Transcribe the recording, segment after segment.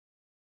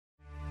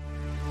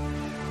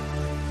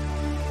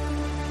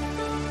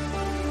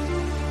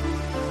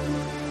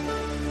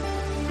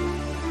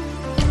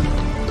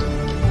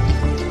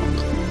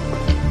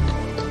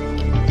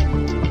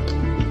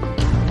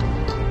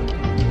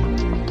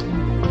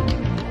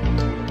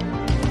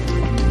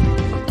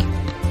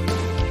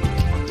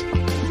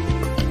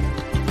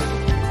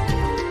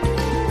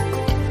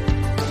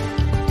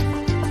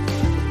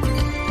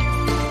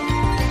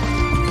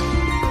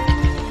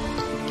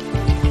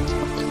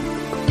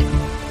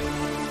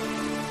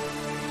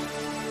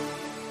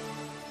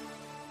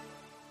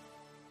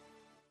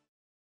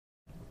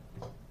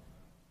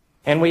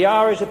And we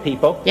are, as a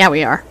people, Yeah,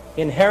 we are.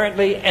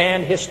 inherently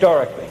and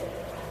historically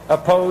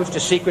opposed to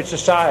secret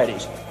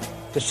societies,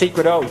 to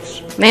secret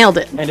oaths, Nailed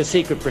it. and to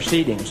secret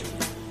proceedings.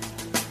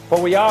 For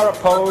we are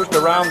opposed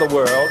around the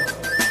world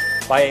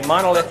by a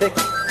monolithic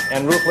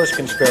and ruthless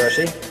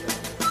conspiracy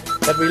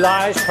that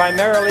relies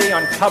primarily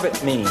on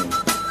covert means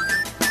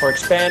for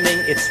expanding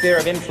its sphere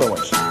of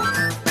influence.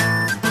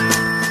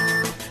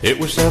 It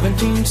was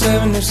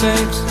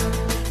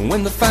 1776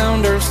 when the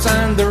founders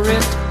signed the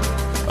writ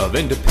of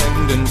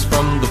independence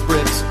from the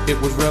Brits. It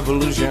was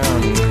revolution.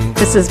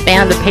 This is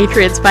Band of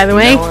Patriots, by the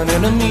way. Now an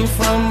enemy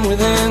from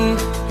within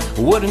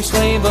would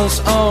enslave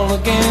us all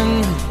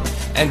again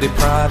and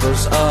deprive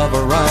us of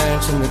our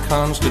rights in the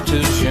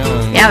Constitution.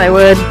 Yeah, they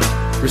would.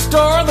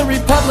 Restore the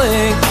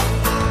Republic.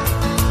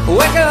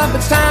 Wake up,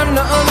 it's time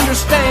to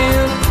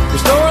understand.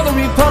 Restore the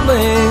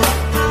Republic.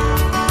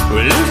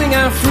 We're losing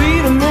our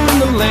freedom in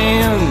the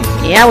land.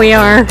 Yeah, we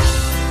are.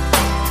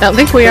 Don't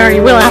think we are.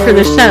 You will after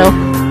this show.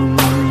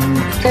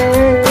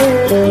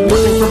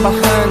 Working from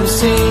behind the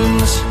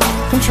scenes,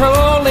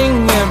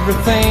 controlling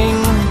everything,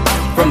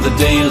 from the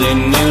daily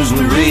news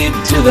we read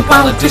to the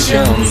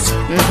politicians.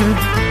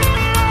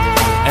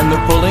 And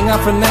they're pulling our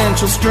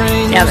financial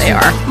strings. Yeah, they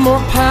are. More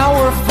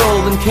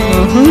powerful than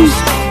kings.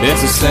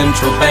 It's a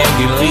central bank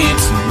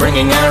elites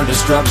bringing our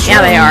destruction.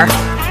 Yeah, they are.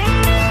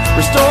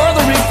 Restore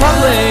the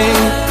Republic.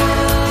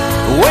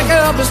 Wake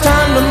up, it's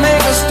time to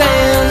make a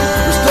stand.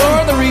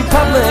 Restore the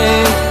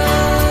Republic.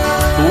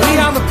 We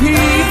are the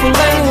people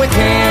and we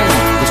can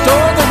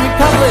restore the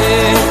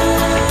Republic.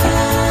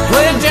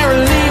 Pledge our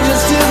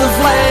allegiance to the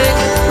flag.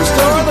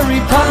 Restore the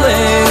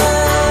Republic.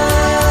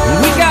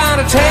 We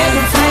gotta take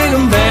our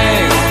freedom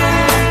back.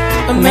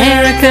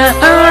 America,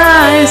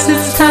 arise.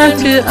 It's time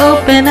to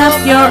open up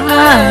your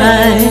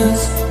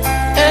eyes.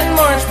 And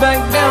march back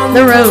down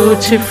The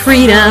road to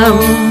freedom.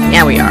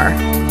 Yeah, we are.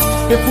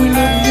 If we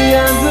look the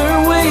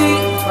other way,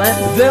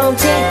 they'll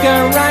take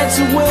our rights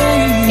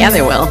away. Yeah,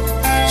 they will.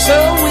 So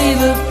we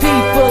the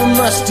people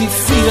must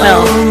defeat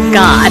Well, them.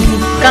 God.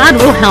 God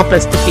will help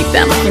us defeat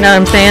them. You know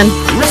what I'm saying?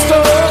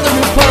 Restore the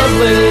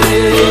Republic.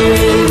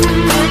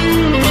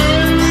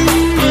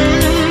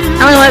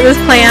 I'm going to let this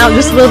play out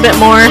just a little bit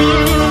more.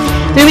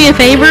 Do me a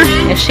favor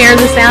and share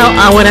this out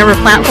on whatever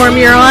platform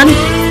you're on.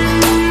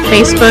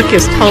 Facebook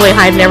is totally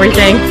hiding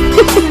everything.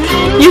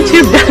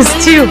 YouTube does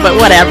too, but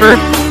whatever.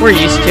 We're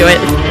used to it.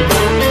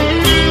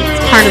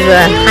 It's part of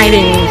the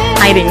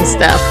hiding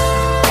stuff.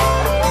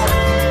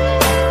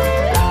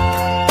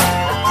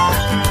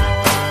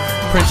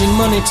 Printing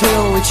money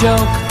till we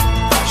choke,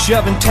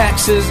 shoving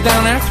taxes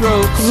down our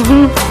throats,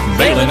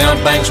 bailing out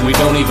banks we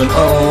don't even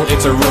owe.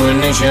 It's a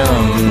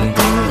ruination.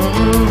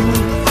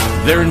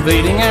 They're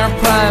invading our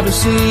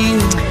privacy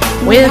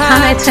With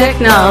high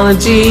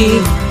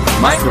technology.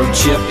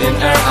 Microchip in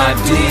our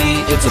ID,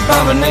 it's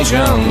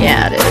abomination.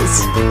 Yeah, it is.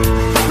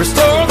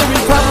 Restore the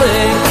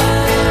Republic.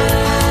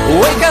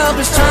 Wake up,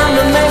 it's time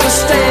to make a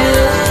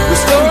stand.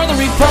 Restore the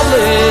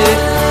Republic.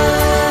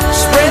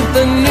 Spread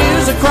the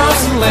news across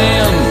the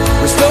land.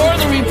 Restore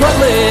the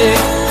Republic.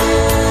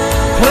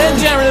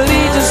 Pledge our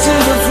allegiance to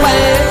the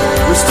flag.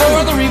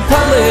 Restore the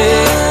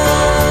Republic.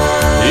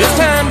 It's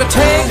time to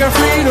take our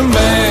freedom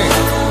back.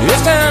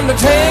 It's time to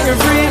take our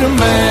freedom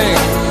back.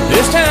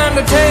 It's time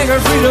to take our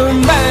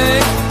freedom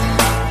back.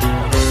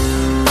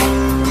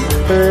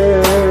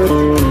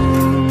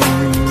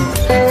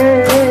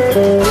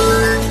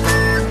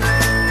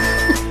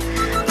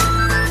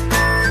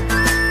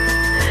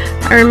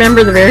 I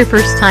remember the very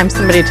first time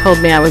somebody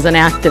told me I was an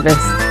activist.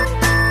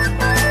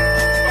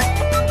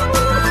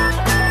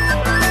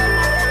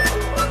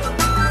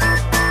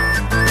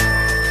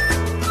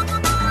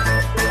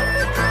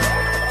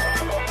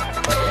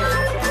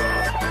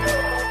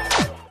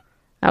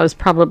 I was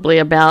probably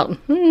about,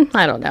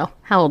 I don't know.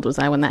 How old was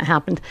I when that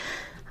happened?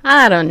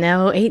 I don't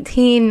know,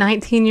 18,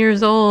 19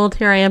 years old.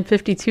 Here I am,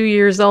 52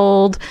 years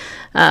old.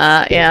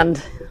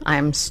 And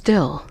I'm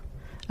still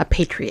a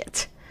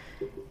patriot.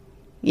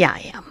 Yeah,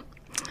 I am.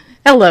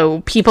 Hello,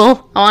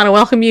 people. I want to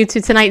welcome you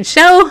to tonight's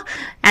show.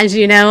 As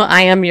you know,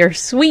 I am your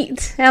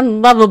sweet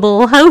and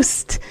lovable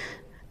host,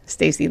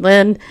 Stacy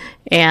Lynn.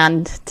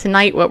 And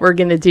tonight what we're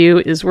going to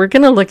do is we're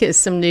going to look at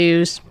some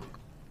news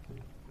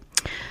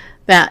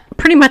that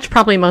pretty much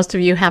probably most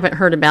of you haven't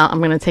heard about. I'm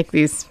going to take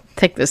this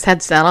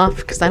headset off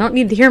because I don't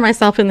need to hear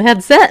myself in the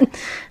headset.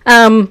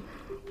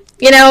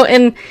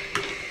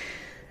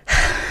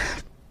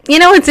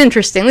 It's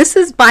interesting. This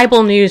is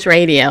Bible News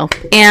Radio.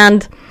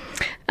 And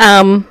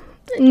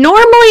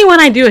normally when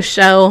I do a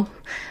show,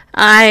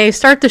 I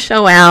start the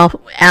show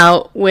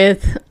out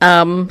with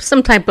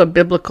some type of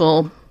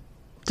biblical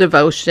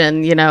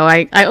devotion. You know,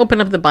 I open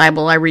up the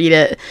Bible, I read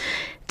it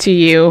to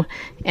you,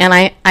 and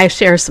I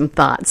share some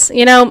thoughts.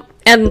 You know,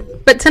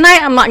 but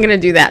tonight I'm not going to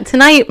do that.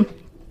 Tonight,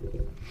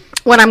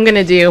 what I'm going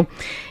to do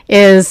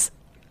is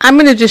I'm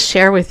going to just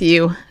share with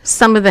you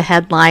some of the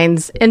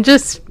headlines and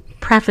just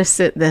preface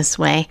it this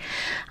way.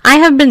 I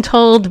have been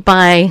told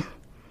by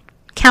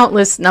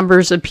countless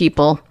numbers of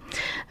people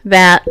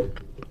that,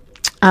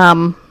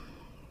 I've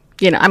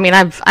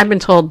been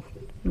told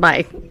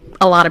by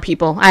a lot of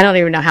people, I don't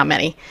even know how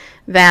many,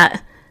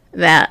 that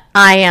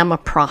I am a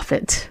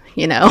prophet,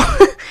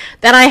 that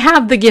I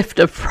have the gift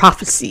of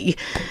prophecy,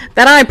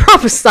 that I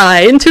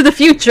prophesy into the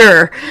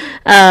future,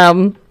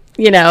 and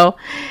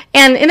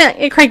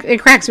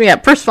it cracks me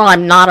up. First of all,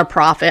 I'm not a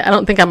prophet. I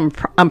don't think I'm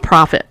a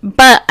prophet,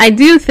 but I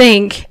do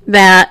think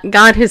that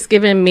God has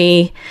given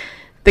me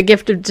the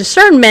gift of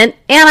discernment,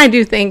 and I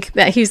do think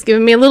that he's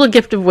given me a little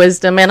gift of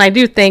wisdom, and I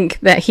do think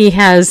that he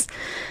has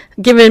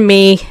given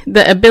me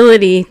the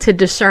ability to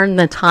discern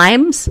the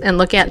times and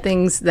look at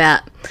things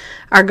that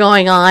are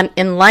going on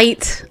in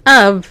light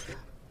of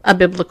a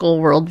biblical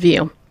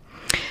worldview.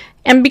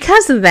 And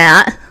because of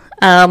that,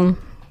 some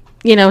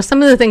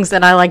of the things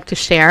that I like to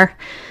share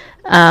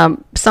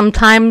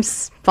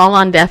sometimes fall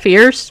on deaf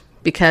ears,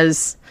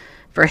 because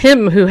for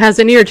him who has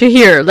an ear to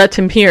hear, let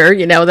him hear,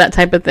 that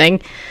type of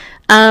thing.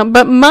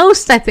 But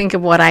most, I think,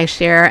 of what I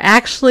share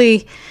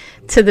actually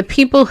to the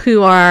people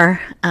who are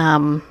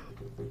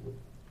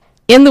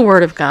in the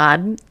Word of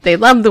God. They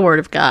love the Word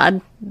of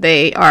God.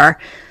 They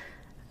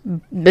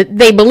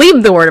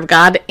believe the Word of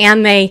God,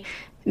 and they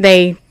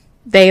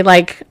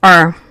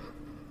are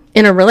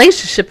in a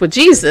relationship with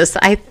Jesus.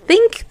 I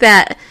think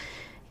that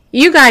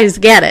you guys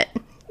get it.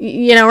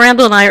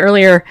 Randall and I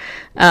earlier,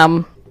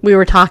 we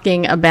were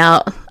talking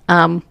about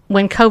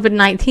when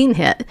COVID-19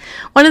 hit.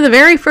 One of the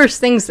very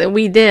first things that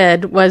we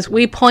did was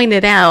we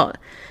pointed out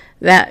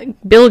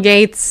that Bill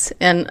Gates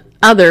and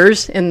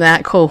others in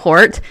that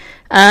cohort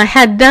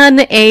had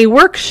done a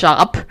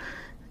workshop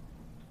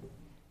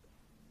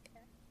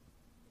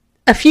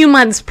a few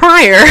months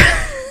prior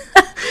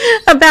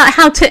about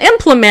how to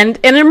implement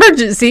an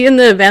emergency in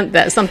the event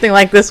that something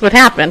like this would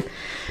happen.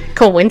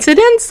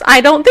 Coincidence?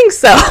 I don't think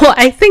so.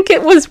 I think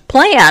it was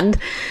planned.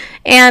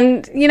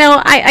 And,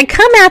 I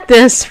come at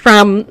this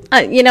from,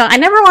 I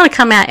never want to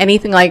come at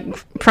anything like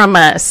from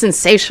a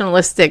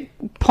sensationalistic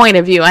point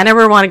of view. I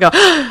never want to go,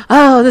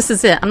 oh, this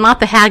is it. I'm not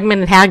the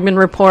Hagman and Hagman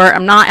report.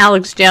 I'm not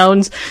Alex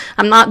Jones.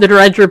 I'm not the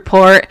Drudge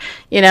report.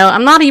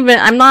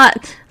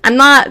 I'm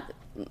not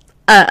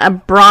a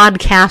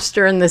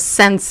broadcaster in the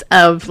sense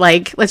of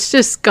like, let's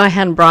just go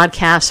ahead and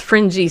broadcast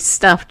fringy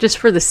stuff just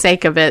for the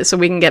sake of it so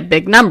we can get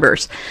big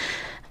numbers.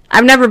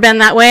 I've never been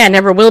that way. I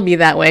never will be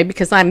that way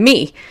because I'm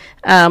me.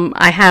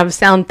 I have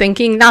sound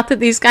thinking. Not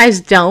that these guys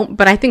don't,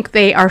 but I think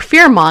they are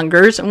fear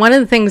mongers. And one of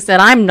the things that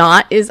I'm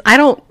not is I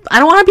don't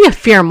want to be a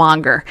fear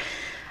monger.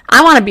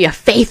 I want to be a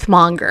faith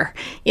monger.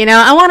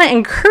 I want to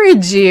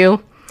encourage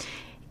you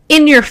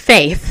in your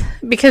faith,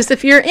 because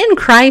if you're in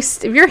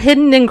Christ, if you're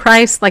hidden in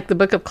Christ, like the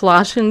book of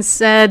Colossians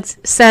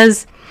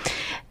says,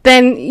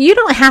 then you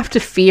don't have to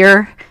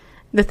fear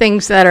the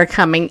things that are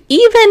coming,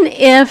 even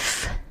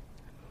if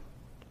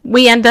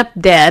we end up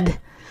dead,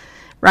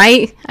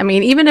 right? I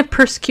mean, even if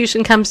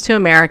persecution comes to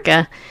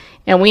America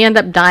and we end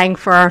up dying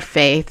for our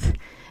faith,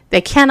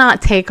 they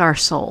cannot take our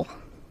soul.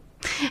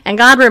 And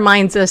God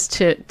reminds us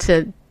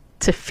to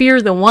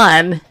fear the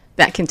one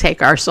that can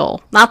take our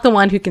soul, not the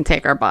one who can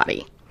take our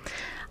body.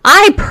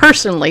 I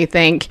personally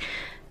think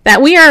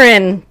that we are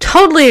in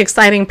totally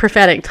exciting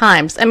prophetic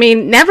times. I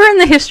mean, never in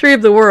the history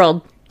of the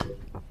world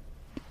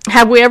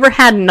have we ever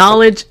had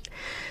knowledge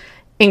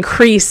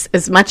increase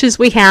as much as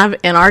we have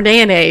in our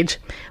day and age.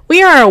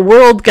 We are a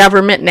world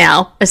government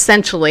now,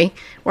 essentially.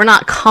 We're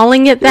not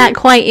calling it that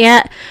quite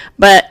yet,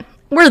 but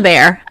we're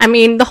there. I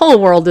mean, the whole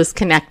world is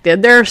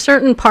connected. There are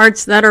certain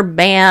parts that are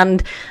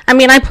banned. I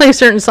mean, I play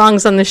certain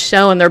songs on this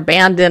show and they're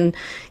banned in,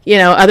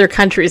 other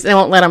countries. They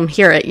won't let them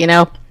hear it,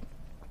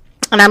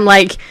 And I'm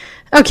like,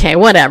 okay,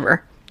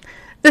 whatever.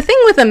 The thing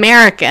with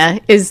America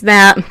is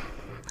that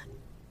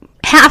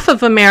half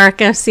of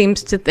America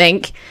seems to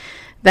think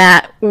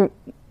that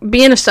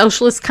being a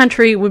socialist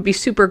country would be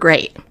super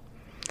great,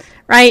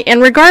 right?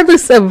 And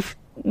regardless of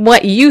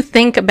what you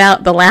think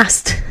about the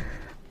last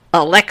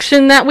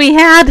election that we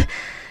had,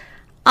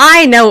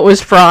 I know it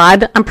was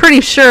fraud. I'm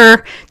pretty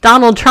sure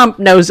Donald Trump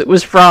knows it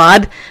was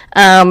fraud.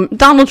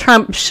 Donald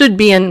Trump should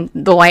be in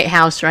the White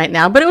House right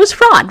now, but it was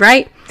fraud,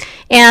 right?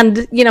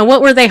 And,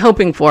 what were they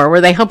hoping for?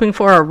 Were they hoping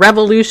for a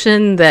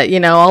revolution that,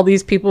 all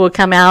these people would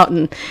come out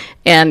and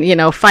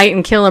fight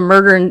and kill and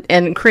murder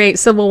and create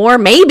civil war?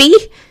 Maybe.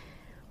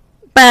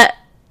 But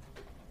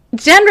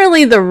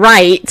generally the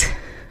right,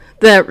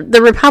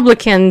 the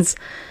Republicans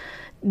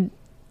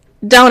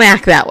don't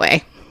act that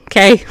way.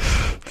 Okay.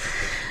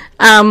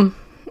 And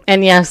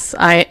yes,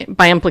 I,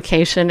 by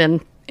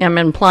implication, am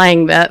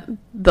implying that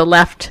the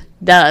left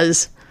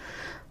does.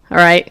 All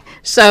right.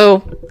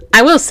 So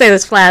I will say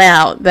this flat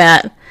out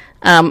that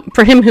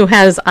for him who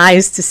has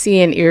eyes to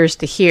see and ears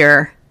to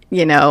hear,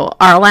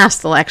 our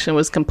last election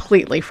was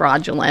completely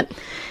fraudulent.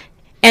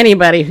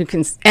 Anybody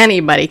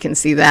can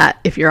see that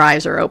if your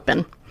eyes are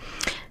open.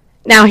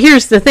 Now,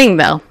 here's the thing,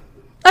 though.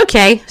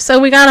 Okay, so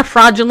we got a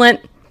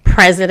fraudulent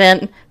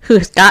president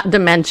who's got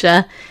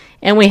dementia,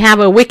 and we have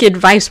a wicked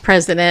vice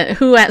president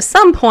who at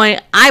some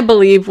point, I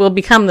believe, will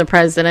become the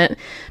president,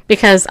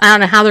 because I don't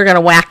know how they're going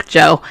to whack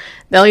Joe.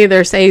 They'll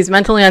either say he's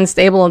mentally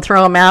unstable and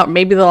throw him out,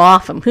 maybe they'll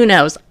off him. Who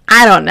knows?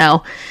 I don't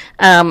know.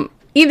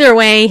 Either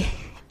way,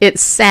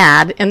 It's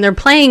sad, and they're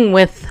playing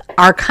with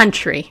our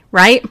country,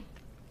 right?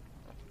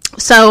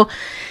 So,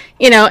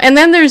 and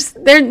then there's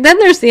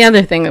the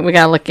other thing that we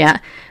got to look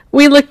at.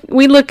 We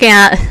look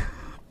at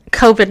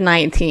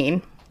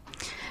COVID-19.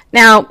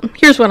 Now,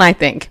 here's what I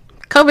think.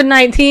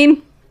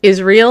 COVID-19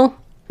 is real.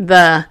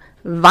 The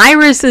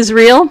virus is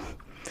real.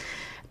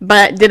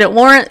 But did it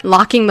warrant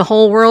locking the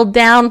whole world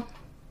down?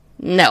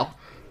 No.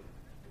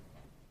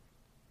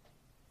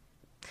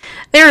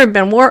 There have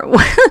been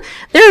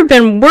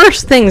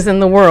worse things in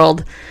the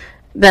world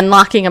than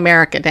locking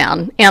America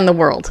down and the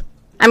world.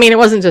 I mean, it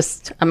wasn't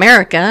just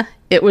America,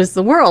 it was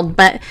the world.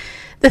 But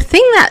the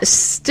thing that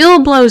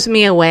still blows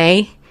me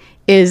away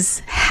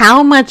is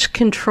how much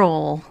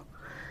control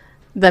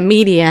the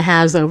media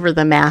has over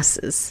the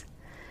masses.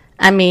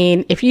 I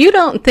mean, if you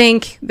don't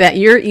think that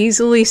you're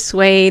easily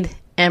swayed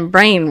and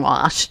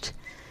brainwashed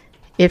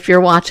if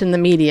you're watching the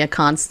media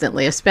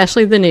constantly,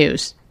 especially the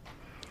news,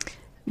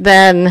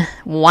 then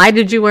why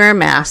did you wear a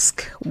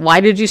mask? Why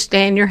did you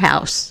stay in your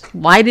house?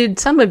 Why did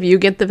some of you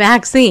get the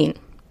vaccine?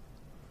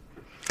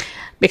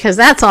 Because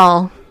that's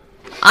all,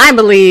 I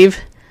believe,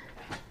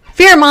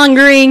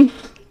 fear-mongering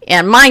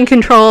and mind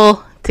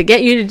control to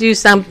get you to do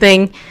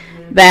something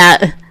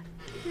that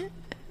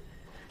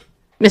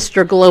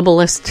Mr.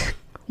 Globalist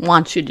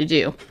wants you to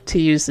do, to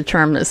use the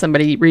term that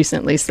somebody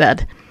recently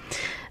said.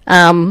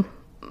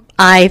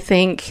 I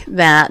think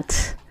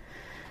that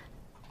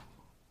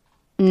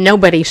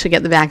nobody should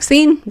get the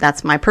vaccine.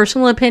 That's my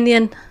personal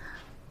opinion.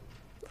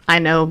 I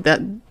know that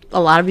a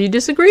lot of you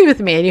disagree with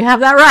me, and you have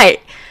that right.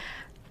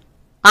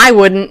 I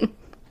wouldn't.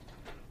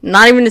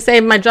 Not even to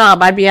save my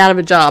job. I'd be out of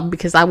a job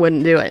because I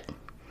wouldn't do it.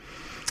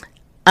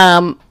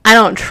 I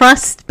don't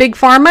trust Big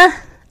Pharma.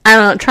 I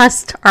don't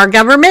trust our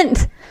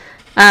government.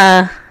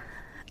 I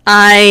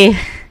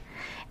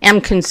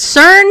am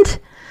concerned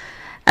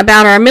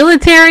about our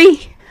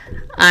military.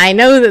 I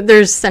know that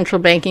there's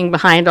central banking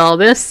behind all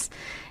this.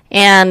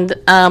 And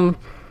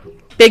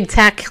big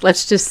tech,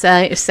 let's just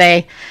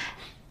say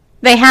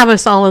they have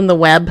us all in the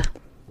web.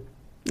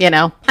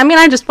 I mean,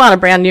 I just bought a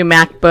brand new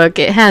MacBook.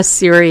 It has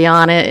Siri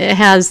on it. It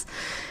has,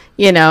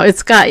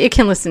 it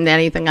can listen to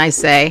anything I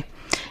say.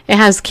 It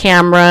has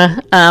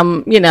camera.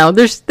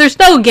 There's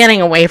no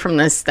getting away from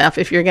this stuff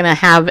if you're going to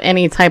have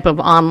any type of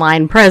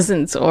online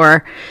presence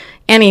or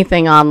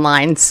anything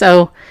online.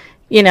 So,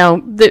 they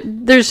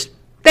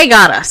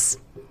got us.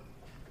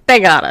 They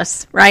got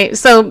us, right?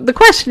 So the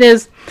question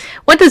is,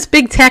 what does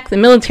big tech, the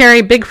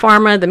military, big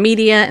pharma, the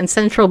media, and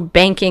central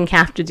banking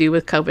have to do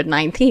with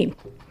COVID-19?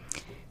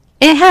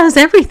 It has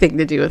everything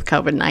to do with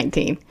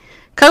COVID-19.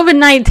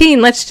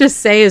 COVID-19, let's just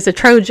say, is a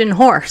Trojan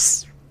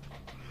horse.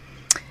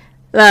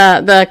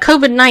 The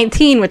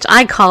COVID-19, which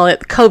I call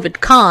it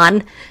COVID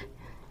con,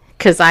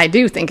 because I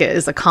do think it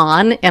is a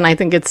con, and I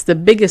think it's the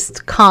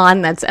biggest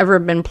con that's ever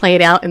been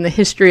played out in the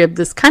history of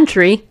this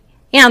country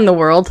and the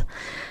world,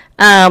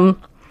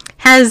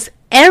 has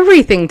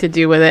everything to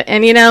do with it.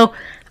 And,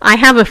 I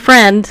have a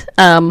friend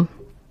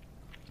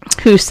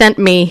who sent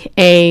me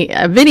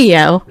a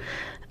video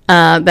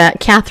that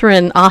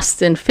Catherine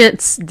Austin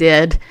Fitts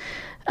did,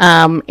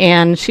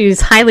 and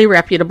she's highly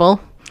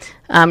reputable.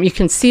 You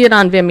can see it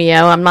on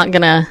Vimeo. I'm not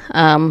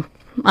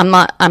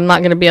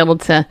gonna be able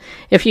to.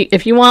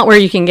 If you want where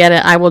you can get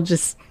it,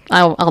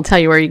 I'll tell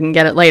you where you can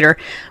get it later.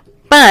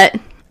 But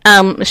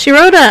she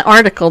wrote an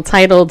article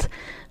titled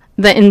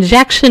 "The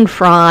Injection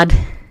Fraud.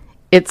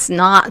 It's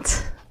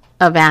Not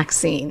a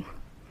Vaccine."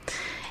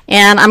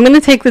 And I'm going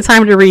to take the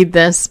time to read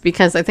this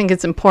because I think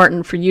it's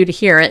important for you to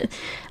hear it.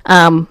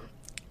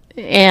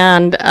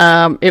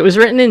 It was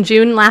written in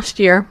June last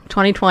year,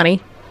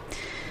 2020.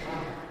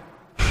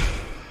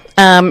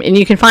 And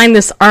you can find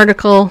this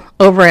article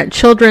over at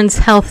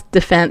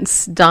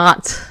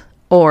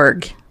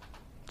childrenshealthdefense.org.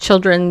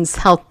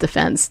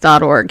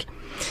 childrenshealthdefense.org.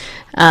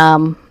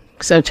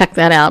 So check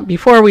that out.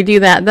 Before we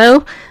do that,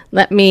 though,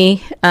 let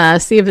me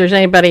see if there's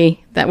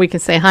anybody that we can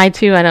say hi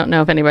to. I don't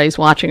know if anybody's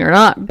watching or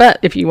not, but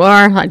if you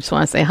are, I just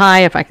want to say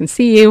hi if I can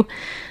see you,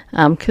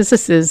 because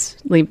this is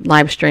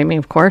live streaming,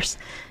 of course.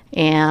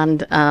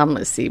 And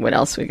let's see what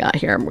else we got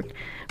here.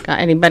 Got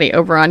anybody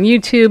over on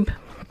YouTube?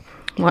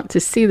 Want to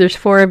see? There's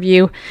 4 of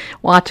you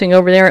watching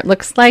over there, it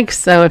looks like.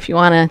 So if you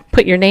want to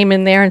put your name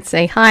in there and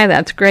say hi,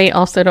 that's great.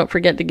 Also, don't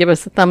forget to give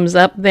us a thumbs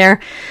up there.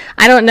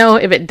 I don't know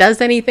if it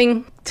does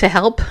anything to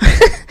help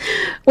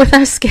with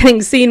us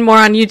getting seen more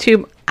on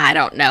YouTube. I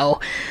don't know.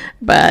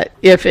 But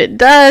if it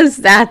does,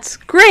 that's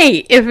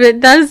great. If it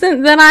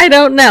doesn't, then I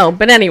don't know.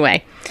 But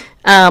anyway,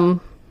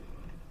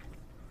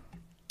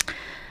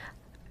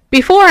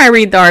 before I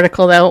read the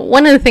article, though,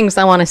 one of the things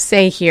I want to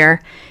say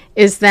here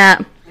is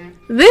that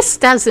this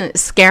doesn't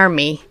scare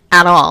me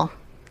at all.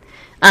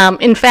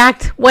 In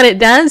fact, what it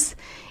does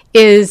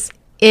is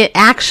it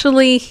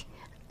actually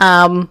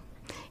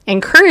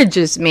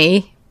encourages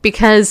me,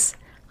 because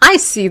I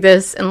see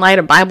this in light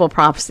of Bible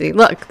prophecy.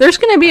 Look, there's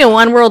going to be a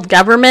one world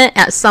government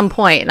at some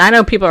point. And I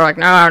know people are like,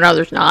 no,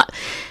 there's not.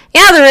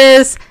 Yeah, there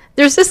is.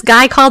 There's this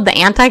guy called the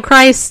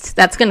Antichrist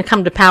that's going to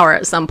come to power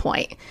at some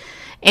point.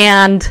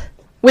 And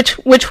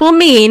which will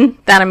mean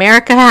that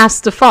America has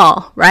to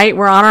fall, right?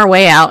 We're on our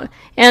way out.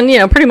 And,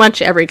 pretty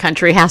much every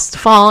country has to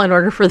fall in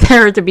order for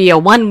there to be a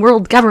one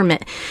world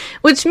government,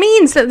 which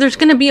means that there's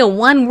going to be a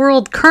one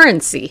world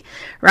currency,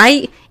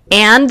 right?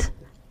 And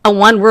a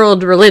one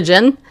world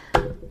religion.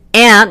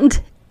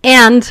 And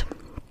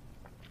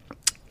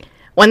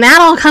when that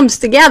all comes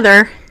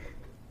together,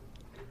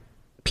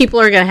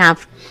 people are going to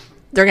have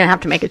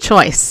to make a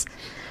choice,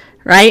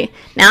 right?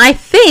 Now, I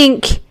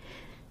think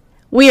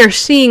we are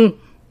seeing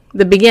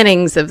the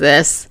beginnings of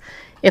this.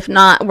 If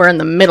not, we're in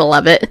the middle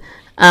of it.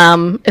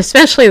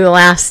 Especially the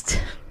last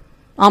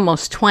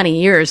almost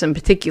 20 years in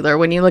particular,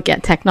 when you look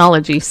at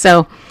technology.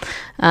 So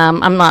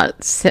I'm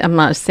not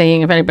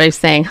saying if anybody's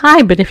saying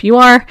hi, but if you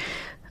are,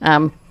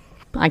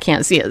 I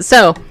can't see it.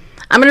 So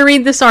I'm going to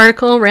read this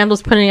article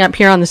Randall's putting up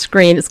here on the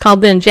screen. It's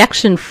called "The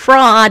Injection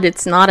Fraud.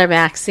 It's Not a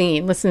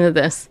Vaccine." Listen to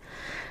this.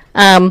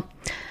 I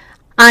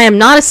am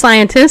not a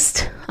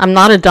scientist. I'm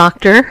not a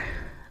doctor.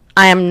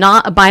 I am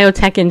not a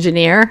biotech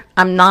engineer.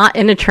 I'm not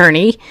an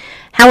attorney.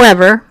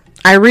 However,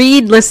 I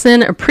read,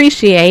 listen,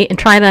 appreciate, and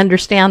try to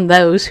understand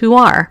those who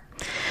are.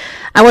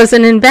 I was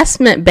an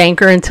investment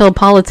banker until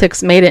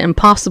politics made it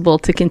impossible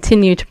to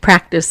continue to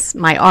practice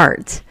my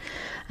art.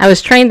 I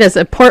was trained as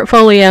a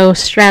portfolio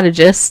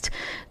strategist,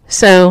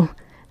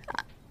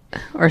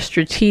 or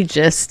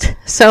strategist.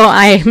 So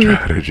I'm...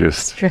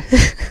 Strategist.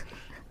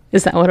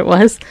 Is that what it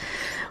was?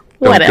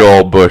 Don't go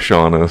all Bush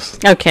on us.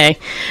 Okay.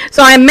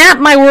 So I mapped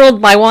my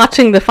world by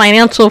watching the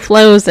financial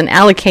flows and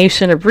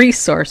allocation of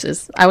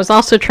resources. I was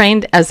also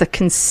trained as a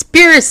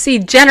conspiracy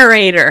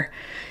generator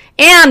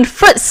and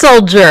foot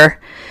soldier.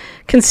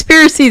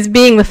 Conspiracies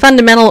being the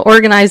fundamental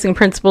organizing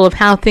principle of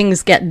how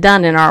things get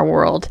done in our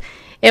world.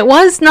 It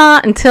was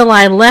not until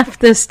I left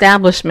the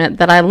establishment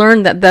that I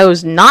learned that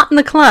those not in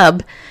the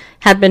club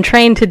had been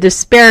trained to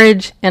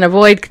disparage and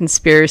avoid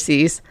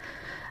conspiracies.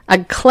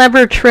 A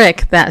clever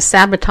trick that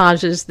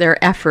sabotages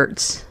their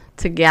efforts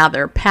to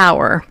gather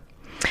power.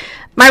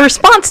 My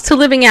response to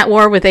living at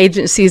war with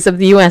agencies of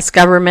the U.S.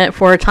 government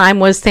for a time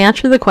was to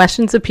answer the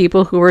questions of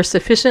people who were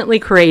sufficiently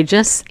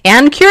courageous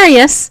and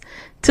curious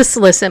to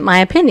solicit my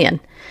opinion.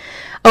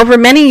 Over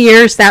many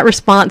years, that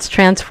response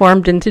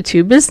transformed into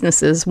two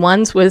businesses.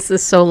 One was the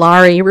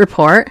Solari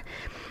Report,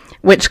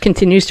 which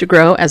continues to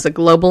grow as a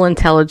global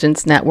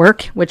intelligence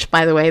network, which,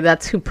 by the way,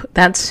 that's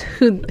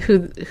who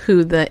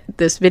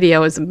this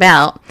video is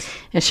about.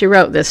 And she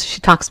wrote this. She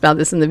talks about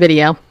this in the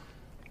video.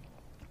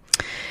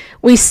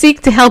 We seek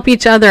to help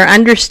each other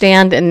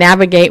understand and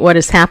navigate what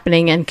is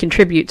happening and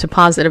contribute to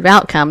positive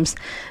outcomes.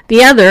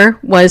 The other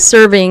was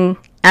serving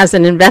as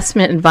an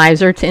investment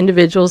advisor to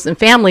individuals and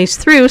families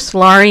through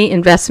Solari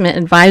Investment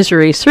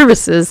Advisory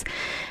Services.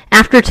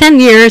 After 10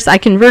 years, I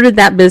converted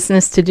that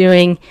business to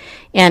doing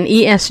an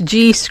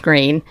ESG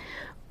screen.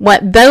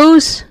 What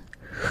those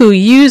who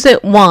use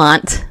it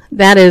want,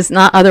 that is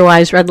not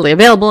otherwise readily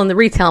available in the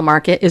retail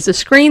market, is a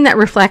screen that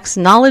reflects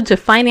knowledge of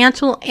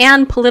financial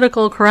and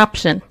political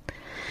corruption.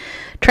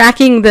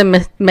 Tracking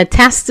the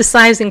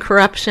metastasizing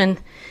corruption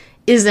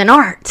is an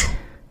art,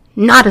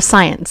 not a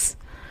science.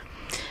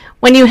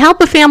 When you help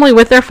a family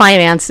with their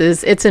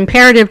finances, it's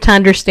imperative to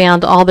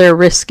understand all their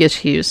risk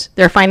issues.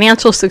 Their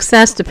financial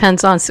success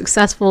depends on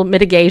successful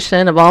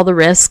mitigation of all the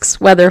risks,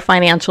 whether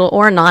financial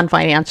or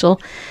non-financial,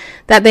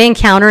 that they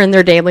encounter in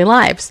their daily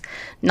lives.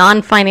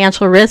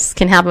 Non-financial risks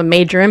can have a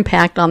major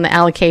impact on the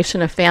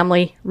allocation of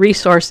family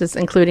resources,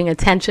 including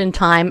attention,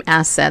 time,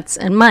 assets,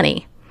 and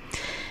money.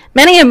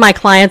 Many of my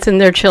clients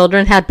and their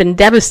children had been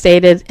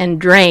devastated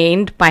and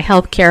drained by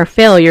healthcare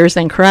failures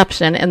and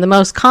corruption, and the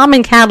most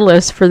common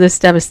catalyst for this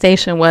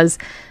devastation was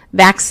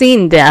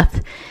vaccine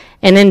death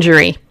and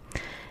injury.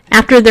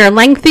 After their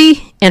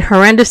lengthy and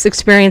horrendous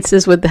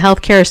experiences with the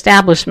healthcare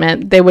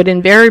establishment, they would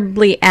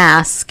invariably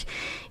ask,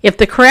 if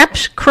the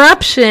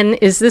corruption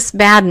is this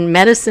bad in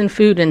medicine,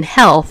 food, and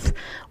health,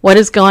 what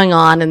is going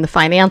on in the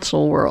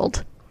financial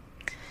world?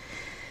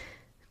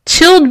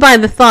 Chilled by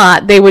the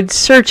thought, they would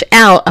search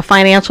out a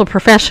financial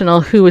professional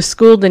who was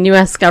schooled in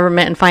U.S.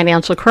 government and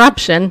financial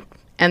corruption,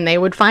 and they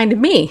would find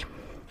me.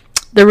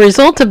 The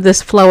result of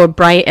this flow of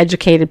bright,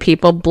 educated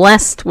people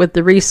blessed with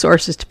the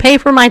resources to pay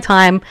for my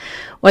time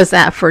was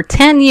that for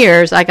 10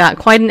 years I got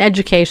quite an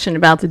education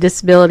about the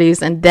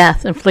disabilities and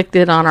death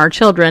inflicted on our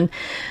children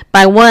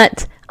by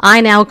what I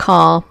now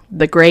call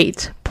the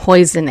Great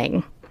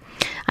Poisoning.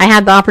 I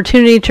had the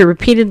opportunity to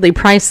repeatedly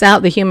price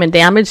out the human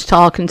damage to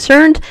all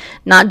concerned,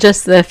 not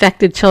just the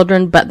affected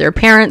children, but their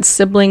parents,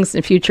 siblings,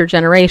 and future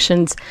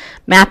generations,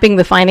 mapping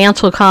the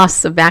financial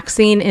costs of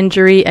vaccine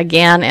injury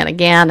again and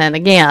again and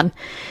again.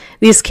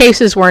 These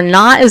cases were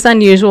not as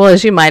unusual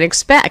as you might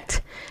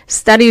expect.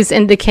 Studies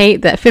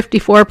indicate that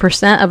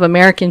 54% of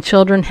American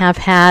children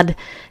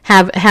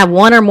have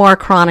one or more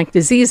chronic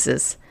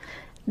diseases.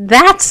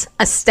 That's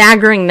a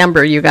staggering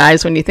number, you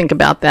guys, when you think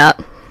about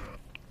that.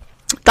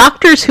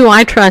 Doctors who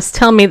I trust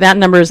tell me that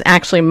number is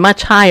actually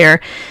much higher,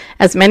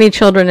 as many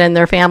children and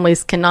their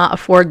families cannot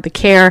afford the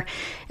care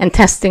and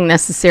testing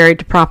necessary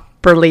to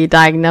properly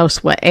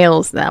diagnose what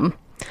ails them.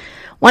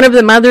 One of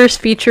the mothers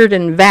featured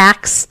in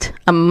Vaxxed,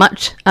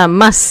 a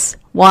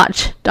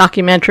must-watch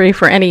documentary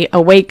for any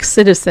awake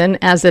citizen,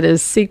 as it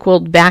is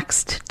sequeled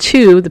Vaxxed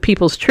 2, The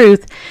People's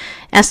Truth,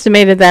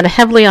 estimated that a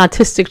heavily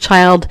autistic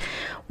child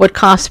would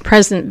cost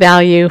present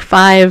value is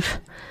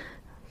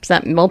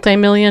that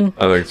multi-million?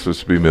 I think it's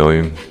supposed to be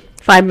million.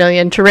 $5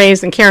 million to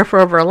raise and care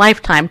for over a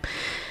lifetime.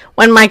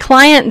 When my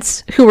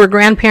clients who were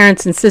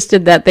grandparents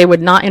insisted that they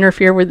would not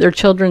interfere with their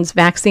children's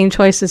vaccine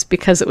choices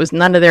because it was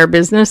none of their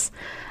business,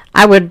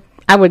 I would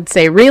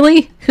say,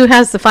 really? Who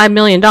has the $5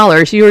 million?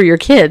 You or your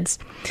kids?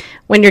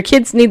 When your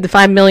kids need the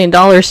 $5 million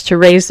to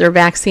raise their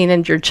vaccine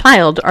and your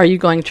child, are you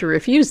going to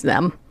refuse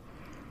them?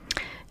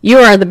 You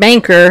are the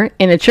banker,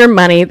 and it's your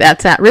money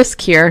that's at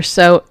risk here,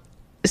 so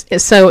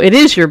it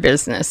is your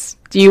business.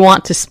 Do you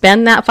want to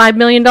spend that $5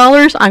 million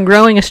on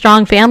growing a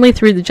strong family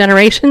through the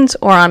generations,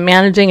 or on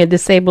managing a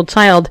disabled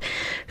child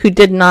who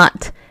did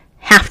not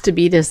have to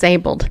be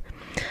disabled?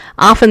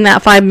 Often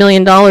that $5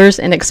 million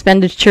in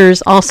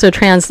expenditures also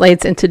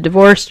translates into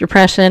divorce,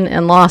 depression,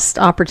 and lost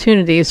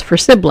opportunities for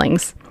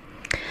siblings.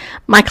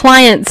 My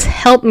clients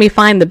help me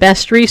find the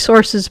best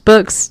resources,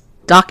 books,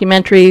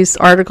 documentaries,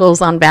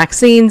 articles on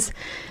vaccines.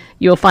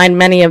 You'll find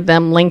many of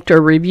them linked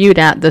or reviewed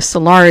at the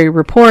Solari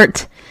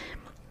Report,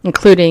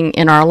 including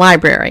in our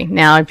library.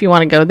 Now, if you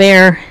want to go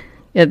there,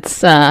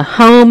 it's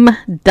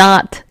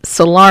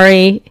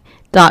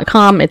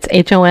home.solari.com. It's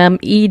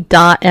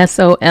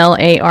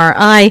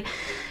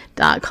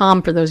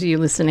home.solari.com for those of you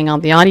listening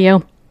on the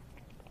audio.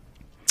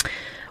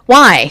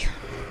 Why?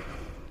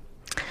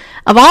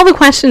 Of all the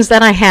questions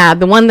that I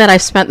had, the one that I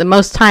spent the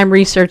most time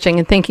researching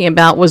and thinking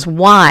about was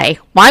why.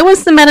 Why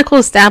was the medical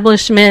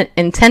establishment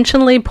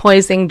intentionally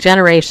poisoning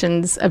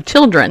generations of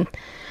children?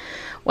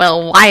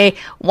 Well, why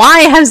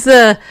has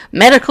the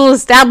medical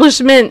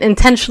establishment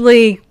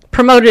intentionally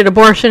promoted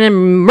abortion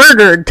and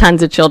murdered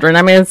tons of children?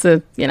 I mean,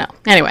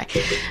 anyway.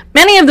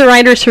 Many of the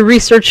writers who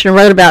researched and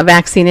wrote about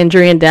vaccine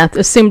injury and death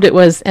assumed it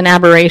was an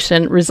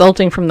aberration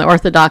resulting from the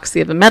orthodoxy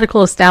of a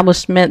medical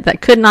establishment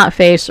that could not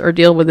face or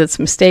deal with its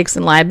mistakes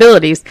and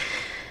liabilities.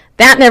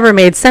 That never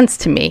made sense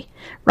to me.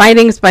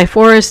 Writings by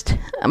Forrest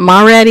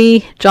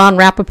Moretti, John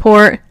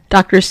Rappaport,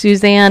 Dr.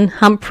 Suzanne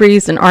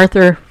Humphreys, and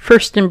Arthur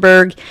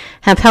Furstenberg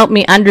have helped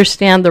me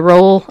understand the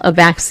role of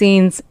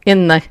vaccines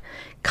in the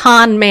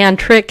con man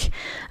trick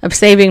of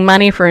saving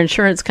money for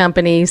insurance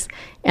companies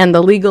and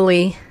the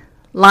legally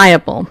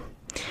liable.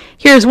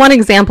 Here's one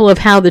example of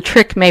how the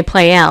trick may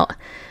play out.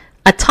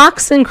 A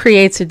toxin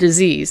creates a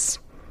disease.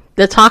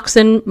 The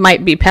toxin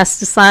might be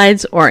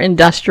pesticides or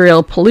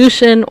industrial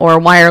pollution or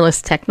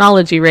wireless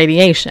technology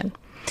radiation.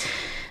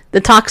 The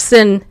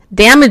toxin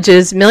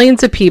damages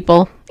millions of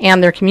people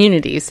and their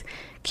communities.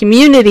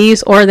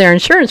 Communities or their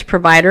insurance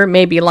provider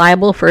may be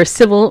liable for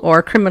civil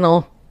or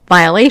criminal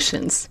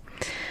violations.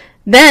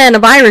 Then a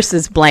virus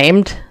is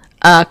blamed.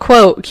 A,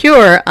 quote,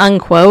 cure,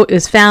 unquote,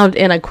 is found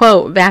in a,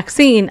 quote,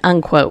 vaccine,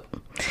 unquote.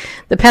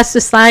 The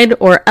pesticide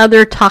or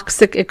other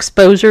toxic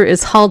exposure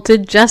is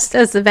halted just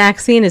as the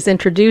vaccine is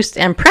introduced,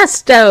 and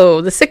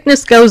presto, the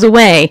sickness goes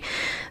away.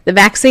 The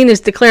vaccine is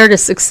declared a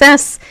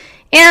success,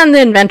 and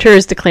the inventor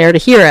is declared a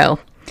hero.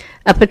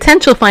 A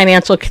potential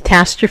financial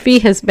catastrophe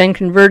has been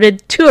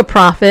converted to a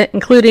profit,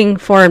 including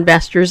for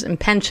investors and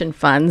pension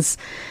funds.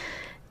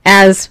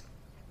 As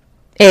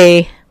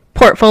a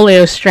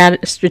portfolio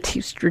strategist,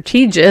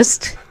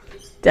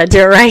 did I do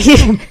it right?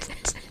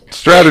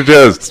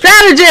 Strategist!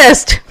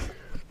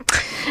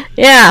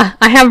 Yeah,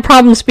 I have a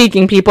problem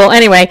speaking, people.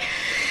 Anyway,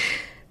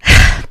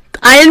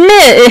 I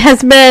admit it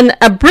has been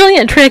a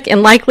brilliant trick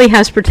and likely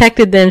has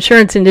protected the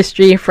insurance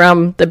industry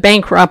from the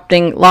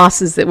bankrupting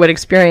losses it would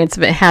experience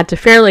if it had to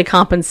fairly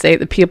compensate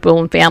the people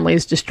and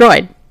families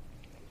destroyed.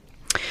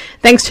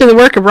 Thanks to the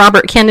work of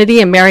Robert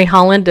Kennedy and Mary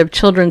Holland of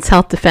Children's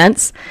Health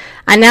Defense,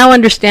 I now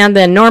understand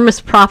the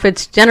enormous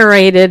profits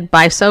generated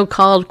by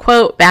so-called,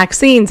 quote,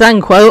 vaccines,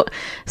 unquote,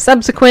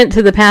 subsequent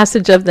to the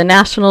passage of the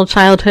National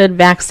Childhood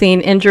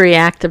Vaccine Injury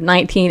Act of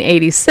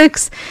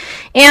 1986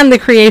 and the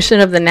creation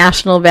of the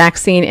National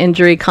Vaccine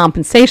Injury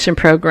Compensation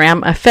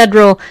Program, a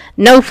federal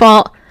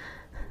no-fault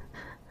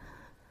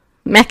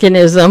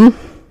mechanism.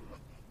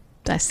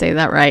 Did I say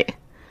that right?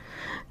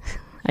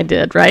 I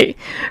did, right?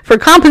 For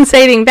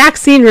compensating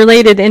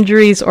vaccine-related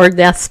injuries or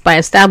deaths by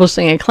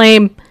establishing a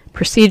claim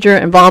procedure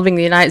involving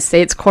the United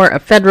States Court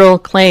of Federal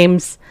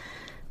Claims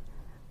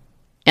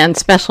and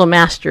Special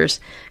Masters.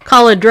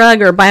 Call a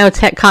drug or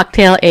biotech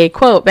cocktail a,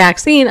 quote,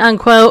 vaccine,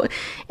 unquote,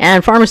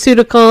 and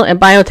pharmaceutical and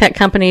biotech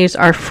companies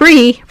are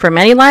free from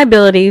any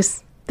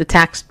liabilities the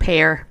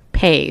taxpayer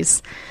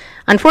pays.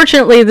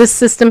 Unfortunately, this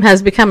system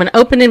has become an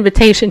open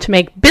invitation to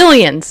make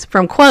billions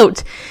from,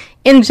 quote,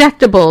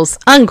 injectables,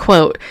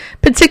 unquote,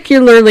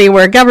 particularly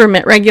where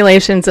government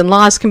regulations and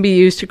laws can be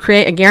used to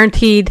create a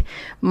guaranteed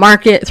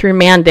market through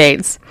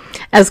mandates.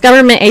 As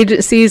government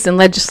agencies and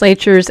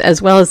legislatures,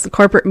 as well as the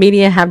corporate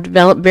media, have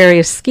developed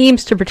various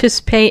schemes to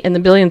participate in the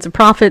billions of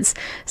profits,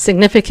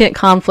 significant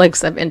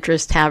conflicts of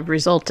interest have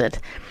resulted.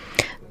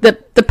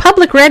 The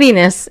Public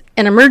Readiness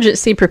and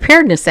Emergency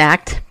Preparedness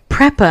Act,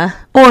 PREPA,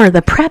 or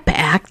the PrEP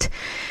Act,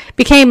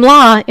 became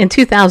law in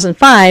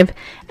 2005,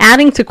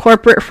 adding to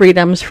corporate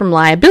freedoms from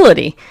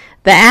liability.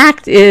 The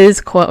act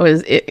is,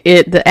 quote,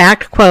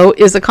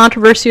 is a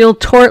controversial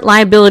tort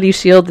liability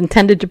shield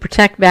intended to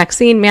protect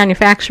vaccine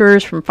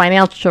manufacturers from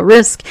financial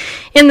risk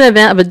in the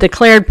event of a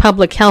declared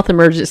public health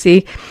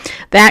emergency.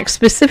 The act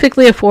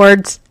specifically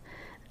affords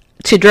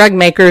to drug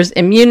makers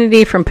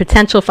immunity from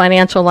potential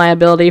financial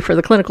liability for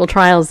the clinical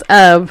trials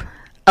of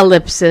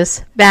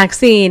ellipsis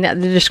vaccine at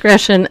the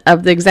discretion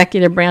of the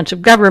executive branch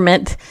of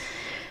government.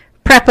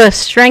 PREPA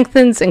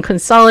strengthens and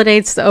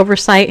consolidates the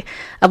oversight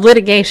of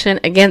litigation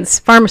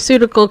against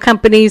pharmaceutical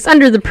companies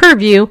under the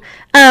purview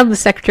of the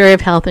Secretary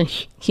of Health and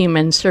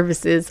Human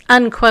Services,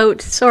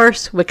 unquote.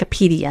 Source,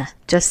 Wikipedia,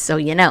 just so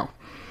you know.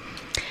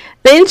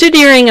 The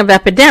engineering of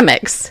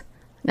epidemics.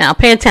 Now,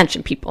 pay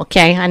attention, people,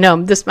 okay? I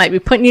know this might be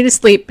putting you to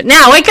sleep, but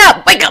now wake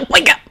up, wake up,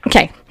 wake up.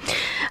 Okay.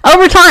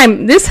 Over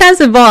time, this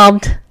has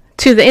evolved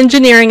to the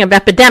engineering of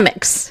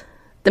epidemics,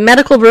 the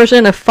medical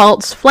version of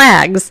false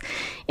flags.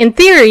 In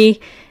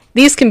theory,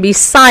 these can be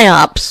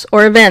psyops,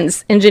 or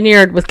events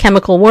engineered with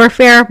chemical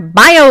warfare,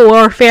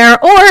 biowarfare,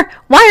 or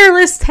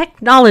wireless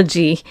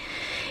technology.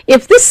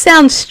 If this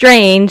sounds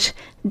strange,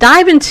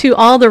 dive into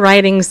all the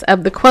writings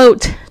of the,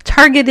 quote,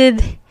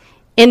 targeted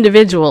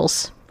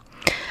individuals.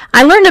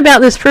 I learned about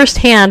this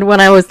firsthand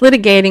when I was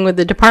litigating with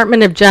the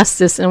Department of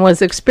Justice and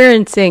was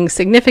experiencing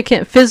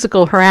significant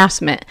physical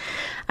harassment.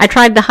 I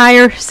tried to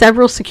hire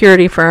several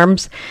security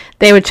firms.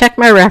 They would check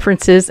my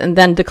references and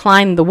then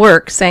decline the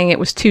work, saying it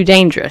was too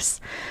dangerous.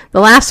 The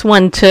last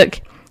one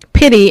took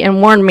pity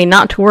and warned me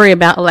not to worry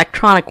about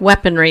electronic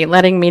weaponry,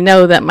 letting me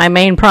know that my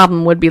main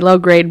problem would be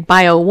low-grade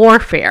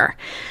biowarfare.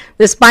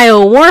 This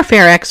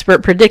biowarfare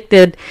expert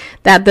predicted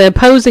that the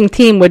opposing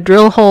team would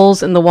drill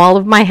holes in the wall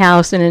of my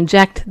house and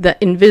inject the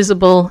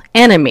invisible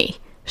enemy.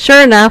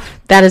 Sure enough,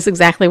 that is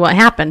exactly what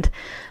happened.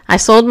 I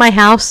sold my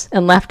house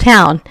and left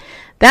town.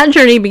 That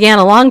journey began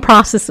a long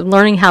process of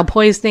learning how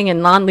poisoning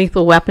and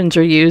non-lethal weapons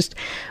are used,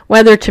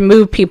 whether to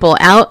move people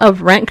out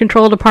of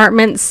rent-controlled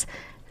apartments,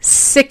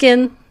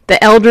 sicken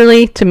the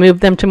elderly to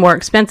move them to more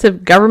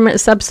expensive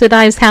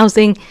government-subsidized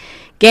housing,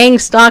 gang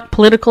stalk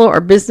political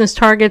or business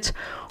targets,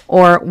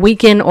 or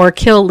weaken or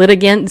kill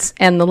litigants,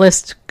 and the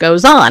list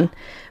goes on.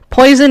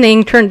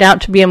 Poisoning turned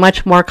out to be a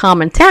much more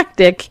common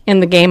tactic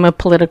in the game of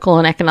political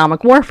and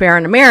economic warfare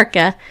in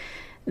America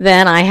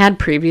than I had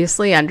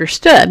previously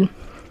understood.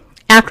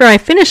 After I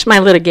finished my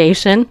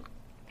litigation,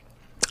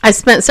 I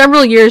spent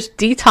several years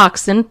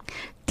detoxing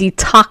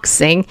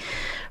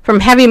from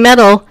heavy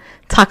metal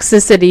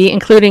toxicity,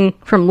 including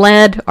from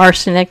lead,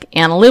 arsenic,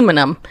 and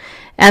aluminum.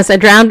 As I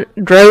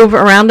drove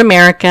around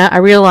America, I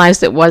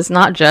realized it was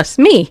not just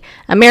me.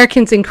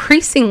 Americans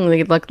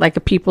increasingly looked like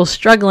a people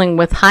struggling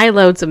with high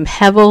loads of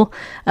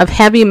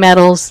heavy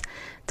metals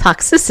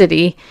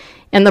toxicity.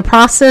 In the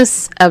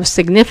process of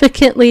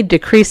significantly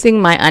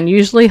decreasing my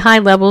unusually high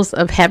levels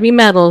of heavy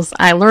metals,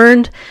 I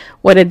learned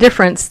what a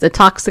difference the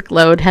toxic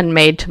load had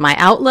made to my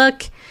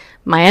outlook,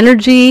 my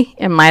energy,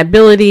 and my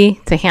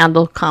ability to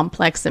handle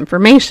complex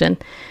information.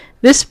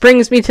 This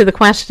brings me to the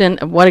question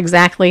of what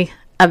exactly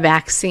a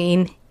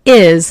vaccine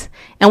is,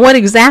 and what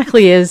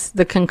exactly is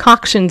the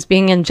concoctions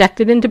being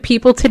injected into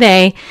people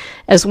today,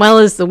 as well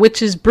as the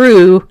witch's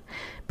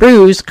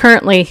brews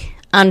currently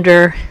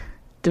under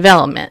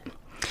development.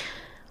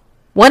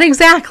 What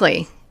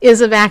exactly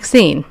is a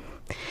vaccine?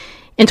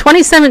 In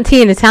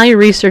 2017, Italian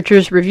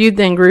researchers reviewed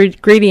the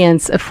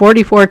ingredients of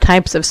 44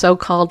 types of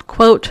so-called,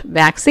 quote,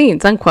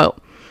 vaccines,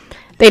 unquote.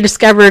 They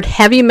discovered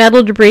heavy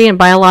metal debris and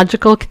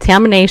biological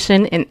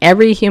contamination in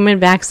every human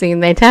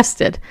vaccine they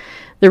tested.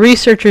 The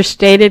researchers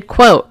stated,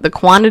 quote, the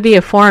quantity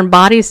of foreign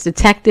bodies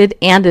detected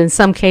and in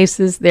some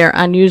cases their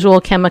unusual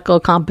chemical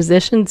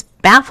compositions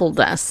baffled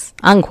us,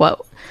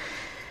 unquote.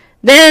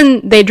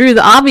 Then they drew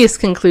the obvious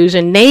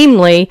conclusion,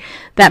 namely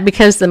that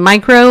because the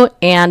micro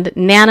and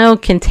nano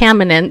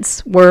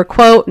contaminants were,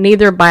 quote,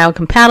 neither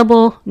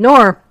biocompatible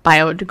nor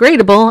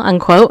biodegradable,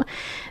 unquote,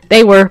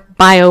 they were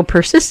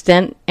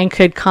biopersistent and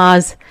could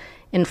cause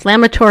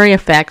inflammatory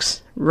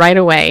effects right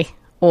away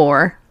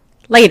or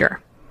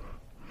later.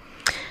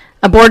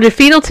 Aborted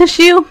fetal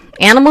tissue,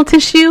 animal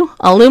tissue,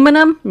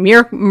 aluminum,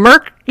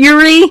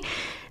 mercury,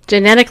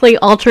 genetically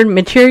altered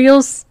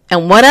materials,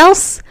 and what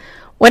else?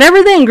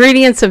 Whatever the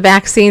ingredients of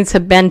vaccines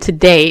have been to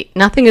date,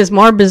 nothing is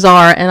more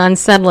bizarre and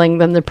unsettling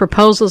than the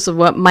proposals of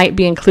what might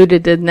be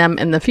included in them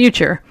in the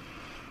future.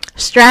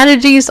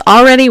 Strategies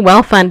already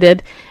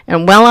well-funded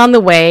and well on the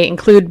way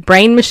include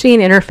brain-machine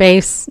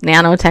interface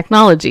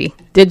nanotechnology,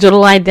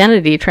 digital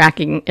identity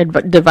tracking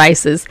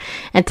devices,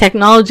 and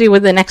technology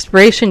with an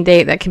expiration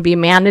date that can be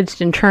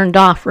managed and turned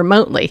off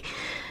remotely.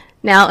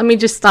 Now, let me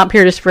just stop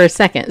here just for a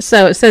second.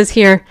 So it says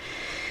here,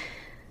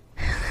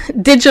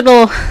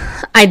 digital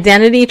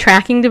identity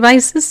tracking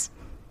devices.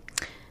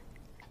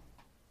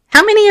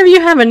 How many of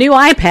you have a new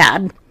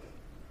iPad?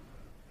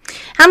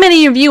 How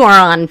many of you are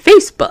on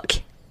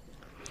Facebook?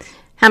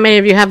 How many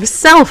of you have a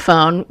cell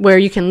phone where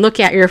you can look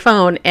at your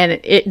phone and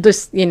it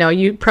just,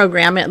 you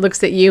program it,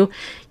 looks at you,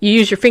 you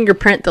use your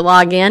fingerprint to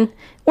log in,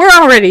 we're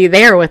already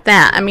there with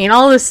that. I mean,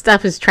 all this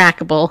stuff is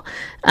trackable.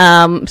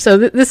 So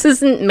this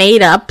isn't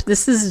made up.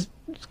 This is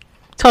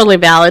totally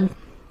valid.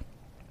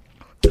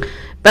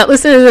 But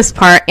listen to this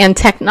part. And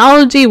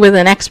technology with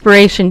an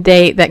expiration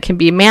date that can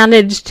be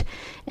managed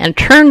and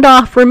turned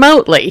off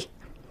remotely.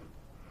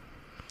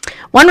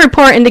 One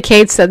report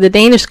indicates that the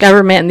Danish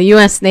government and the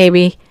U.S.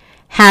 Navy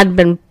had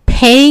been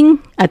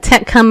paying a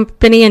tech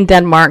company in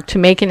Denmark to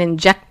make an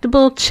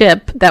injectable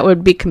chip that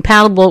would be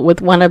compatible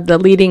with one of the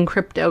leading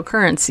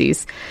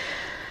cryptocurrencies.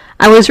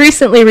 I was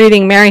recently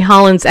reading Mary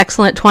Holland's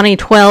excellent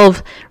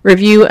 2012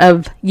 review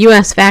of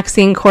U.S.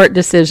 vaccine court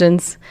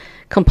decisions,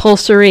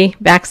 compulsory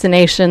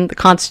vaccination, the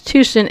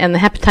Constitution, and the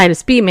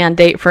hepatitis B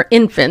mandate for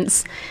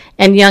infants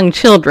and young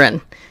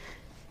children.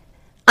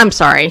 I'm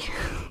sorry.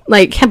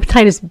 Like,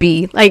 hepatitis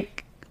B.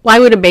 Like, why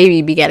would a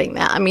baby be getting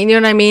that? I mean, you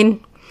know what I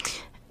mean?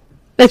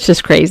 That's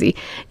just crazy.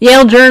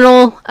 Yale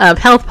Journal of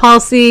Health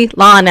Policy,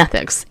 Law and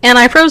Ethics. And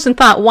I froze and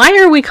thought, why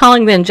are we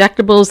calling the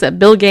injectables that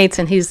Bill Gates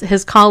and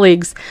his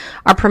colleagues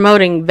are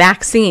promoting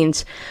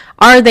vaccines?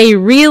 Are they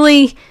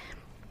really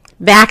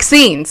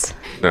vaccines?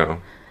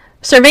 No.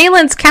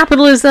 Surveillance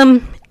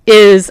capitalism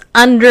is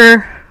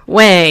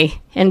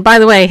underway. And by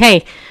the way,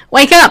 hey,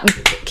 wake up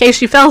in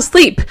case you fell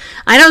asleep.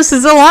 I know this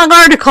is a long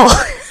article,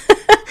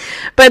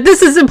 but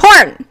this is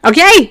important,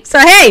 okay? So,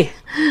 hey,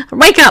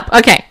 wake up.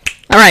 Okay,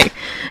 all right.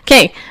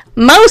 Okay,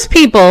 most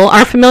people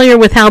are familiar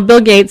with how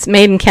Bill Gates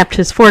made and kept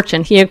his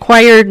fortune. He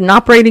acquired an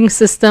operating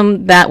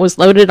system that was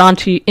loaded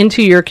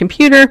into your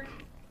computer.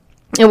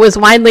 It was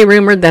widely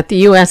rumored that the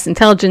U.S.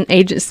 intelligence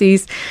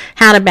agencies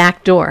had a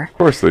back door. Of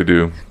course they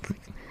do.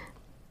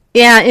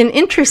 Yeah, and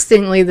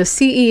interestingly, the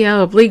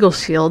CEO of Legal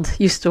Shield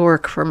used to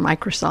work for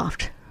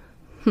Microsoft.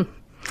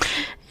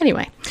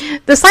 Anyway,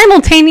 the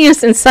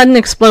simultaneous and sudden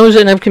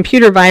explosion of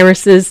computer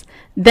viruses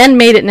then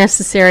made it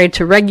necessary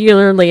to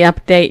regularly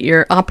update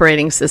your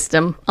operating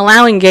system,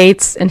 allowing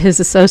Gates and his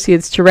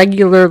associates to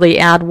regularly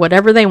add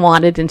whatever they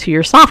wanted into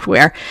your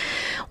software.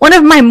 One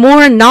of my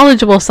more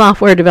knowledgeable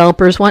software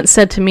developers once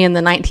said to me in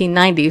the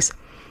 1990s,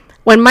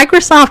 when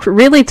Microsoft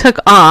really took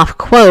off,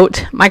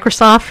 quote,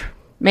 Microsoft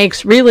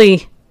makes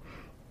really,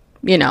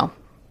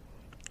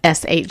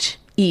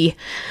 SHE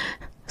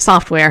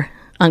software,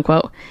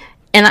 unquote.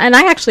 And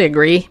I actually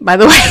agree, by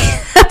the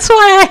way. That's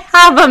why I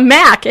have a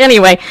Mac.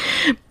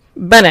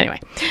 But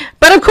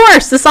of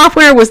course, the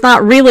software was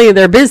not really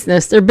their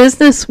business. Their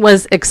business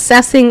was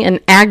accessing and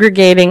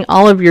aggregating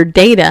all of your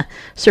data.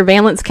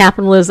 Surveillance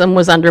capitalism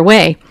was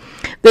underway.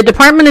 The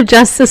Department of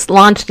Justice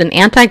launched an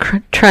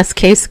antitrust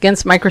case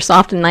against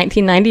Microsoft in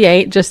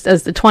 1998, just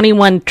as the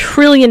 $21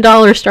 trillion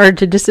started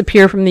to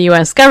disappear from the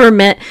U.S.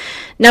 government,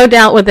 no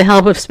doubt with the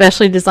help of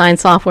specially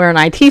designed software and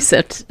IT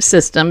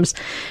systems.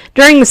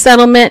 During the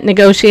settlement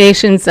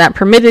negotiations that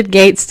permitted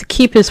Gates to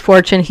keep his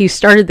fortune, he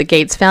started the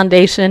Gates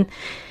Foundation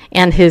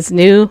and his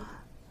new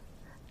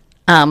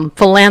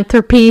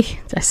philanthropy.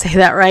 Did I say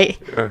that right?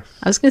 Yes.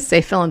 I was going to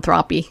say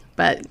philanthropy,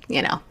 but,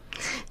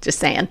 just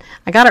saying.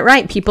 I got it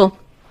right, people.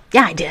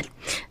 Yeah, I did.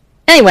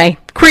 Anyway,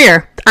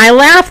 career. I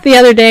laughed the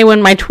other day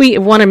when my tweet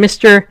of one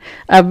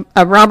of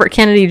Robert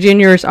Kennedy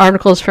Jr.'s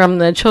articles from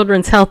the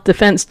Children's Health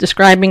Defense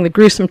describing the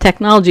gruesome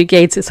technology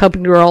Gates is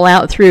hoping to roll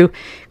out through,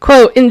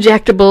 quote,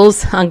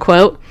 injectables,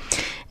 unquote,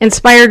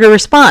 inspired a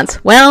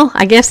response. Well,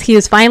 I guess he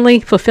is finally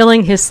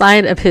fulfilling his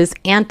side of his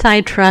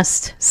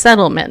antitrust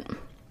settlement.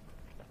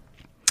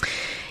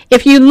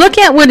 If you look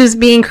at what is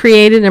being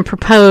created and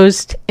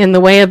proposed in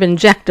the way of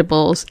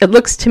injectables, it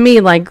looks to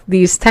me like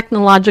these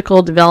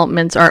technological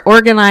developments are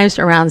organized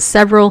around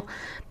several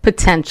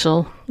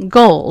potential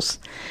goals.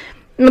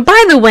 And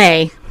by the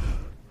way,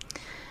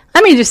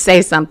 let me just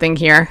say something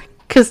here,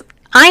 because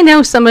I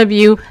know some of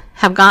you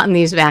have gotten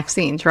these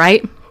vaccines,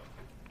 right?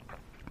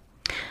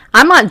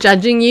 I'm not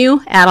judging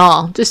you at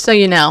all, just so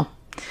you know.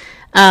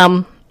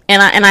 And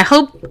I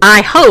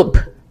hope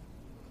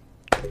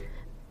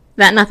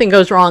that nothing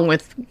goes wrong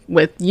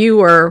with you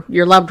or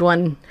your loved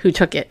one who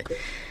took it.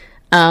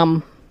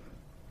 But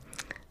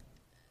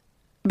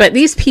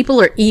these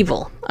people are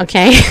evil,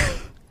 okay?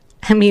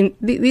 I mean,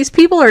 these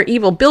people are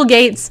evil. Bill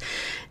Gates,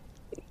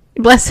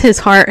 bless his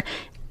heart,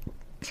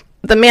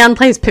 the man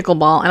plays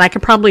pickleball, and I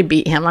could probably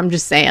beat him. I'm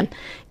just saying,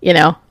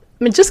 I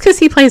mean, just because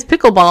he plays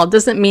pickleball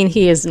doesn't mean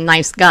he is a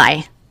nice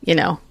guy,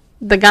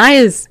 The guy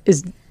is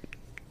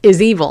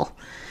evil.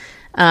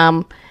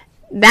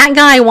 That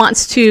guy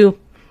wants to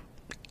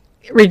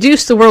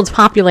reduce the world's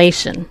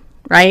population,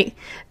 right?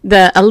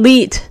 The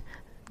elite,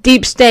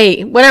 deep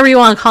state, whatever you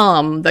want to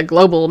call them, the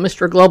global,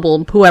 Mr.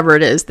 Global, whoever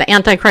it is, the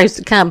Antichrist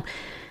to come.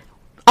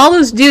 All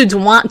those dudes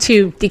want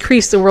to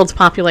decrease the world's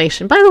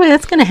population. By the way,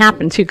 that's going to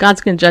happen too.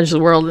 God's going to judge the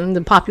world, and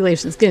the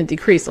population is going to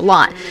decrease a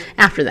lot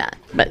after that.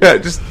 But yeah,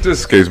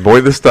 just case,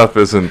 boy, this stuff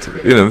isn't.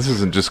 This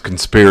isn't just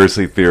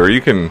conspiracy theory.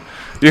 You can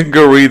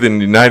go read the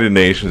United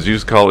Nations. You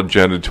just call it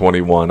Agenda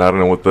 21. I don't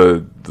know what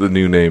the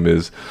new name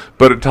is,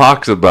 but it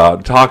talks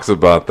about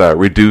that,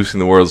 reducing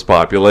the world's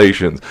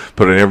populations,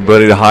 putting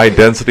everybody to high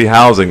density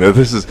housing. That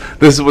this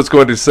is what's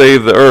going to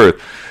save the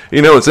earth.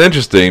 You know, it's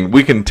interesting.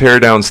 We can tear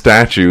down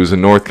statues in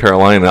North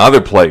Carolina and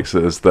other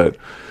places that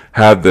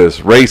have this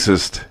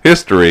racist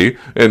history,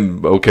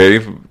 and okay,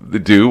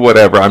 do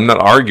whatever. I'm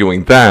not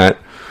arguing that.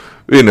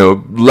 You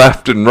know,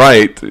 left and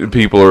right,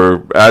 people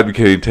are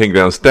advocating taking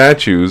down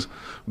statues,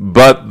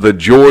 but the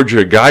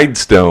Georgia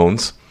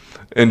Guidestones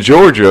in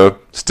Georgia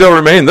still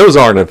remain. Those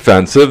aren't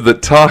offensive.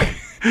 That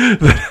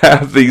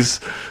have these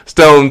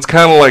stones,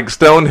 kind of like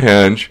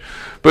Stonehenge.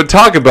 But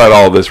talk about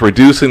all this,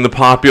 reducing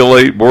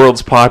the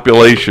world's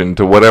population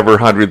to whatever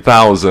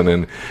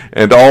 100,000,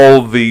 and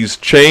all these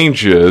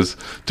changes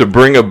to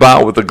bring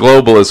about what the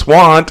globalists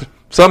want.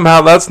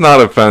 Somehow that's not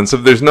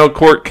offensive. There's no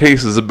court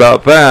cases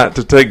about that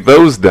to take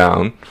those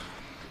down.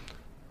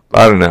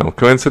 I don't know.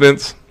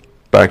 Coincidence?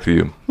 Back to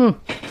you.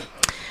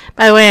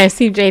 By the way, I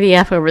see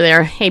JDF over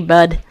there. Hey,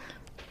 bud.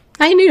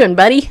 How you doing,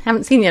 buddy?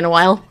 Haven't seen you in a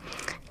while.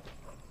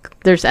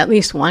 There's at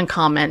least one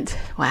comment.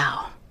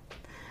 Wow.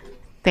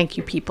 Thank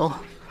you, people.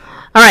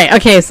 All right.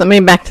 Okay, so let me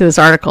get back to this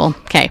article.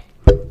 Okay.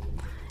 And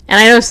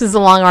I know this is a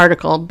long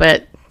article,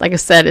 but like I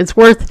said, it's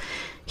worth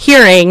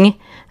hearing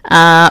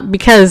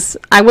because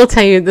I will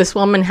tell you this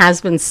woman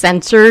has been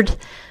censored.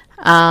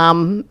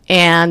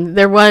 And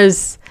there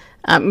was,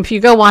 if you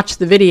go watch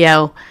the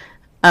video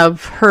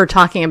of her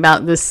talking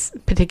about this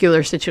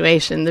particular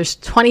situation, there's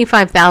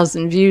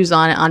 25,000 views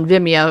on it on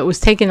Vimeo. It was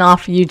taken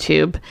off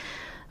YouTube,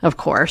 of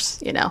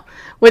course, you know,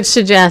 which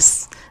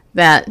suggests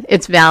that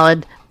it's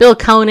valid. Bill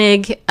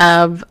Koenig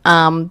of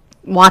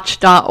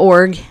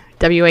watch.org,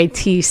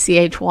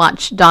 WATCH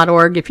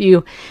watch.org. If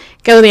you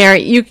go there,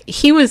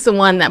 he was the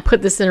one that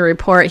put this in a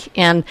report.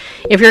 And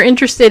if you're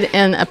interested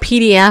in a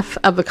PDF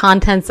of the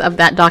contents of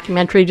that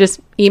documentary,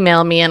 just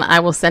email me and I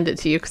will send it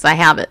to you because I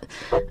have it.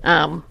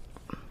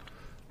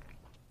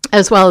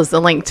 As well as the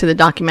link to the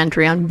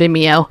documentary on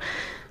Vimeo.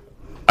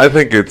 I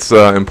think it's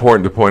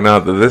important to point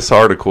out that this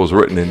article was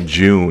written in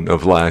June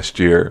of last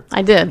year.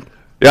 I did.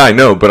 Yeah, I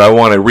know, but I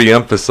want to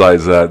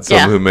re-emphasize that. Some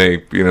Yeah. who may,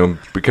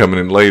 be coming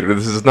in later.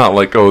 This is not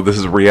like, this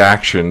is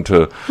reaction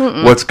to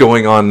what's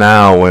going on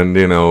now and,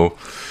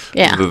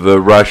 Yeah. the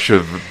rush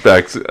of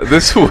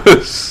this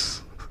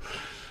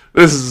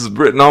is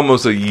written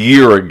almost a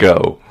year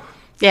ago.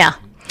 Yeah.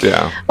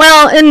 Yeah.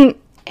 Well,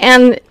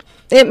 and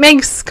it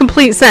makes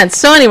complete sense.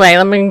 So anyway,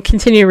 let me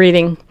continue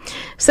reading.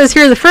 It says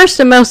here, the first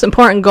and most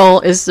important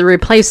goal is the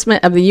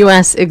replacement of the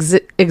U.S.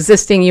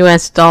 existing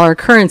U.S. dollar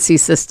currency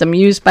system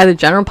used by the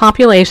general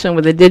population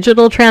with a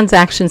digital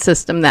transaction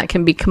system that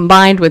can be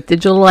combined with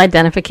digital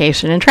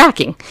identification and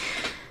tracking.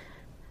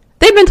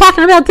 They've been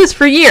talking about this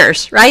for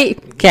years, right?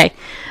 Okay.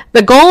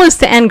 The goal is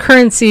to end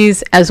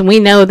currencies as we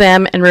know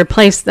them and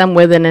replace them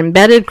with an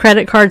embedded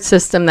credit card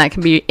system that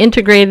can be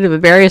integrated with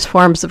various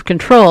forms of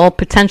control,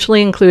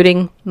 potentially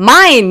including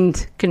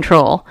mind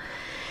control.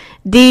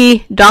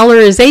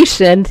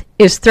 De-dollarization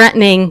is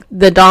threatening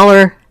the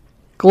dollar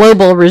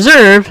global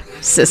reserve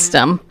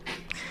system.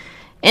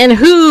 And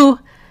who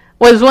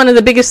was one of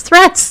the biggest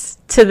threats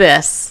to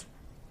this?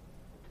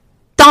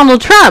 Donald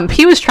Trump.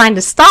 He was trying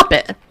to stop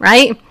it,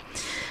 right?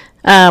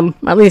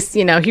 At least,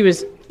 he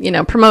was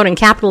promoting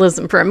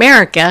capitalism for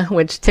America,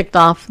 which ticked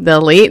off the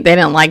elite. They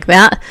didn't like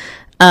that.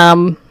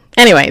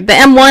 Anyway, the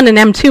M1 and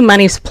M2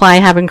 money supply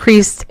have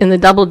increased in the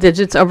double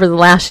digits over the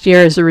last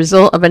year as a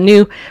result of a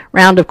new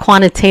round of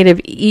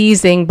quantitative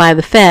easing by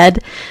the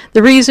Fed.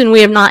 The reason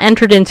we have not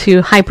entered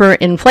into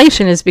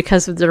hyperinflation is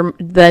because of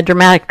the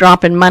dramatic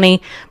drop in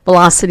money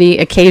velocity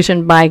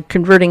occasioned by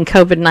converting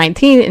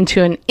COVID-19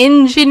 into an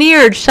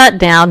engineered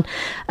shutdown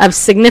of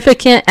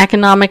significant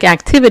economic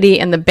activity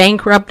and the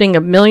bankrupting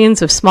of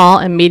millions of small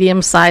and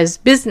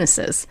medium-sized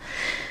businesses.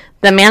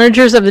 The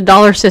managers of the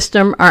dollar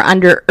system are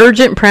under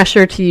urgent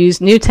pressure to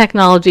use new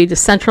technology to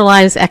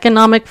centralize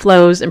economic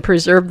flows and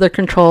preserve the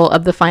control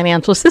of the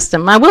financial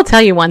system. I will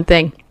tell you one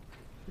thing.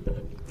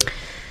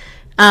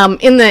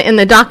 In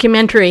the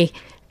documentary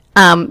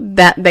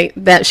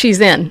that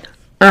she's in,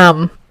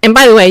 and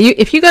by the way,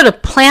 if you go to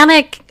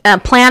Planet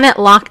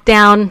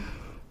Lockdown,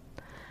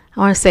 I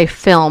want to say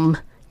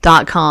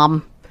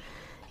film.com.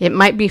 It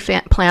might be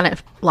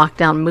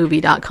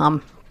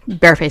planetlockdownmovie.com.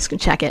 Bareface can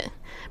check it.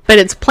 But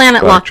it's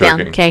Planet Lockdown,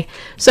 checking. Okay?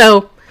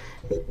 So,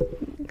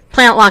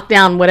 Planet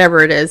Lockdown,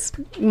 whatever it is,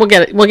 we'll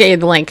get you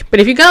the link.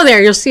 But if you go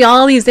there, you'll see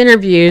all these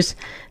interviews.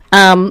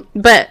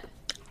 But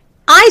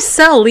I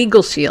sell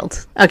Legal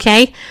Shield,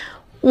 okay?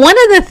 One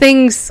of the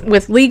things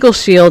with Legal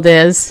Shield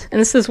is, and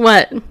this is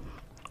what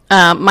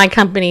my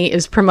company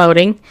is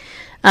promoting,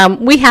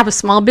 we have a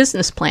small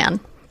business plan.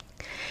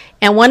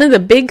 And one of the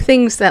big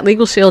things that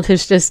Legal Shield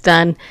has just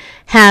done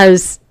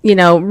has,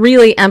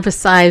 really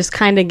emphasized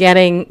kind of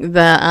getting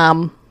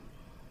the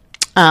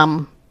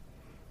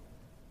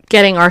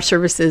getting our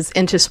services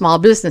into small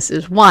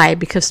businesses. Why?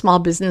 Because small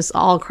business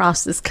all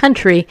across this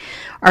country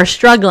are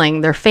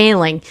struggling. They're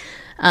failing.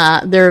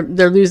 They're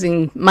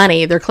losing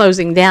money. They're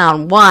closing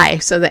down. Why?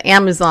 So that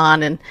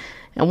Amazon and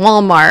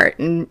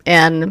Walmart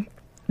and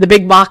the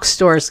big box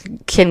stores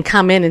can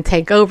come in and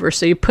take over.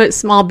 So you put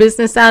small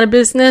business out of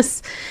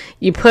business.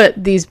 You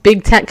put these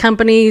big tech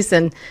companies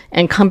and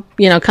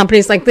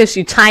companies like this,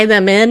 you tie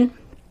them in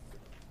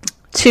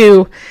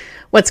to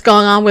what's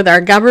going on with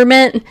our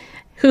government,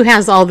 who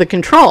has all the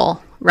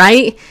control,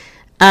 right?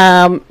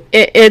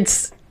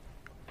 It's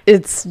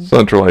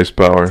centralized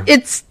power.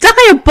 It's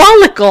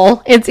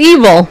diabolical. It's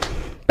evil.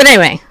 But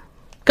anyway,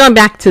 going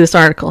back to this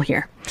article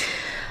here.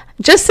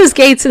 Just as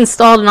Gates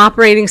installed an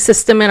operating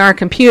system in our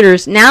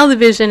computers, now the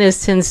vision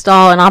is to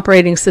install an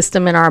operating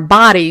system in our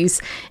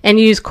bodies and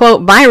use,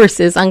 quote,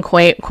 viruses,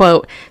 unquote,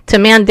 quote, to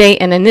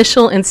mandate an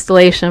initial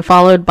installation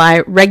followed by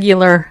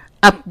regular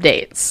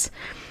updates.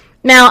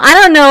 Now, I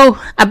don't know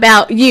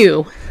about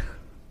you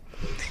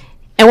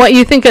and what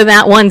you think of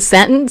that one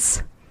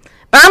sentence,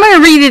 but I'm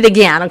going to read it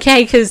again,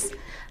 okay?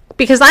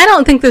 Because I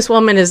don't think this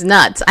woman is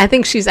nuts. I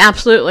think she's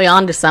absolutely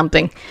onto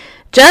something.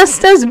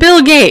 Just as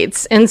Bill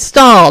Gates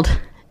installed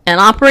an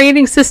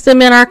operating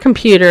system in our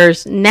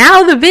computers,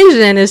 now the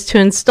vision is to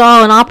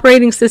install an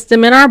operating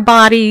system in our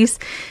bodies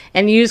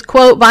and use,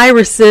 quote,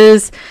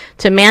 viruses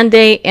to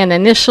mandate an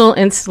initial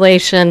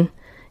installation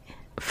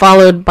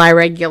followed by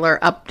regular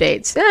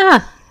updates.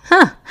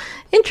 Yeah,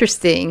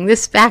 interesting.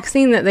 This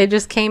vaccine that they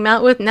just came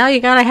out with, now you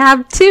gotta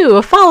have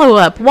a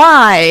follow-up.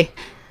 Why?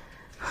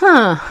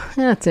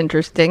 That's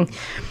interesting.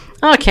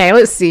 Okay,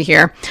 let's see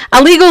here.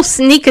 A legal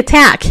sneak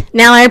attack.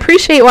 Now, I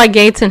appreciate why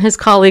Gates and his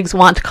colleagues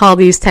want to call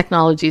these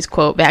technologies,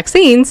 quote,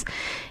 vaccines,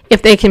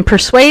 if they can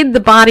persuade the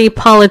body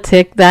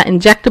politic that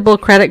injectable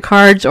credit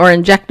cards or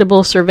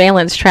injectable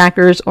surveillance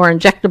trackers or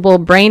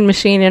injectable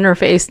brain-machine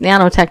interface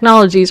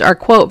nanotechnologies are,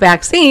 quote,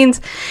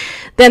 vaccines,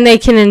 then they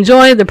can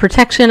enjoy the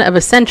protection of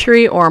a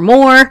century or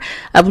more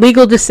of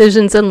legal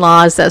decisions and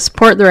laws that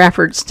support their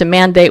efforts to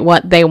mandate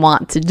what they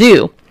want to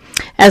do.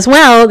 As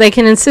well, they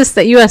can insist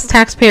that U.S.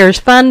 taxpayers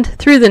fund,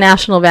 through the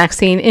National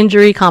Vaccine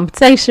Injury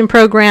Compensation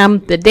Program,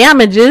 the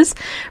damages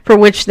for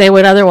which they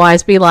would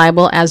otherwise be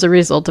liable as a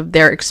result of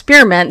their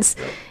experiments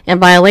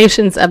and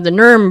violations of the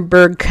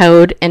Nuremberg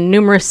Code and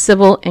numerous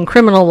civil and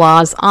criminal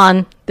laws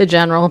on the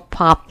general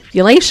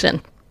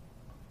population.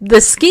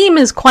 The scheme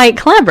is quite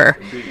clever.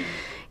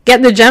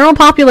 Get the general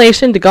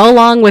population to go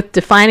along with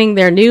defining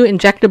their new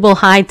injectable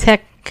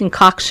high-tech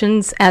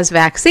concoctions as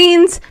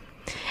vaccines,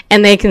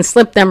 and they can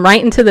slip them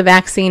right into the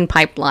vaccine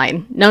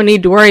pipeline. No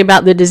need to worry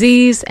about the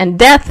disease and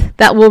death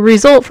that will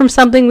result from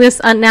something this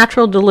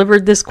unnatural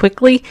delivered this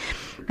quickly.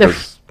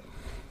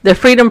 The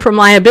freedom from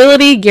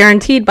liability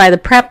guaranteed by the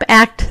PrEP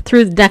Act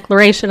through the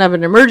declaration of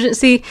an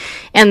emergency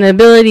and the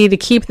ability to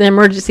keep the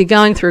emergency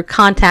going through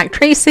contact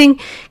tracing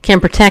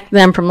can protect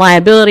them from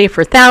liability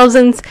for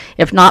thousands,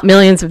 if not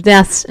millions of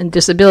deaths and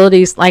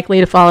disabilities likely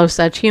to follow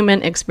such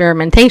human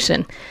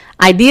experimentation.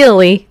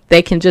 Ideally,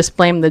 they can just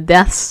blame the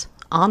deaths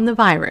on the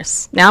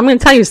virus. Now, I'm going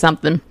to tell you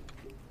something.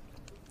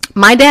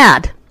 My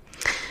dad,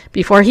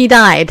 before he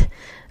died,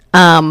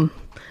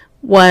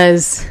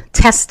 was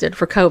tested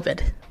for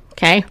COVID.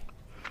 Okay?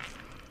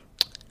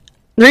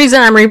 The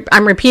reason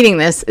I'm repeating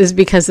this is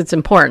because it's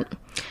important.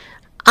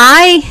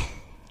 I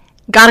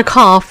got a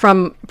call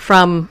from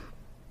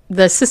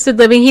the assisted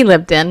living he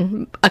lived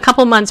in a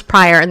couple months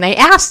prior, and they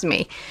asked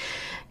me,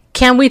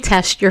 can we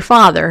test your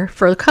father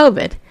for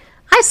COVID?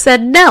 I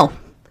said no.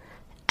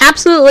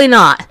 Absolutely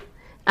not.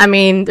 I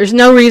mean, there's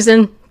no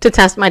reason to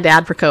test my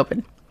dad for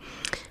COVID.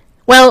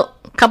 Well,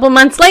 a couple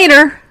months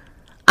later,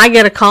 I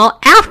get a call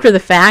after the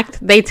fact.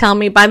 They tell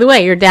me, by the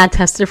way, your dad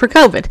tested for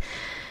COVID.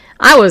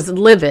 I was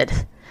livid.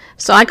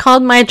 So I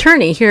called my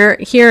attorney here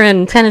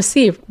in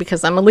Tennessee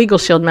because I'm a Legal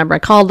Shield member. I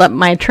called up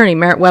my attorney,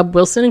 Merritt Webb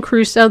Wilson and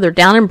Crusoe. They're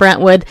down in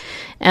Brentwood.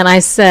 And I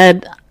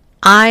said,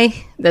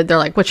 they're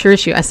like, what's your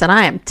issue? I said,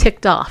 I am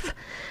ticked off.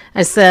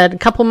 I said, a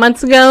couple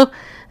months ago,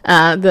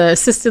 the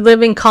assisted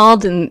living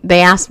called and they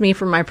asked me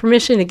for my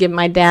permission to give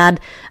my dad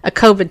a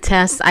COVID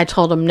test. I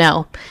told them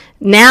no.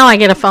 Now I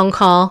get a phone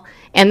call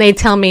and they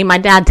tell me my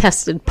dad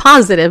tested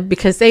positive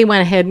because they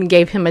went ahead and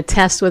gave him a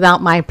test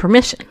without my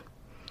permission.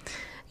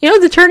 You know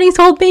what the attorney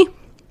told me?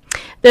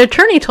 The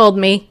attorney told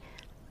me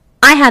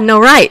I had no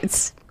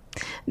rights.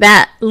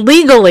 That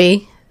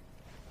legally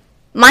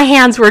my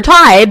hands were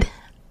tied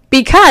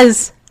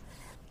because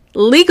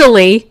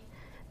legally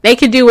they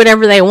could do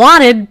whatever they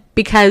wanted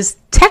because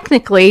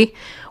technically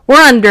we're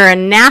under a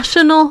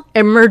national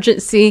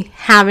emergency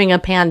having a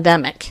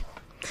pandemic.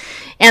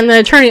 And the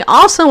attorney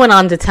also went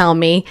on to tell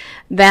me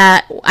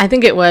that I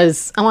think it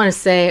was, I want to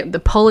say the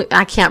polio,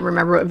 I can't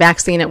remember what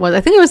vaccine it was.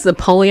 I think it was the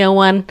polio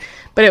one,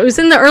 but it was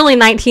in the early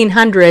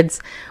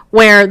 1900s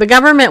where the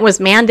government was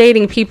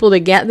mandating people to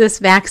get this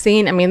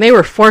vaccine. I mean, they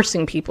were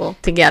forcing people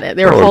to get it.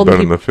 They were holding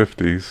people in the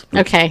 50s.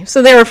 Okay,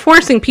 so they were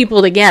forcing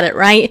people to get it,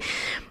 right?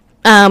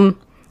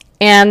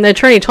 And the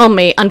attorney told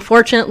me,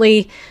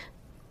 unfortunately,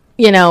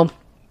 you know,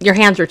 your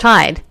hands are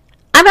tied.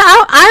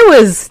 I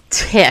was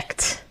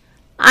ticked.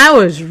 I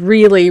was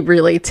really,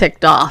 really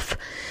ticked off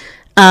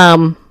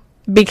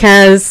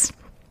because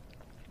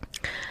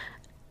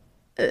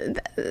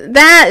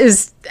that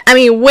is, I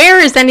mean, where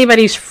is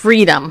anybody's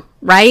freedom,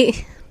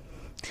 right?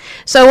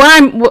 So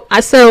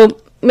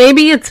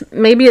maybe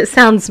it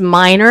sounds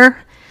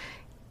minor.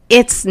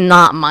 It's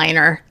not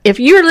minor. If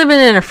you're living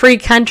in a free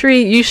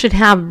country, you should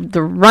have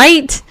the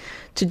right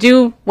to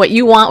do what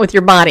you want with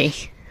your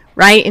body,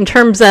 right? In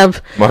terms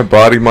of My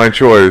body, my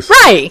choice.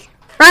 right,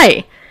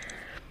 right.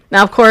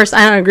 Now, of course,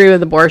 I don't agree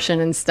with abortion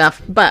and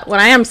stuff, but what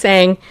I am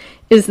saying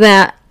is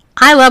that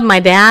I love my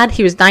dad.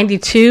 He was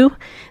 92.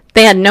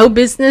 They had no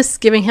business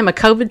giving him a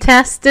COVID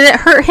test. Did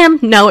it hurt him?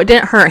 No, it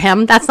didn't hurt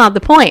him. That's not the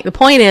point. The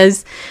point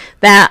is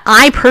that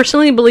I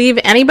personally believe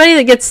anybody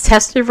that gets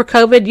tested for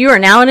COVID, you are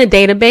now in a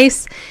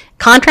database.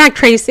 Contact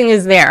tracing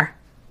is there,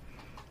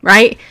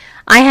 right?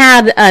 I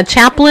had a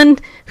chaplain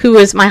who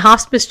was my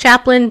hospice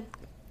chaplain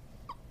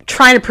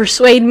trying to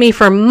persuade me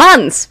for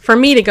months for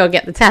me to go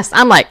get the test.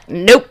 I'm like,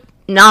 nope,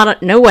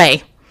 no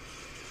way.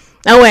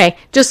 No way.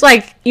 Just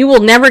like you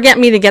will never get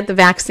me to get the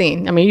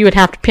vaccine. I mean, you would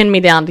have to pin me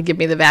down to give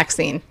me the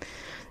vaccine.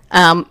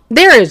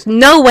 There is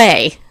no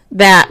way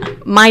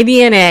that my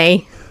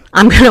DNA,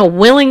 I'm going to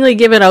willingly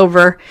give it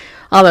over,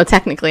 although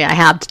technically I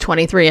have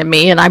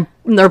 23andMe, and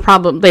they're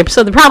probably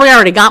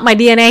already got my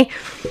DNA.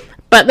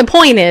 But the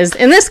point is,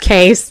 in this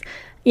case,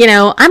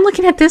 I'm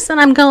looking at this and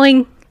I'm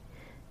going,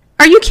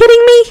 are you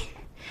kidding me?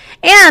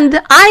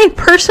 And I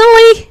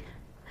personally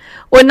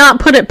would not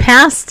put it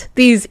past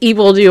these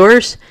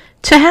evildoers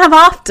to have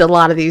offed a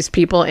lot of these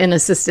people in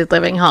assisted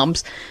living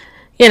homes,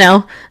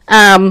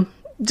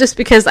 just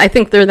because I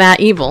think they're that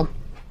evil.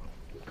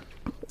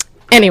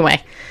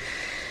 Anyway,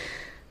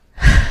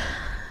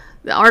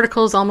 the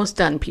article is almost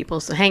done, people,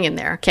 so hang in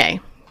there. Okay,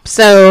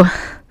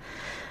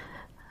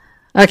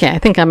 I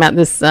think I'm at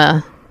this,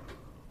 I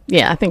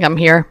think I'm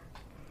here.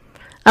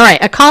 All right,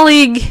 a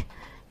colleague,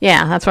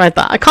 that's what I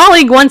thought. A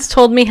colleague once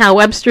told me how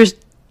Webster's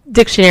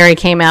dictionary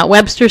came out.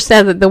 Webster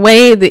said that the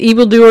way the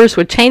evildoers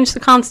would change the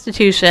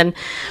Constitution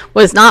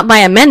was not by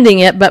amending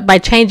it, but by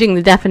changing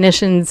the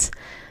definitions,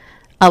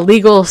 a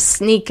legal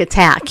sneak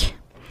attack.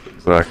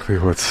 Exactly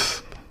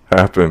what's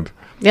happened.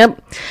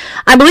 Yep.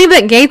 I believe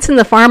that Gates and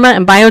the pharma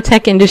and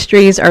biotech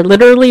industries are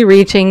literally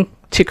reaching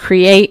to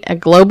create a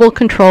global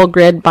control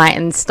grid by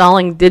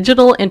installing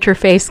digital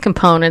interface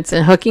components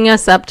and hooking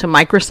us up to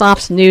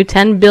Microsoft's new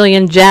 10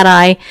 billion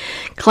Jedi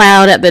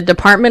cloud at the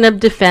Department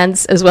of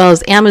Defense, as well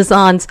as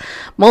Amazon's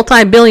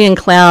multi-billion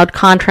cloud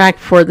contract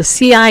for the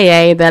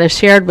CIA that is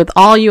shared with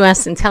all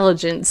U.S.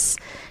 intelligence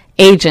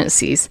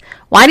agencies.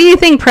 Why do you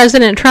think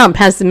President Trump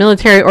has the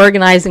military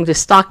organizing to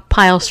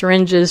stockpile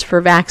syringes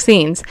for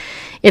vaccines?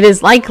 It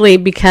is likely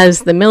because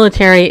the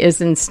military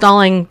is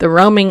installing the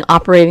roaming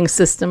operating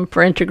system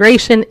for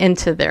integration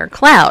into their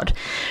cloud.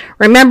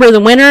 Remember, the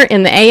winner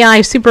in the AI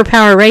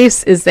superpower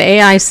race is the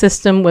AI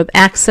system with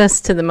access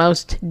to the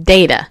most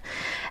data.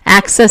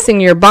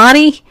 Accessing your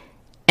body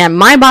and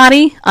my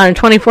body on a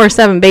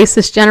 24/7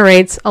 basis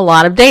generates a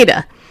lot of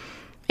data.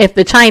 If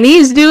the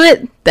Chinese do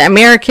it, the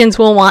Americans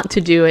will want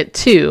to do it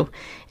too.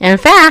 In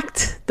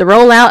fact, the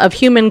rollout of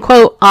human,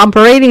 quote,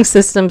 operating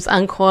systems,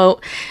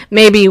 unquote,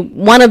 may be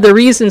one of the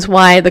reasons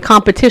why the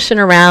competition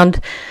around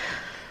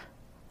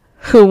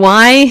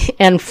Huawei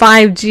and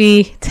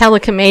 5G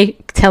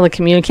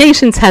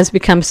telecommunications has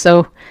become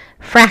so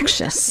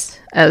fractious.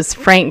 As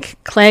Frank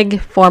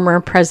Clegg, former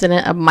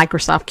president of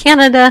Microsoft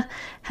Canada,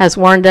 has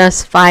warned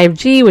us,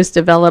 5G was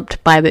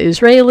developed by the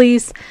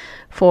Israelis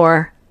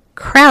for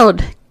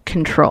crowd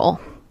control.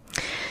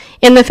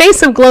 In the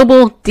face of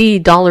global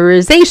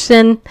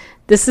de-dollarization,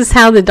 this is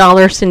how the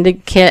dollar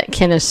syndicate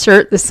can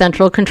assert the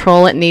central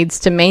control it needs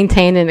to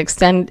maintain and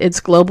extend its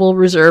global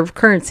reserve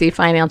currency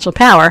financial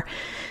power.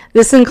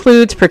 This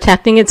includes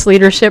protecting its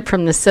leadership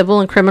from the civil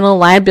and criminal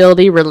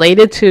liability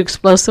related to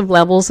explosive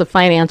levels of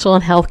financial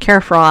and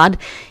healthcare fraud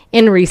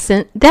in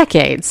recent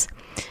decades.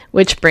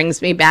 Which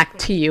brings me back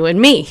to you and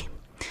me.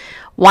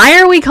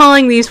 Why are we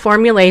calling these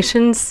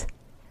formulations,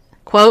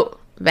 quote,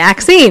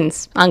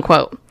 vaccines,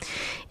 unquote?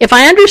 If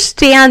I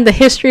understand the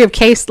history of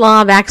case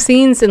law,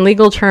 vaccines in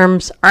legal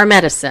terms are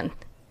medicine.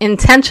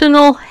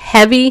 Intentional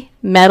heavy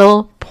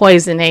metal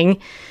poisoning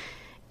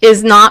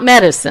is not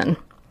medicine.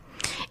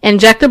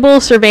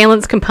 Injectable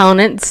surveillance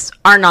components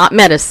are not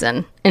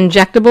medicine.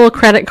 Injectable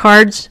credit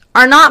cards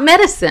are not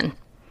medicine.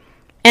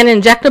 An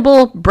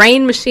injectable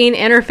brain-machine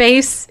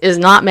interface is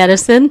not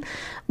medicine.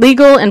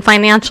 Legal and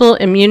financial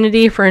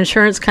immunity for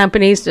insurance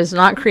companies does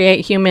not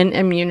create human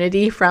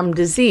immunity from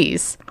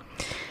disease.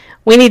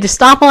 We need to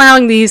stop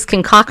allowing these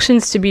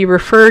concoctions to be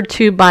referred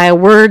to by a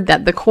word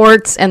that the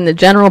courts and the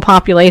general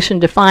population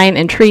define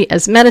and treat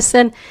as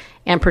medicine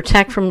and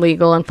protect from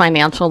legal and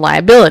financial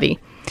liability.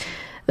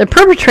 The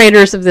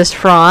perpetrators of this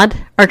fraud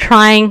are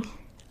trying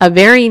a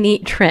very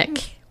neat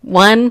trick,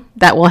 one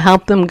that will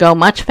help them go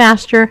much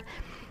faster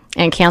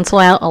and cancel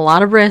out a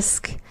lot of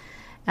risk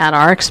at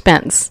our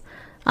expense.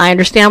 I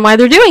understand why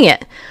they're doing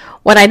it.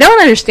 What I don't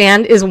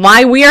understand is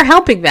why we are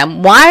helping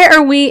them. Why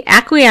are we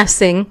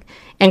acquiescing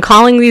and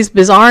calling these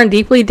bizarre and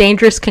deeply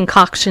dangerous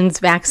concoctions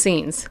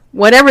vaccines?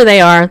 Whatever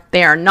they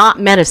are not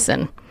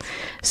medicine.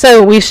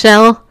 So what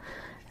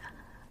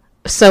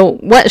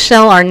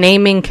shall our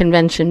naming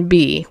convention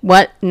be?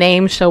 What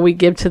name shall we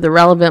give to the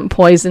relevant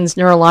poisons,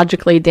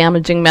 neurologically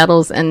damaging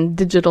metals, and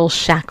digital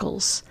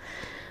shackles?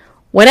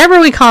 Whatever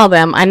we call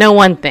them, I know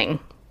one thing.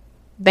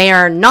 They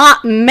are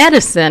not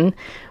medicine,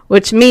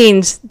 which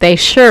means they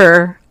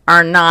sure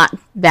are not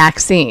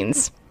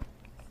vaccines.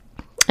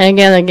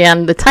 And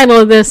again, the title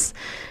of this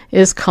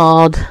is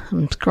called,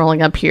 I'm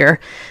scrolling up here,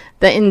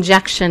 The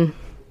Injection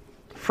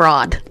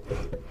Fraud.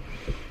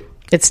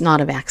 It's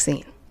not a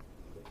vaccine.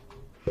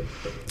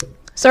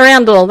 So,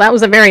 Randall, that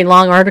was a very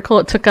long article.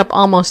 It took up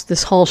almost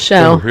this whole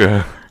show. Oh,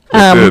 yeah,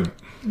 it did.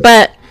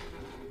 But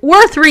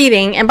worth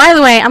reading. And by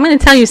the way, I'm going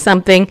to tell you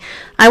something.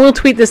 I will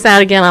tweet this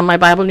out again on my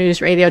Bible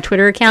News Radio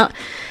Twitter account.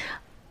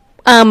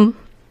 I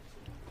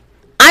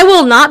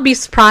will not be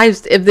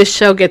surprised if this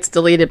show gets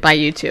deleted by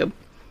YouTube.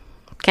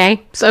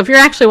 Okay? So if you're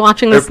actually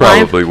watching this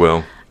live... It probably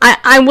will.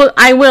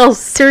 I will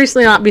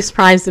seriously not be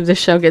surprised if this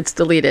show gets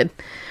deleted.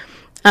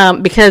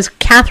 Because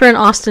Catherine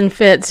Austin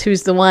Fitz,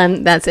 who's the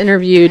one that's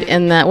interviewed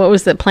in the... What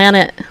was it?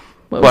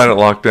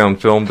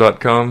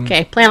 PlanetLockdownFilm.com.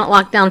 Okay,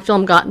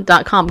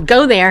 PlanetLockdownFilm.com.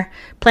 Go there,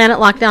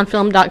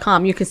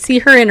 PlanetLockdownFilm.com. You can see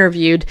her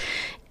interviewed,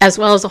 as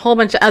well as a whole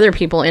bunch of other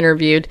people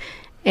interviewed.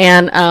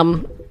 And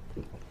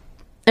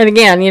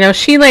again, you know,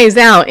 she lays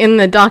out in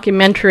the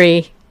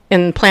documentary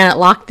in Planet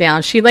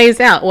Lockdown, she lays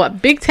out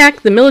what big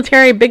tech, the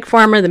military, big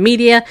pharma, the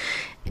media,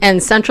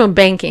 and central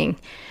banking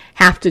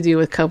have to do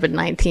with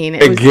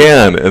COVID-19.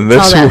 Again, and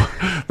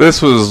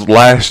this was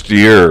last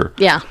year.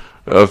 Yeah.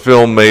 A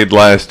film made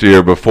last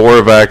year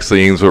before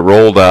vaccines were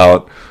rolled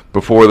out,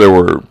 before there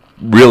were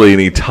really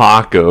any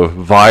talk of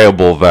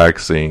viable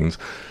vaccines,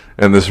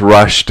 and this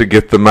rush to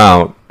get them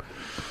out,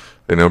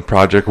 you know,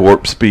 Project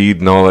Warp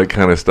Speed and all that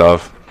kind of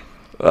stuff.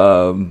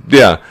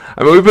 Yeah,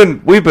 I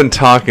mean, we've been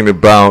talking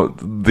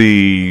about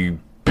the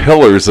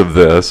pillars of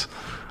this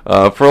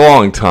for a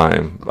long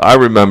time. I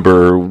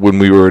remember when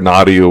we were an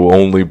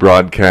audio-only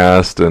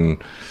broadcast,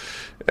 and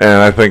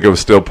I think it was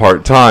still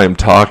part-time,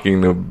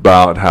 talking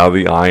about how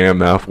the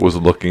IMF was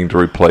looking to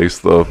replace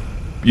the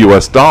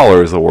U.S.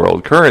 dollar as the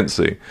world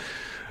currency.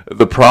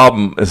 The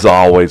problem has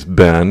always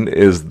been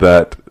is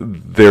that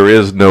there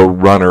is no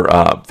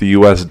runner-up. The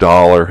U.S.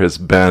 dollar has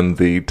been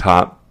the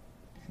top,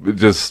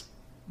 just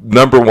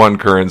number one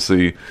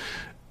currency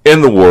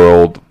in the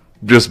world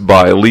just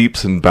by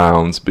leaps and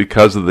bounds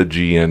because of the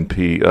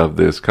GNP of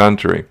this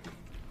country,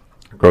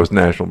 gross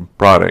national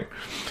product.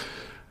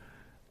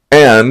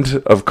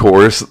 And, of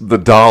course, the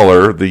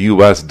dollar, the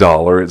U.S.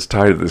 dollar, it's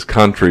tied to this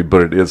country,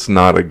 but it's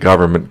not a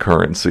government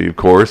currency, of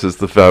course. It's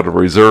the Federal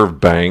Reserve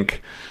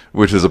Bank,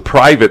 which is a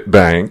private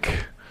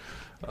bank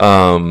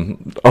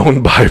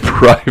owned by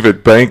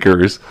private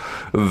bankers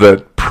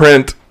that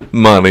print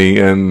money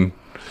and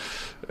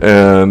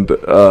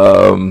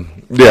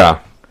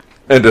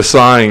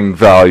assign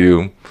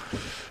value,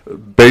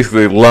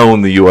 basically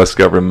loan the U.S.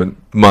 government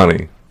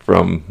money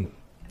from,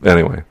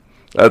 anyway,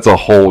 that's a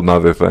whole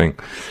nother thing.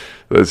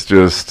 That's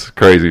just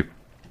crazy.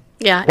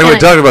 Yeah. And we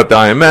talked about the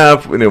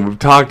IMF. You know, we've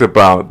talked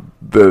about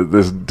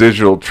this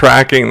digital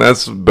tracking.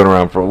 That's been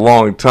around for a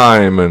long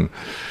time, and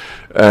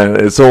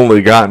it's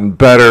only gotten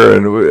better.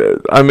 And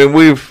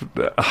we've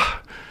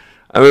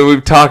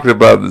talked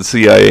about the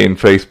CIA and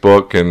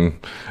Facebook, and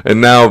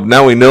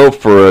now we know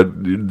for a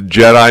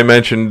Jedi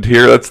mentioned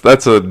here.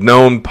 That's a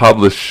known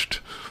published,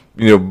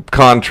 you know,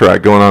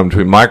 contract going on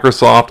between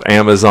Microsoft,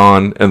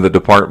 Amazon, and the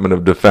Department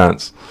of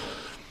Defense.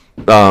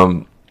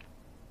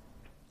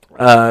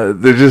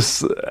 They're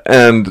just,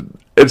 and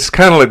it's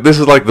kind of like, this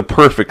is like the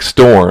perfect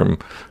storm.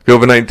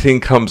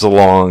 COVID-19 comes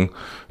along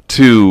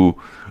to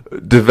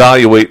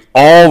devaluate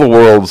all the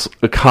world's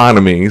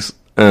economies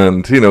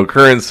and, you know,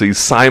 currencies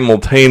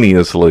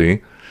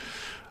simultaneously.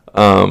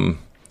 A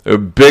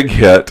big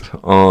hit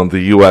on the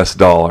U.S.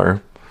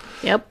 dollar.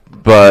 Yep.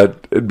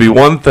 But it'd be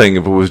one thing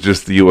if it was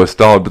just the U.S.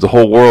 dollar, but the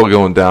whole world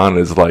going down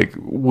is like,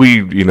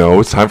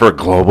 it's time for a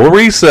global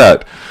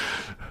reset.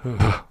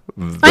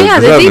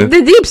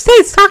 The deep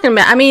state's talking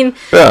about. I mean,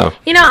 yeah.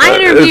 You know, I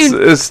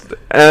interviewed.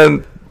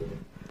 And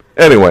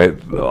anyway,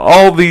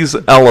 all these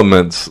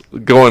elements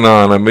going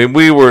on. I mean,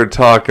 we were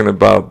talking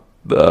about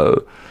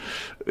the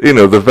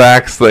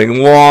vax thing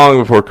long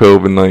before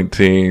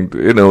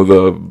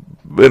COVID-19.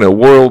 The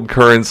world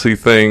currency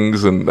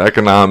things and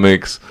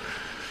economics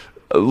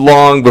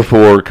long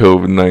before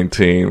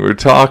COVID-19. We're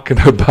talking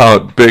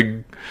about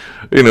big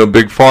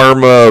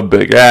pharma,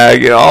 big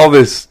ag, all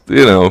this,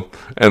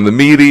 and the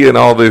media and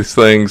all these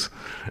things.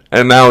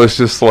 And now it's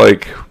just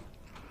like,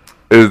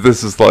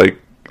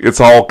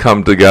 it's all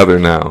come together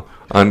now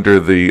under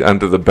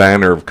the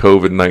banner of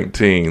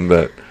COVID-19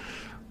 that,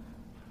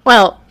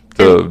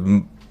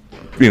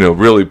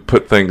 really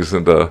put things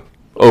into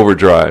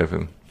overdrive.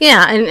 And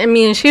yeah, and I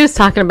mean, she was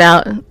talking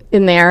about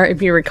in there,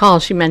 if you recall,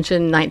 she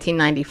mentioned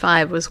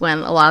 1995 was when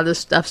a lot of this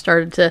stuff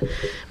started to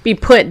be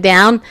put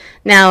down.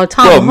 Now,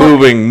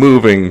 moving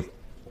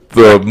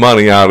the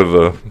money out of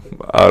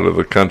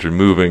the country,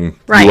 moving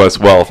U.S.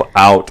 wealth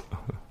out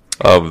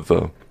of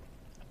the.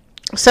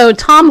 So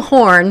Tom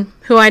Horn,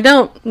 who I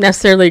don't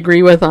necessarily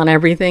agree with on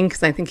everything,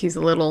 because I think he's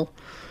a little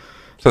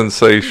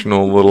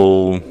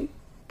sensational,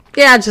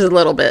 yeah, just a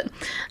little bit.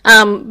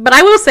 But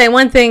I will say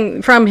one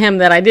thing from him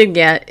that I did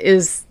get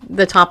is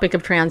the topic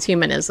of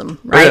transhumanism,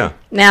 right? Yeah.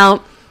 Now,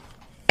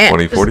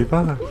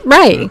 2045.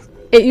 Right. Yeah.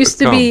 It used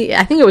to be,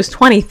 I think it was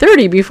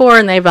 2030 before,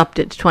 and they've upped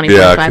it to 2045.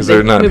 Yeah, because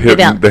they're not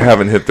hitting, they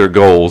haven't hit their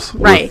goals.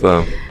 Right.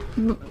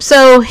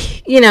 So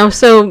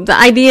the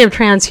idea of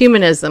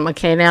transhumanism.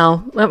 Okay,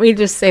 now let me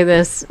just say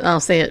this. I'll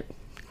say it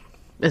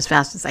as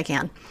fast as I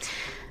can.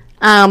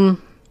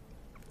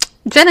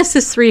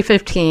 Genesis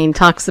 3:15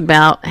 talks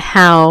about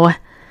how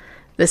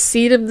the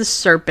seed of the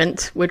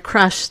serpent would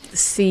crush the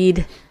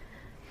seed,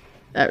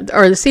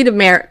 or the seed of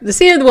Mary. The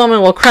seed of the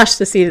woman will crush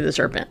the seed of the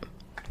serpent.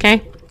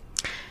 Okay.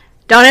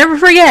 Don't ever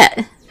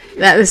forget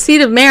that the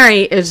seed of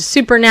Mary is a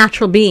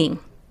supernatural being.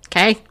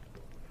 Okay.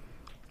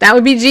 That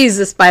would be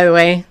Jesus, by the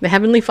way. The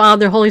Heavenly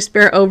Father, Holy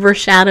Spirit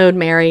overshadowed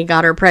Mary,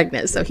 got her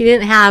pregnant. So he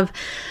didn't have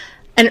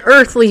an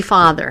earthly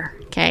father,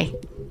 okay?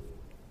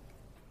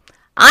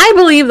 I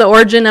believe the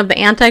origin of the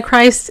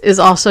Antichrist is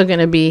also going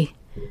to be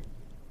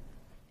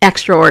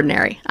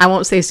extraordinary. I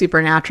won't say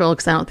supernatural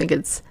because I don't think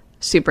it's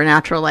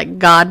supernatural like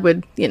God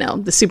would,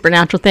 the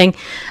supernatural thing.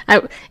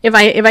 If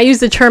I use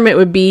the term, it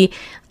would be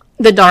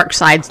the dark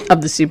side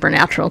of the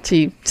supernatural,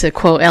 to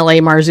quote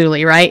L.A.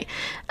 Marzulli, right?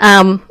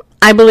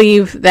 I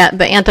believe that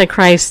the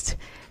Antichrist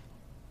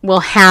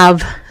will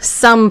have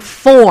some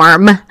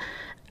form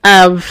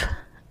of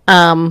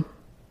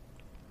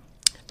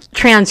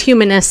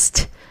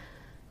transhumanist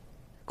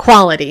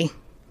quality.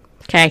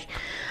 Okay,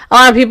 a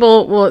lot of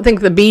people will think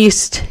the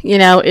beast,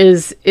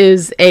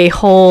 is a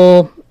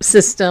whole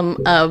system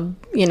of,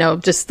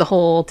 just the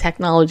whole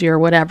technology or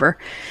whatever.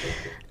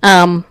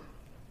 Bottom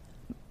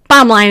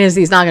line is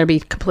he's not going to be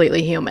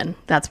completely human.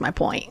 That's my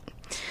point.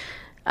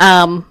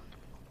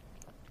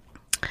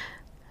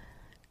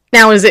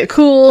 Now, is it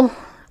cool?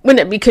 Wouldn't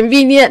it be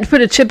convenient to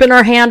put a chip in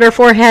our hand or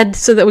forehead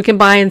so that we can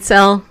buy and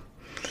sell?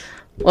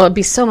 Well, it'd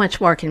be so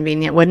much more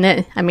convenient, wouldn't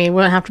it? I mean, we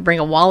wouldn't have to bring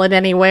a wallet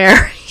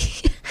anywhere.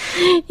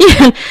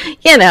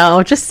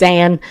 Just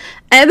saying.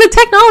 And the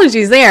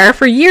technology's there.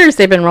 For years,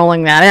 they've been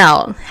rolling that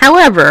out.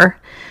 However,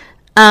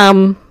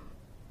 the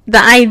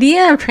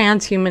idea of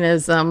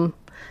transhumanism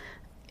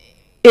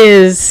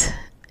is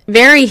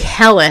very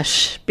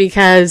hellish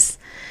because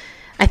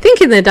I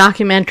think in the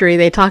documentary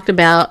they talked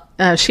about,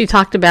 she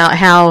talked about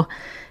how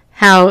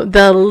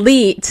the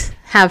elite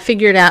have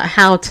figured out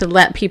how to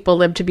let people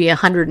live to be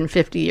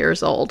 150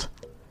 years old.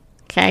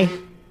 Okay,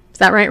 is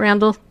that right,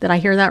 Randall? Did I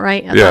hear that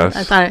right? Yes.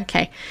 I thought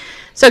okay.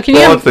 So can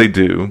you? Well, if they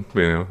do,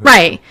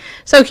 Right.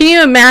 So can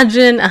you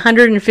imagine a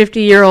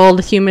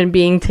 150-year-old human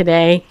being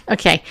today?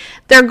 Okay,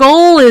 their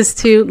goal is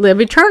to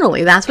live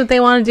eternally. That's what they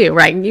want to do,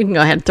 right? You can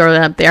go ahead and throw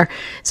that up there.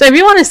 So if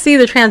you want to see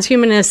the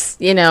transhumanist,